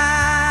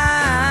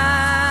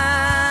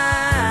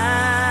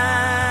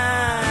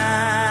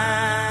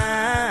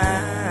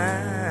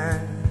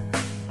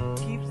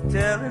keeps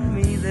telling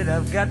me that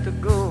I've got to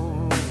go.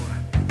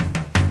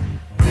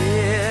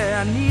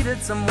 I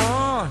needed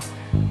someone,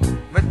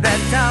 but that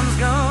time's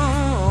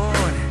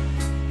gone.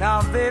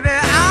 Now, baby,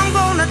 I'm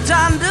gonna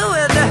try and do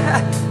it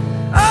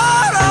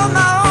all on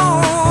my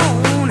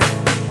own.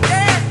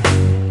 Yeah.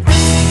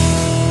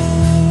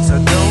 So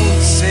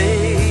don't say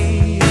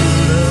you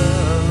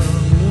love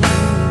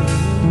me.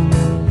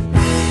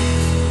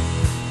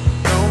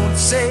 Don't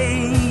say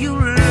you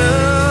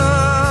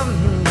love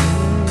me.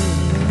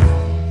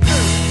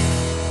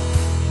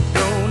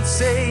 Don't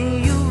say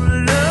you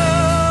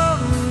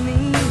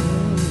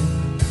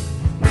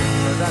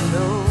I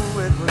know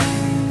it would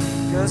be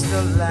just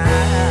a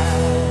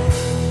lie.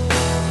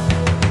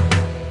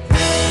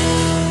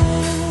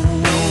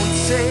 Don't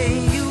say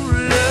you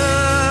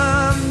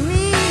love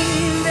me,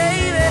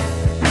 baby.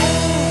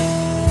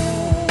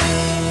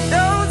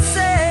 Don't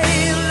say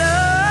you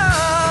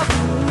love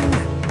me.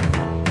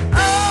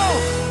 Oh,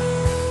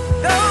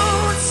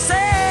 don't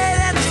say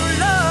that you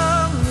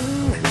love me,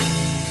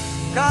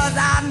 'cause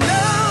I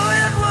know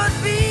it would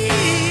be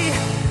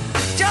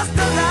just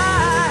a lie.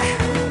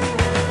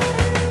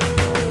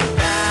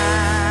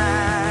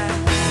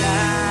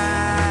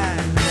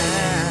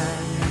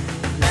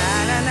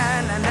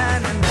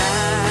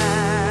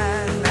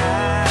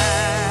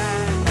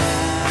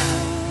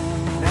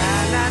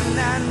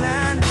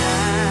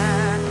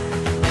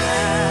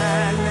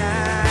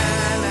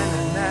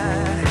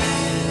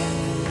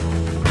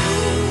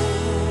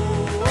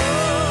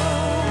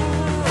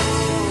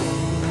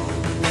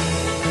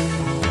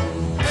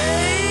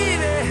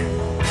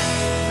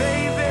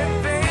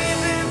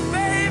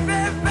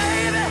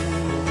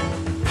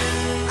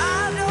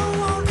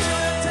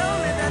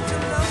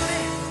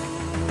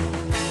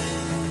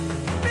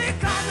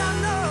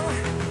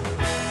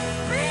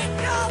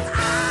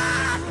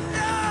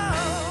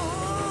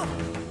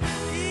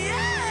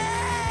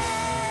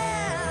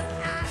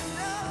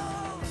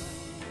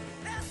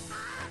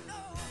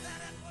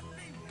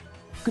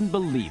 Can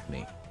believe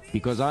me,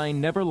 because I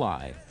never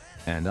lie,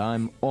 and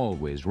I'm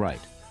always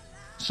right.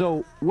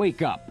 So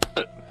wake up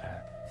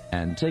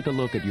and take a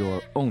look at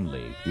your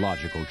only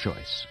logical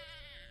choice.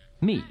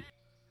 Me.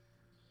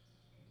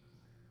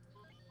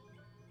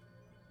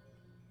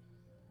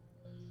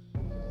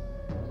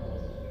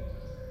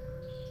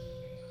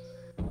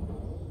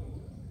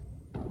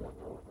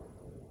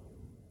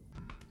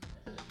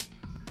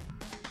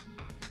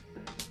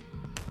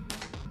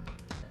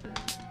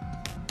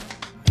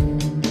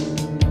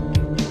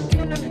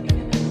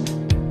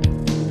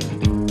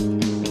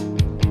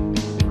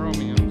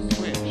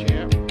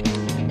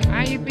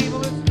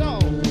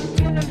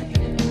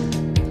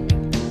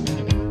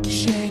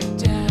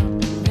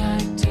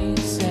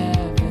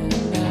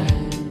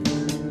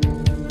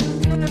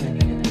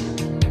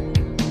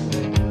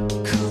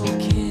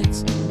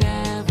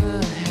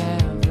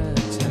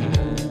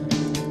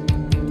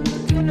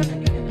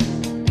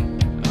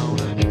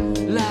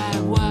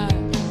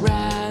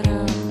 Right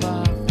up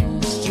off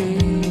the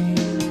street.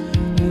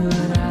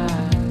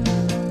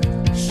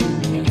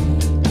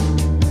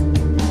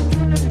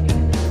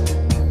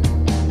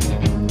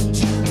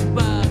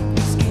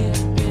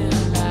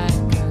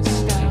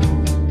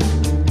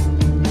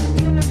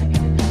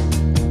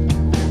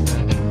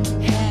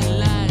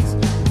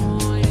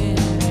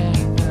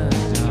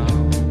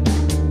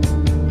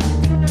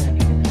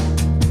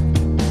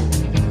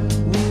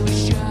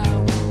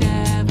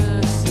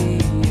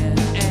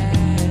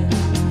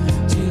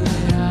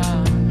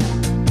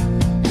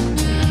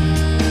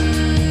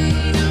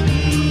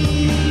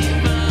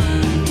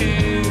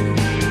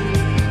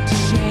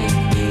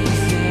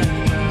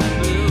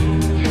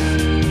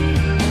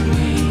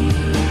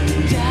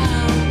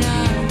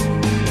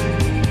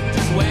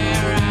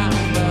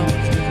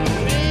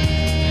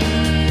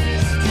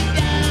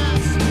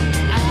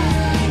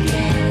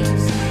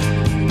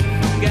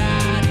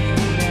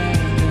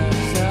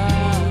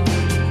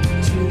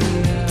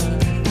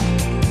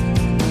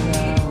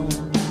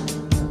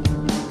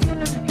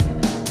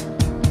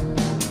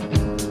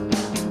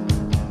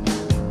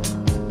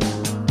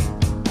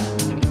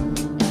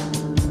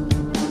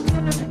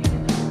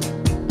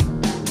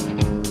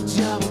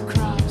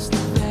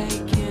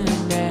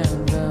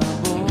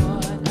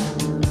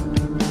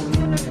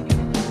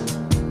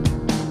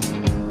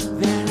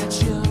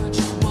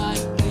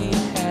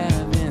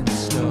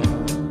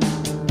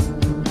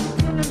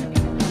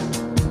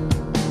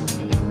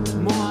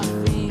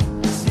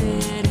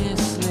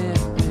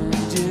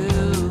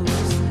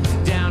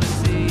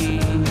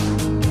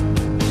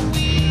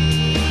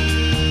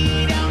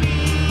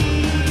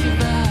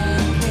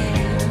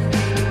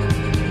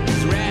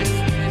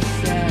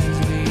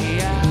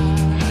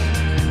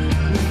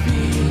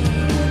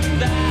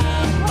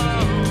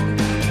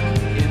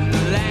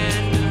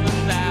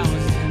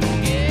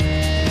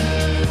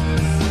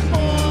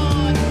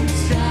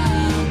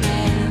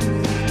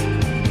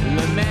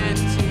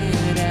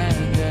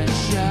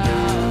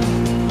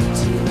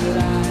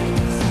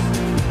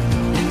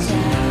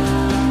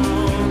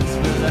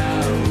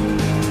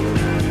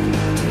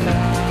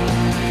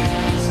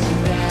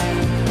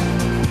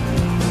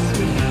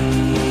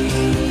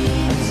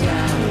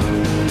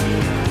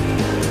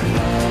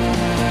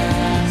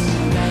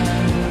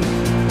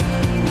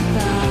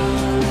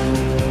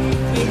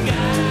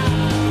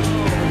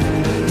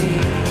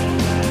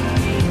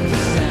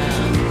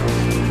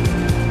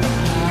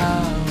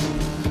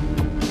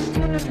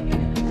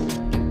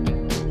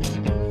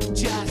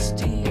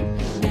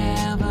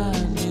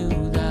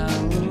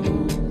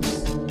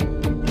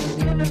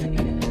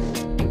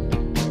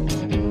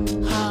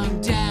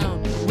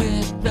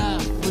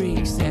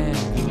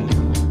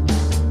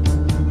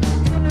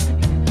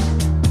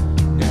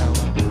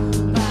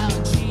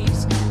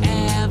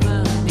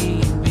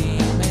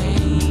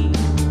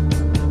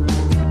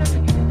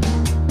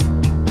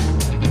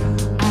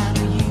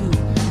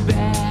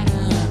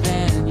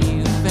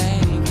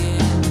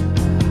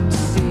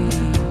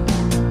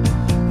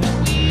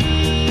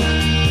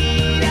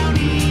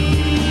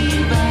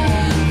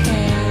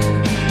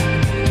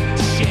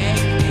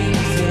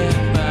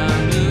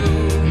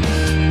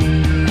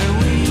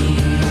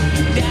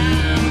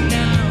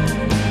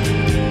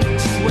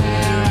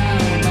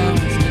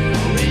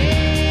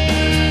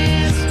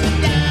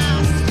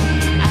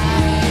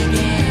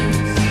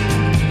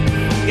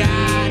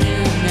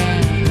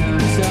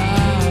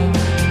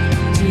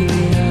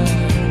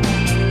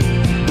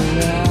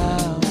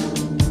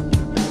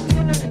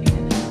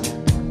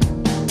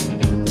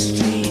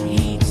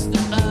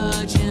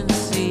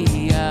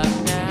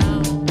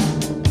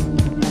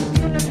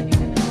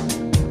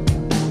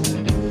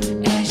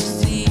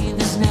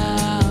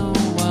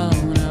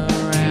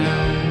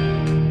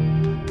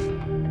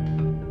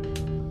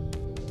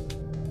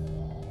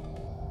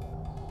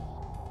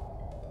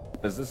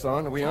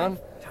 song. Are we on?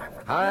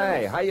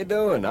 Hi, how you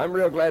doing? I'm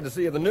real glad to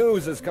see you. The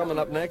news is coming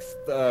up next.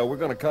 We're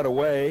going to cut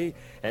away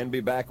and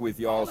be back with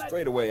you all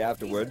straight away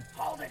afterward.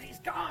 Hold it, he's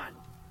gone.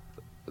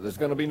 There's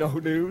going to be no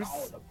news?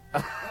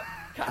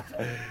 Cut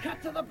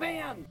to the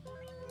band.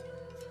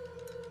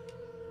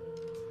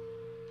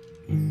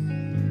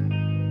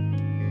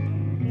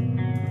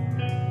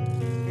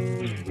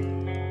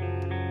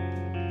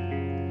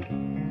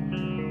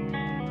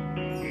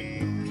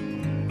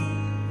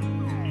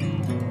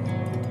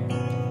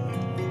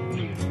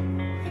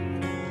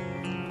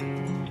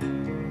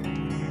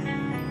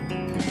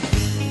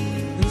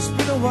 It's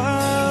been a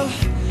while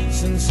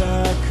since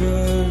I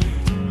could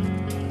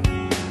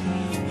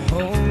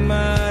hold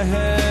my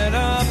head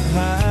up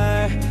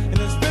high, and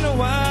it's been a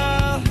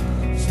while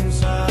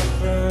since I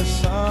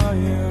first saw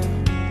you,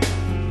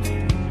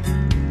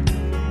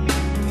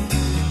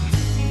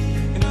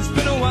 and it's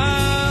been a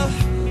while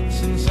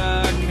since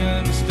I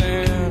can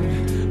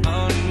stand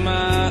on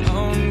my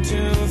own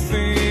 2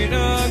 feet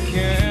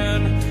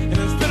again, and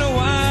it's been a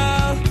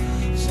while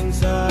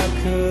since I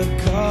could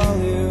call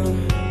you.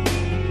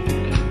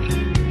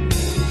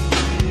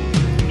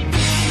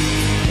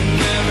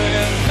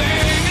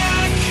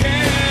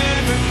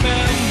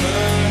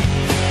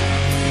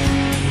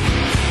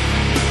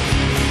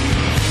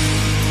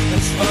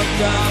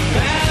 Fucked up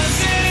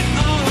as it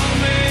all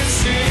may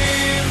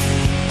seem,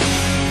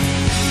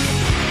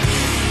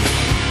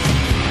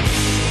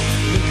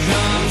 the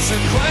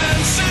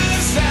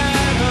consequences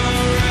that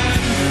are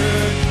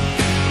rendered,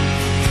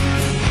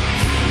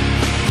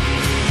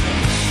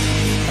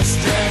 I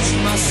stretched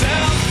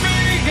myself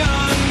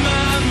beyond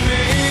my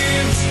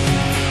means,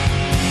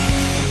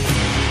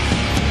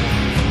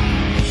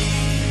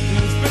 and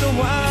it's been a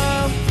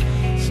while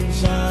since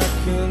I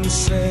can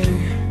say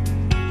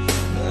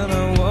that I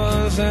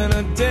wasn't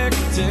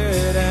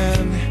addicted,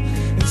 and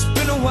it's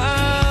been a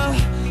while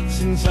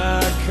since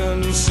I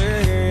couldn't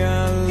say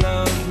I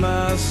love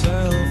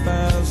myself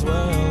as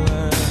well,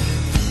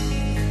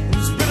 and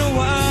it's been a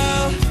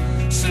while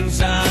since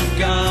I've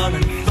gone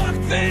and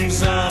fucked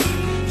things up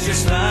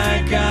just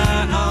like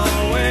I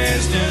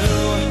always do,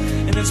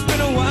 and it's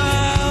been a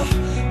while,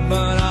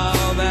 but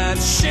all that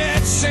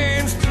shit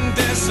seems to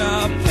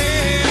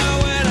disappear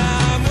when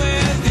I'm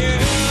with you,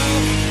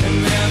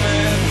 and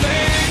everything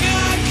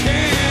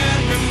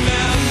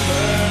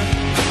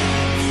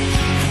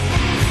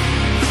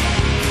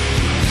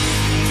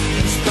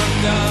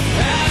up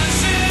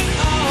as it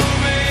all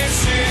may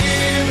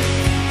seem,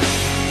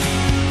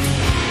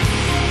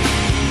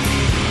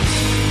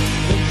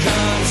 the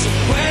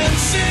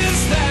consequences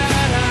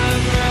that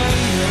I've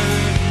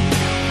rendered,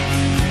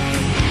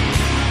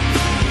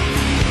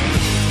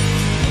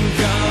 I'm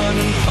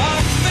gonna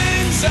fuck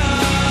things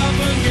up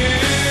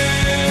again,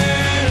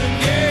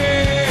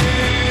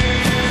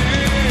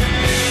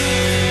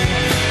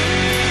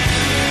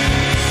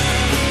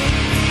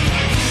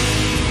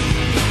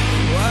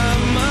 Why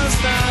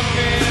must I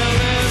feel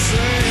this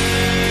way?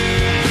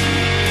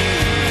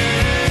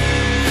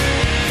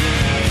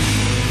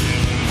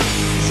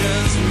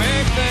 Just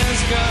make this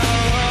go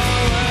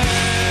away.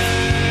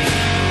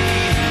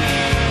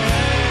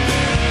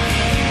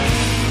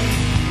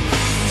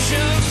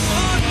 Just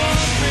one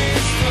more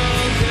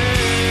peaceful day.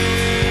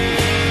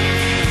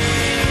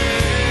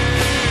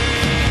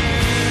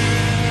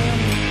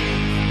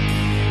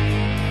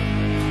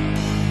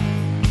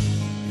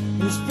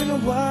 It's been a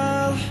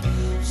while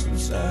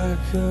since I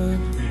could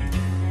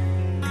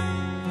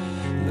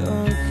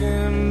look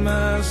in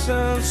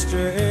myself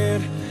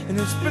straight, and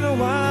it's been a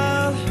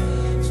while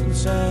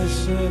since I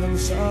said I'm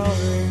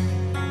sorry,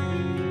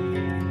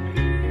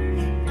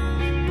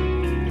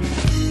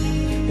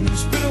 and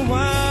it's been a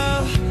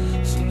while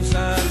since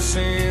I've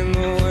seen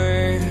the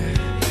way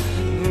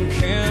the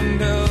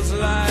candles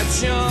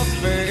light your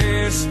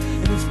face,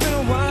 and it's been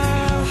a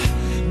while,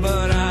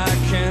 but I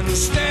can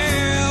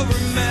still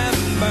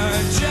remember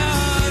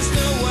just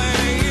the way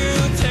you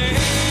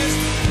taste,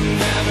 and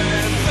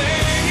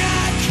everything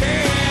I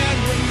can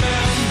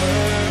remember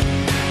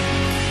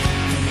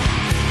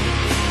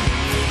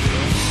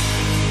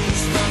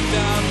is fucked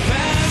up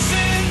as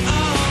it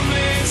all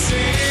may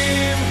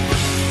seem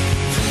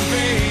to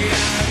me.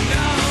 I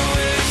know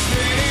it's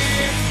me.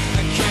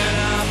 I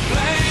cannot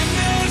blame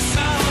this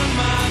on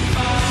my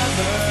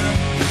father.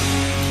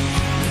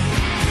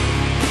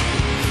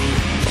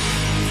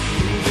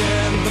 He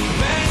did the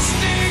best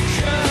he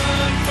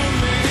could for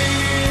me.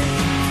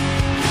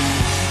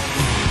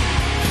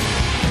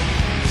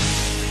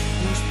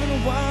 It's been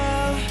a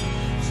while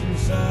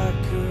since I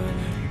could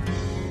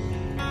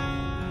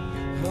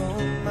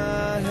hold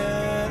my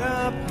head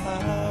up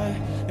high,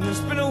 and it's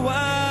been a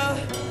while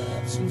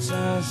since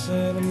I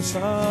said I'm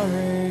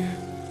sorry.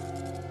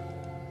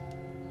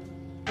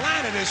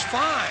 Planet is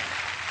fine.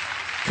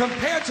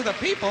 Compared to the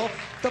people,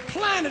 The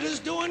planet is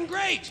doing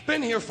great. It's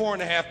been here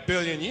 4.5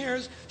 billion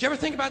years. Did you ever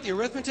think about the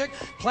arithmetic?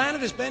 Planet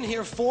has been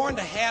here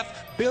 4.5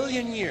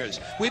 billion years.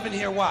 We've been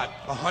here, what,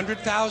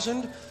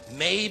 100,000?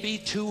 Maybe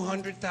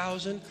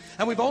 200,000?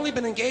 And we've only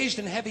been engaged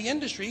in heavy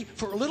industry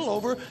for a little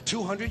over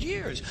 200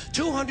 years.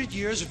 200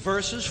 years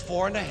versus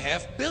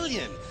 4.5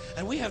 billion.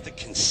 And we have the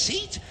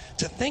conceit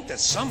to think that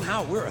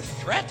somehow we're a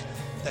threat?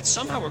 That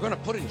somehow we're going to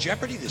put in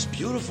jeopardy this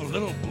beautiful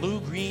little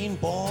blue-green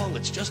ball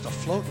that's just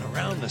a-floating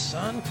around the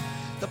sun?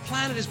 The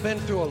planet has been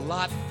through a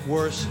lot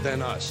worse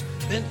than us.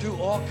 Been through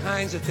all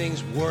kinds of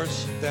things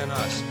worse than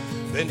us.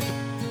 Been through...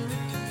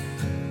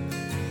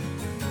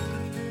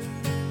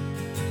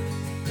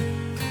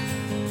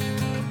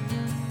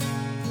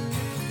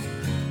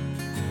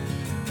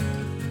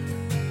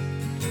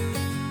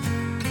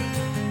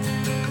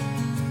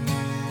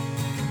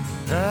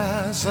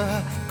 As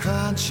a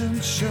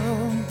conscience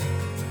show,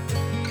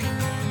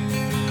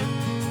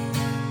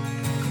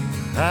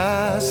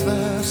 as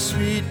the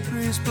sweet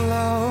breeze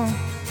blow,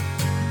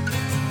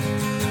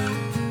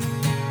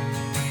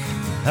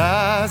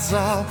 as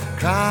all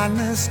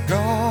kindness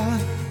gone,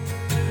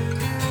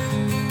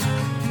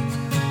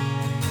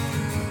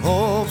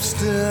 hope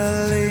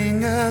still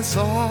lingers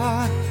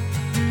on.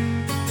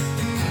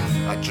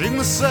 I drink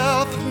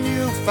myself a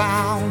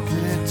newfound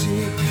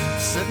pity,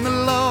 sitting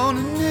alone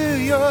in New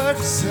York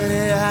City,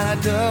 and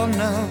I don't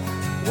know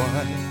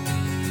why.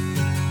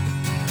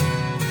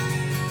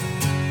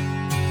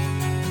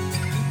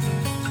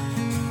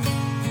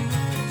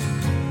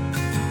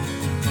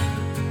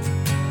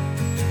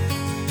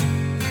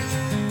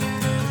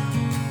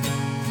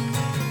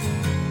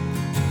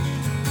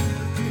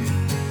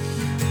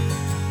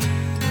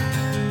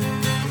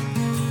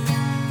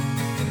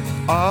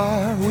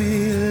 Are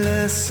we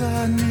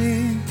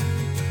listening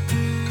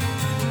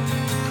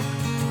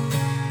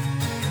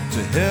to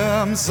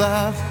hymns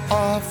of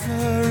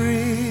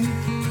offering?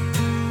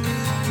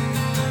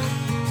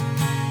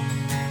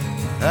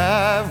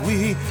 Have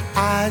we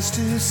eyes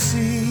to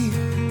see?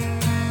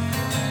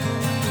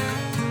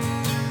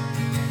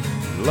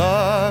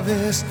 Love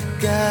is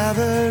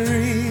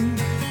gathering.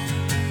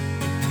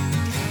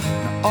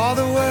 Now all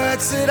the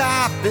words that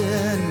I've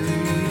been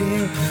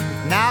reading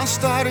now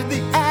started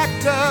the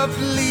act of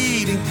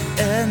leading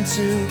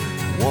into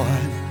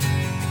one.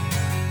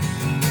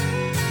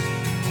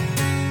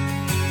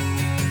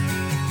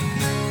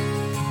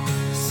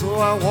 So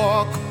I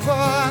walk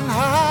upon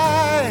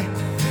high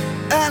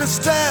and I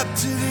step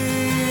to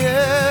the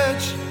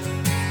edge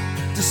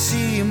to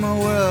see my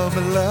world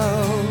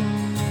below,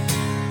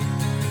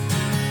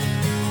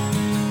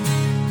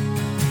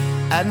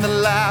 and I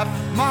laugh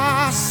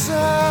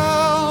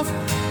myself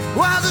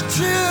while the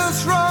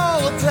tears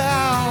roll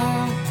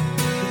down.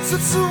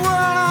 It's the world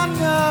I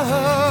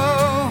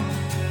know.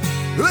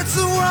 It's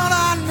the world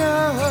I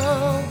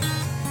know.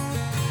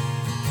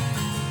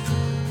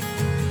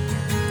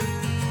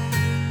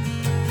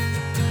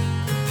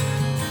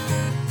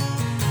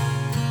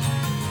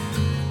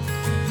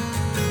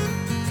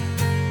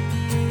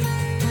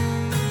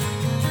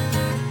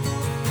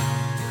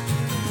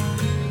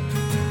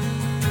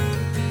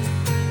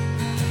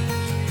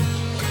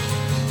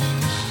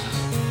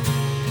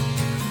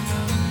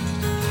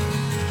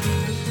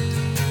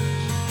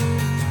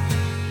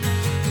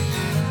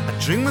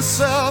 Drink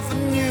myself a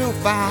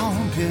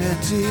newfound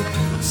pity,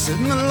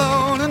 sitting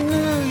alone in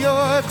New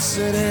York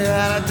City,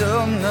 and I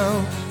don't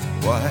know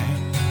why.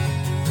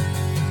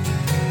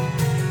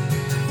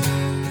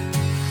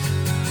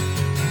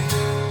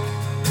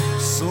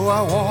 So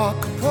I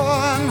walk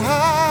upon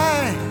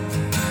high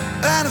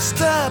and I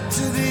step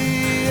to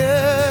the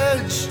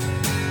edge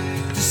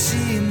to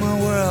see my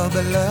world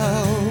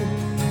below,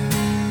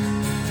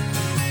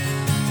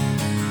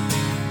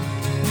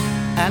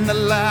 and I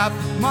laugh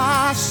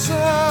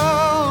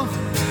myself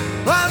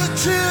while the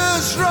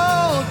tears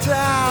roll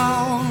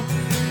down.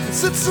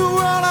 It's the world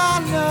I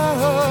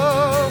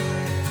know.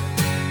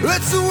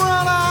 It's the world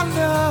I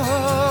know.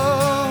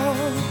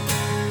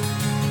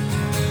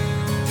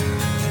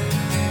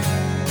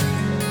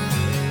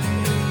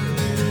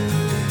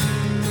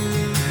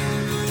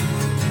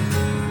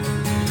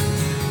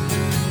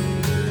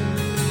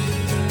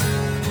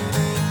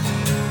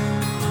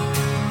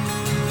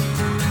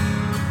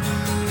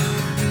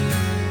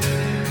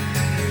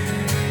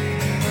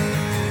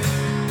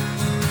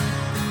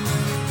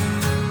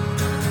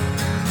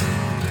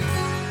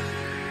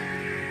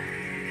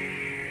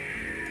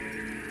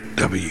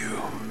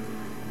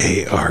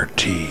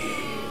 WART,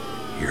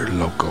 your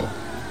local,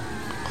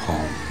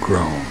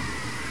 homegrown,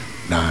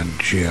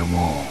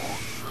 non-GMO,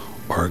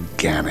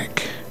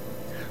 organic,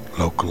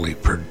 locally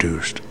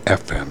produced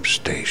FM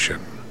station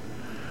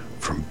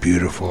from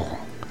beautiful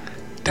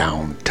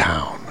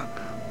downtown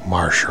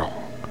Marshall,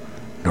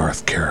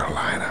 North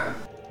Carolina.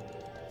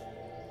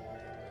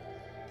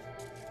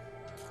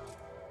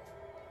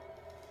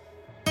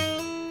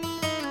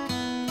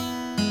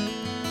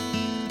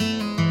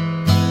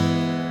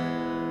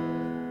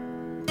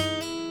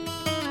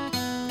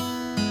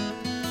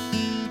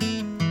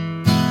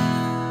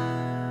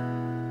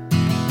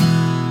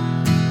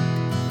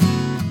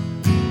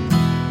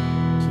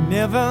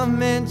 never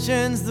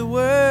mentions the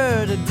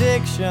word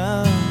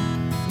addiction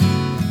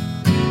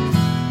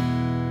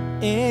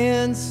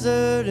in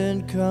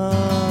certain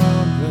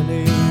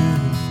company.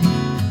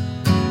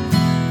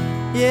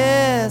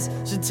 Yes,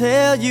 she'll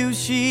tell you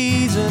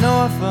she's an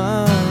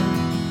orphan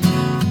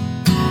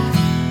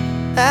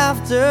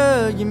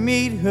after you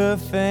meet her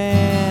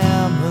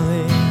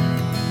family.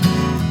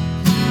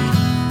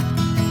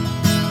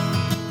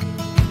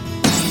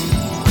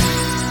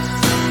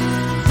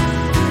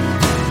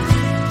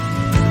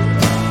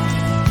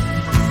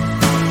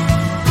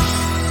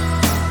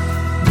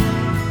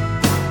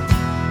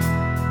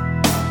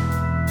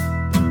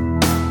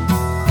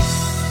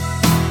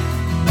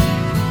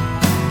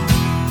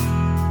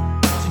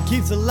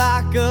 Keeps a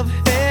lock of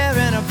hair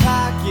in her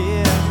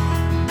pocket.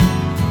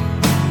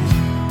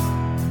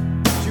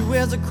 She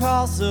wears a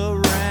cross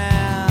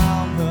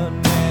around her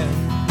neck.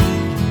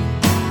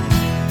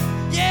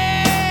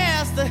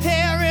 Yes, the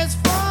hair is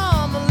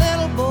from a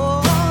little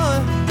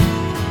boy,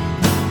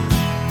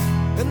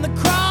 and the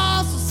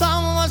cross is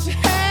someone she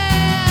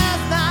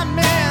has not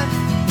met,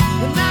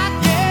 but not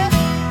yet.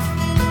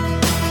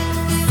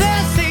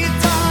 Says she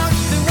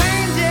talks to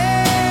angels.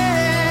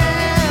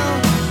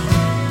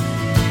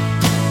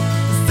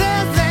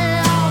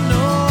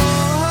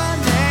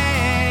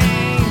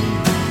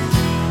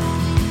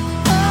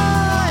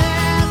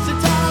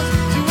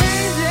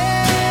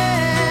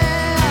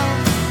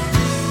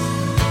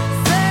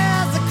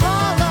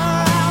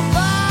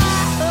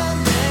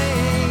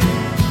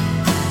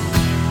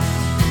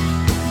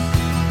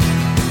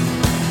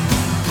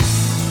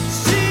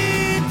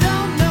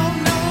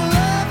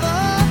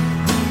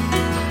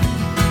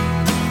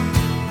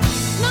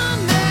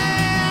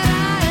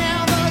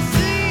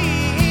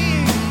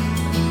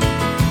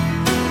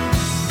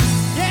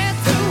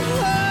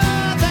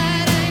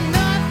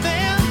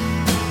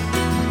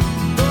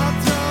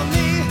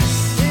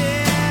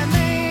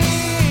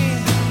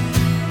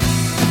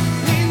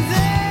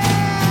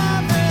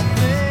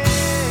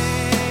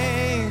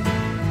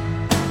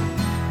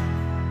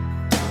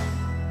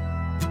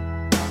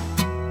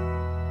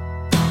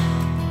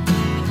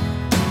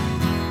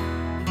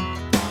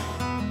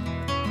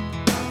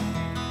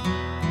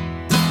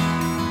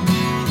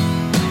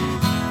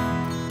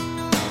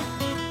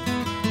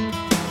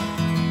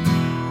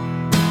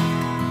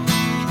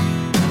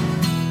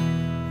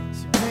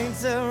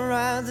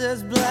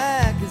 As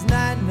black as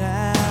night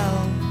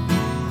now.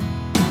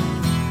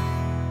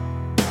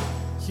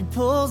 She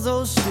pulls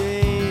those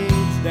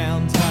shades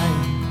down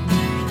tight.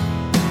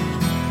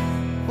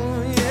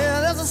 Oh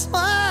yeah, there's a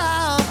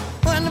smile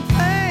when the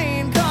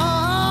pain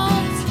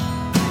comes.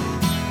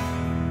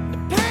 The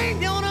pain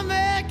gonna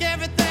make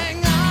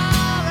everything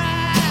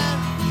alright.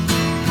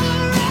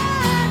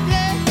 Alright,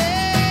 yeah,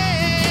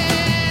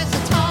 yeah. She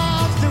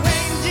talks to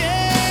angels.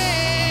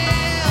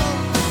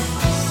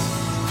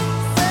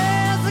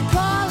 Says the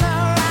call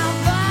around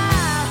by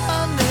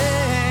her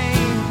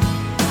name.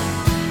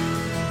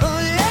 Oh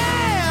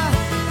yeah,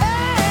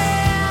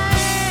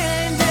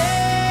 angels.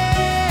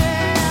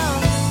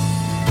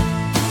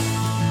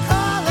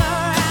 Call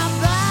around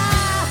by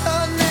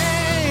her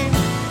name.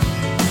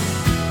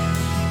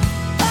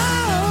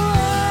 Oh,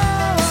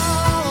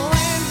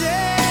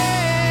 angels.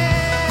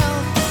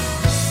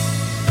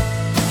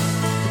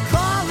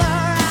 Call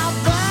around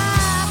by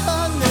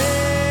her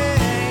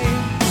name.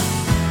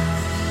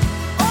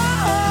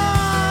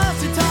 Oh,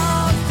 she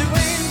talks to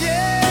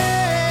angels.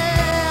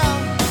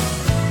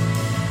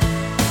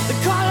 They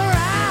call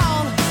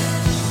around.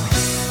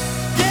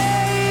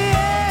 Yeah,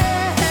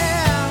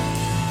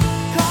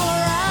 call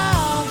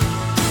around.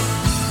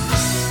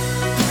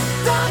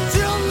 Don't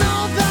you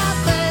know that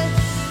they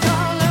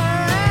call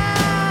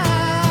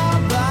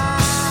around by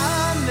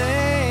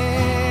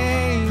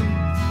name?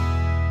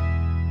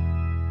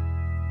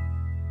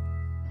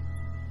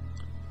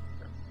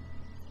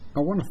 I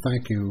want to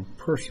thank you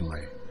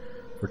personally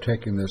for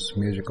taking this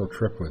musical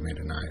trip with me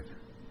tonight.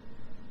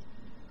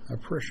 I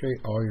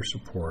appreciate all your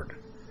support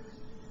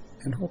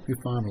and hope you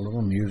found a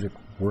little music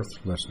worth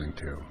listening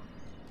to.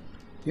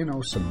 You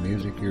know, some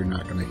music you're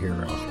not going to hear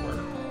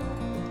elsewhere.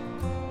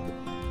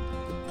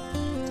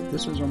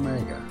 This is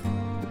Omega,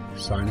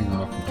 signing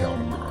off until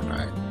tomorrow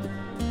night.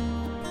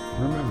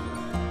 Remember,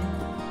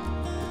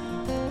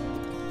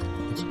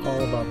 it's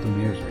all about the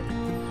music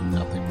and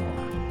nothing more.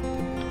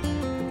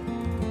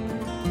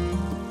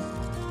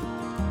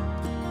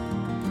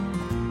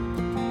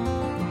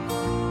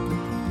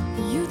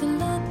 You're the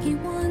lucky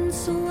one,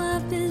 so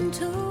I've been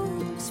told.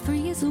 As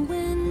free as the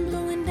wind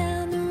blowing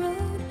down the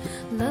road.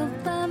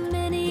 Loved by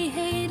many,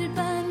 hated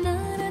by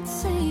none. I'd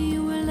say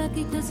you were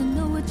lucky, 'cause I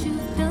know what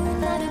you've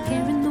done. Not a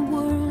care in the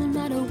world,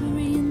 not a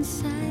worry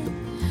inside.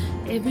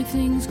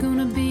 Everything's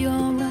gonna be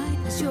alright,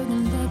 'cause you're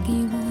the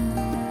lucky one.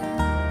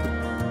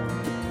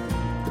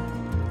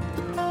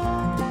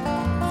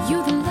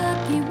 You're the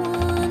lucky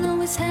one,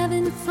 always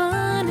having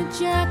fun. A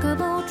jack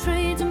of all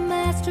trades, a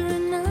master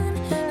of none.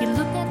 You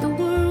look at the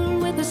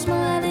world with a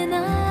smiling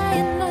eye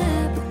and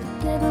laugh at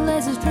the devil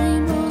as his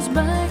train rolls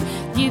by.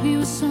 Give you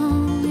a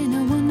song in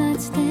a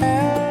one-night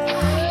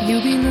stand.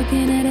 You'll be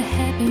looking at a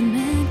happy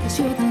man, 'cause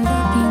you're the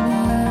lucky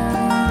one.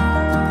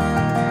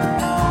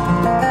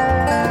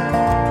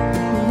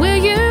 Well,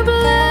 you're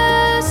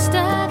blessed,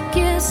 I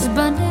guess,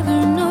 by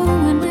never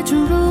knowing which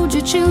road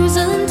you're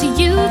choosing. To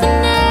you, the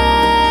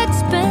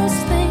next best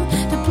thing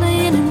to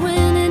playing and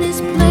winning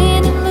is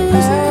playing and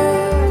losing.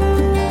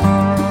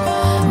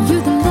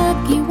 You're the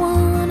lucky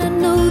one, I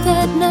know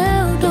that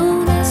now.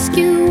 Don't ask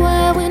you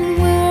why, when,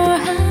 where, or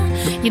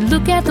how. You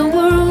look at the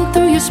world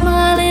through your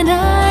smiling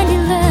eye and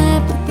you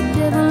laugh. But the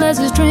devil, as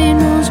his train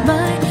rolls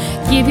by,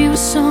 give you a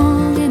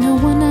song and a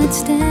one-night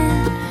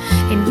stand,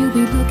 and you'll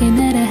be looking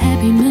at a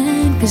happy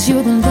man, 'cause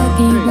you're the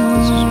lucky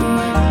one.